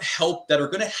that are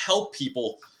going to help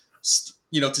people,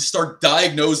 to start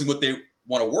diagnosing what they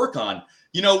want to work on.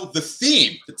 The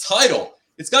theme, the title,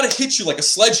 it's got to hit you like a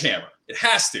sledgehammer. It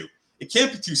has to. It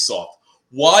can't be too soft.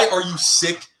 Why are you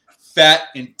sick, fat,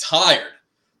 and tired?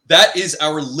 That is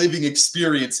our living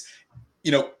experience,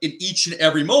 in each and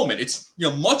every moment. It's,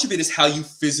 much of it is how you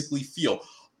physically feel.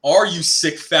 Are you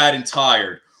sick, fat, and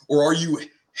tired? Or are you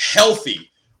healthy?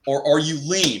 Or are you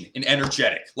lean and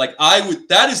energetic? Like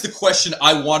that is the question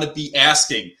I want to be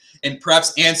asking and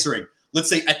perhaps answering, let's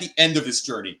say at the end of this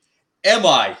journey. Am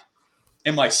I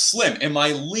slim? Am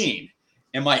I lean?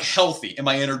 Am I healthy? Am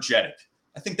I energetic?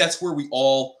 I think that's where we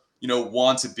all,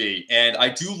 want to be. And I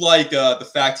do like the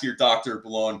fact here, Dr.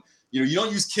 Boulogne, you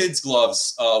don't use kids'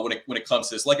 gloves when it comes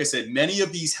to this. Like I said, many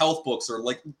of these health books are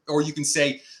or you can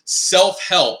say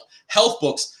self-help health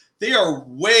books. They are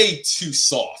way too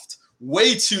soft,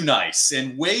 way too nice,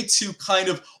 and way too kind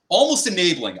of almost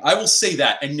enabling. I will say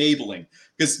that, enabling.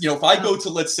 Because, if I go to,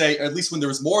 let's say, at least when there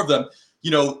was more of them,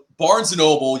 Barnes &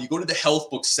 Noble, you go to the health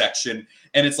book section,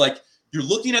 and it's like, you're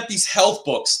looking at these health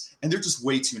books, and they're just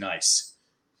way too nice.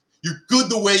 You're good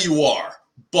the way you are,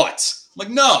 but I'm like,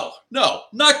 no,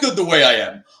 not good the way I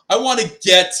am. I want to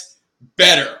get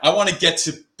better. I want to get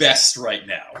to best right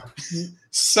now.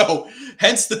 So,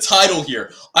 hence the title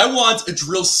here. I want a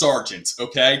drill sergeant,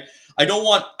 okay? I don't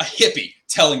want a hippie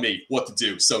telling me what to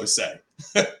do, so to say.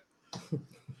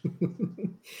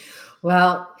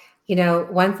 Well,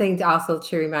 one thing also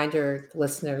to remind your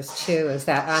listeners too is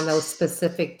that on those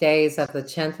specific days of the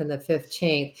 10th and the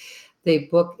 15th, the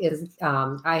book is,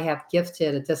 I have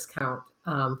gifted a discount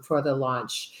for the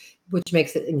launch, which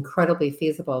makes it incredibly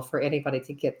feasible for anybody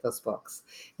to get those books.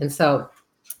 And so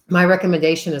my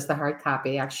recommendation is the hard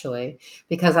copy, actually,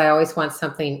 because I always want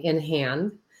something in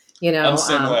hand. I'm the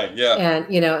same way, yeah. And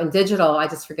in digital, I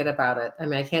just forget about it. I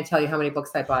mean, I can't tell you how many books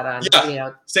I bought on,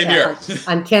 same here.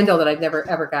 on Kindle that I've never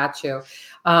ever got to.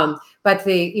 But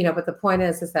the point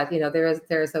is that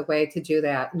there's a way to do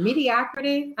that.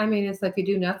 Mediocrity, I mean, it's like you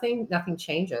do nothing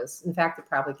changes. In fact, it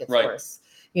probably gets worse.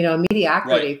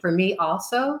 Mediocrity for me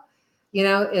also,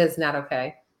 is not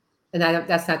okay. And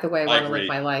that's not the way I want to live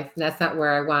my life. And that's not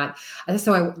where I want. That's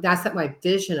not my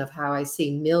vision of how I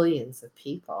see millions of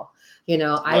people.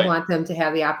 I want them to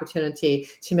have the opportunity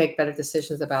to make better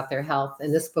decisions about their health.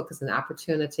 And this book is an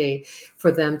opportunity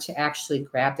for them to actually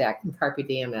grab that and carpe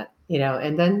diem it,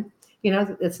 and then,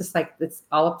 it's just like, it's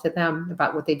all up to them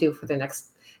about what they do for the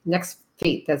next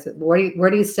feet? Where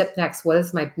do you sit next? What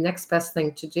is my next best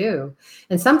thing to do?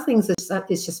 And some things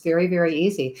it's just very, very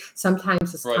easy.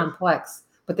 Sometimes it's Right. complex,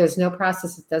 but there's no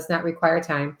process. It does not require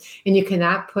time. And you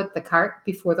cannot put the cart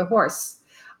before the horse,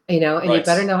 and you Right.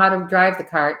 better know how to drive the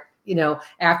cart,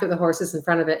 after the horse is in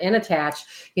front of it and attached,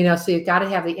 so you've got to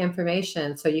have the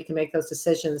information so you can make those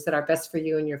decisions that are best for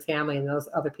you and your family and those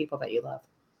other people that you love.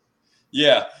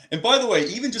 Yeah. And by the way,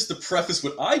 even just to preface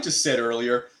what I just said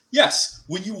earlier, yes,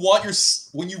 when you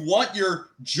want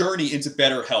your journey into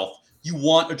better health, you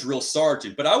want a drill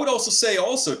sergeant. But I would also say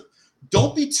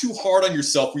don't be too hard on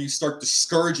yourself where you start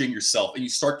discouraging yourself and you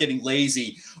start getting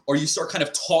lazy or you start kind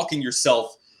of talking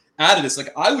yourself out of this.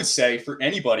 Like I would say for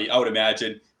anybody, I would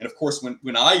imagine, and of course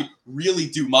when I really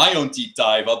do my own deep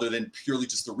dive, other than purely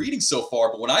just the reading so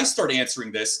far, but when I start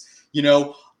answering this,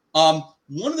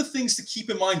 one of the things to keep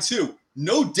in mind too,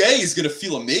 no day is going to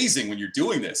feel amazing when you're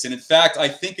doing this. And in fact, I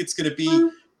think it's going to be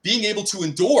being able to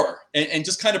endure and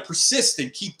just kind of persist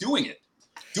and keep doing it,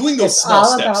 doing those small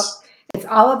steps. It's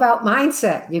all about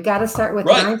mindset. You got to start with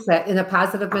Right. mindset and a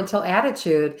positive mental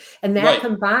attitude. And that Right.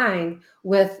 combined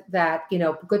with that,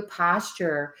 good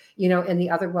posture, and the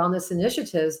other wellness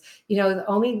initiatives, the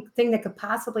only thing that could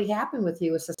possibly happen with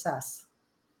you is success.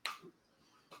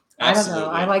 I don't know.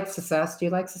 I Absolutely. like success. Do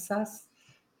you like success?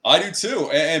 I do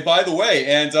too. And by the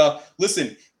way,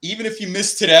 listen, even if you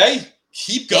miss today,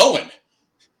 keep going.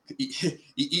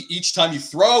 Each time you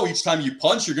throw, each time you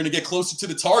punch, you're going to get closer to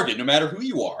the target, no matter who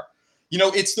you are.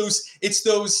 It's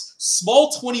those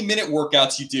small 20-minute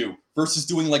workouts you do versus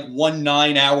doing like 1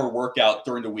 9-hour workout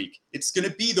during the week. It's going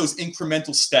to be those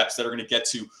incremental steps that are going to get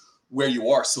to where you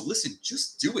are. So listen,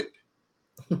 just do it.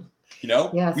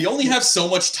 Yes. We only have so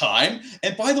much time.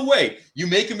 And by the way, you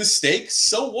make a mistake,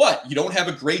 so what? You don't have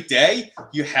a great day.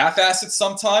 You half-ass it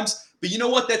sometimes. But you know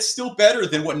what? That's still better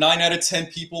than what 9 out of 10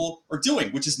 people are doing,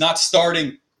 which is not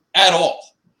starting at all.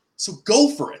 So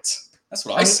go for it. That's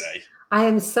what I say. I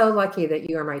am so lucky that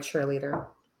you are my cheerleader.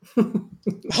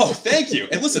 Oh, thank you.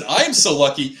 And listen, I am so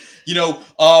lucky,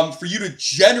 for you to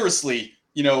generously,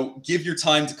 give your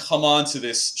time to come on to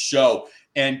this show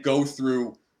and go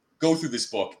through this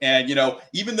book. And,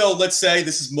 even though, let's say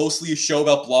this is mostly a show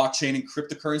about blockchain and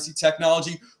cryptocurrency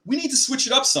technology, we need to switch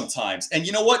it up sometimes. And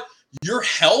you know what? Your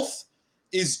health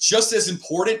is just as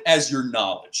important as your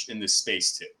knowledge in this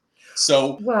space too.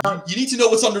 So you need to know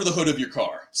what's under the hood of your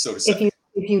car, so to say.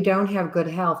 If you don't have good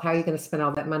health, how are you going to spend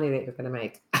all that money that you're going to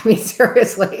make? I mean,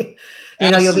 seriously,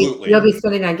 Absolutely. you'll be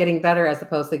spending on getting better as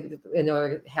opposed to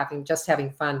having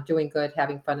fun, doing good,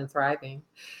 having fun, and thriving.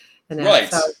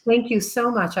 Right. So thank you so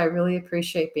much. I really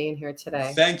appreciate being here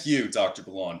today. Thank you, Dr.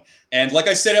 Boulogne. And like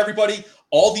I said, everybody,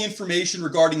 all the information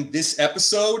regarding this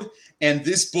episode and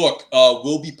this book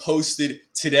will be posted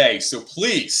today. So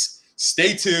please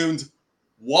stay tuned,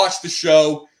 watch the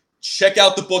show, check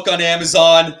out the book on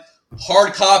Amazon,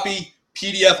 hard copy,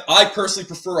 PDF. I personally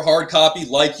prefer a hard copy.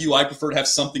 Like you, I prefer to have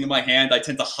something in my hand. I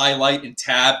tend to highlight and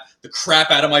tab the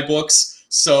crap out of my books.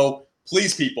 So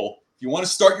please, people, if you want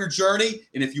to start your journey,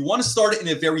 and if you want to start it in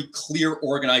a very clear,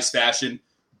 organized fashion,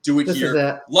 do it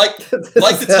here. Like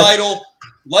the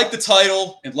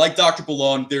title, and like Dr.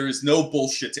 Boulogne, there is no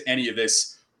bullshit to any of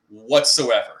this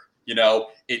whatsoever.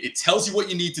 It tells you what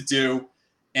you need to do,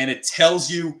 and it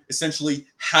tells you essentially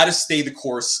how to stay the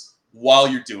course while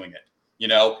you're doing it.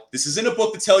 This isn't a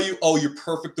book to tell you, oh, you're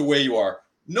perfect the way you are.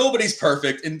 Nobody's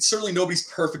perfect, and certainly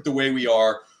nobody's perfect the way we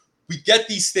are. We get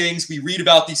these things, we read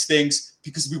about these things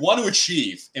because we want to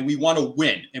achieve and we want to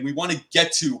win and we want to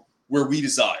get to where we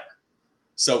desire.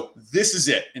 So this is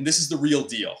it, and this is the real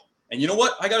deal. And you know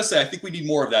what? I got to say, I think we need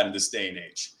more of that in this day and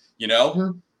age.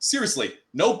 Seriously,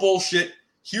 no bullshit.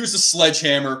 Here's a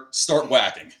sledgehammer, start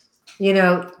whacking.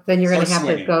 Then you're going to have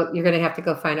to go. You're going to have to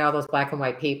go find all those black and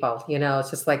white people. It's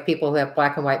just like people who have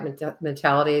black and white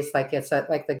mentalities. Like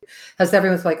because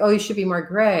everyone's like, oh, you should be more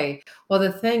gray. Well,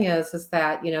 the thing is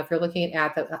that if you're looking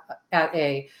at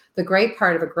the gray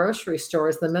part of a grocery store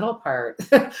is the middle part.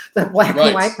 The black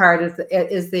and white part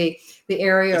is the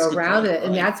area around it,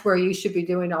 and that's where you should be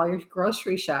doing all your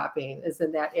grocery shopping. Is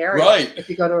in that area. Right. If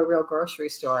you go to a real grocery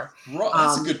store. Right.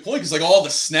 That's a good point because like all the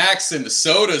snacks and the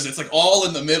sodas, it's like all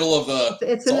in the middle of the.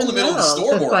 It's all in the middle of the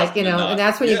store. It's more like often than not. and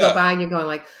that's when you go by and you're going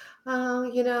like,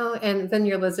 oh, and then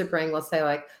your lizard brain will say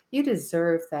like, you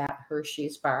deserve that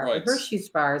Hershey's bar. Right. Hershey's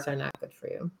bars are not good for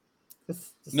you.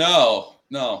 No,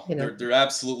 they're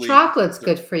absolutely. Chocolate's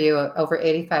good for you over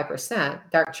 85%,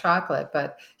 dark chocolate,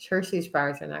 but Hershey's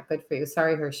bars are not good for you.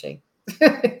 Sorry, Hershey.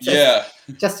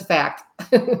 Just a fact.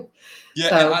 Yeah,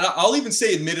 and So, I'll even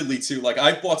say, admittedly, too, like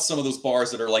I've bought some of those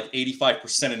bars that are like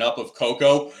 85% and up of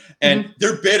cocoa, and mhm.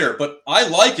 they're bitter, but I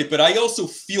like it. But I also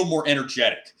feel more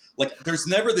energetic. Like there's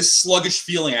never this sluggish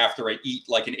feeling after I eat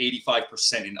like an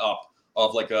 85% and up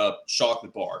of like a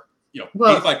chocolate bar.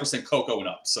 Well, 85% cocoa and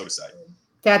up, so to say.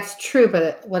 that's true,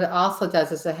 but what it also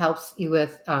does is it helps you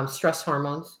with stress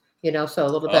hormones, so a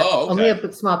little bit, Oh, only okay.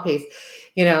 a small piece,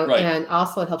 Right, and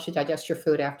also it helps you digest your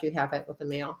food after you have it with a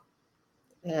meal.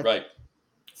 Uh, right.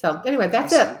 so anyway,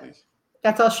 that's it. Absolutely.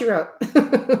 That's all she wrote.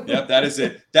 Yep, that is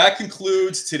it. That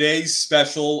concludes today's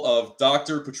special of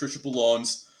Dr. Patricia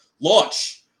Boulogne's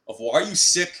launch of Why Are You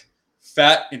Sick,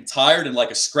 Fat, and Tired, and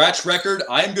Like a Scratch Record.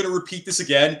 I am going to repeat this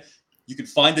again. You can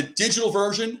find the digital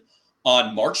version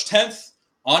on March 10th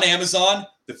on Amazon,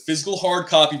 the physical hard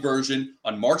copy version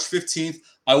on March 15th.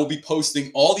 I will be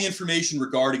posting all the information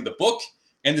regarding the book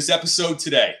and this episode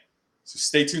today. So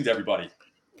stay tuned, everybody.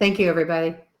 Thank you,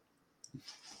 everybody.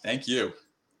 Thank you.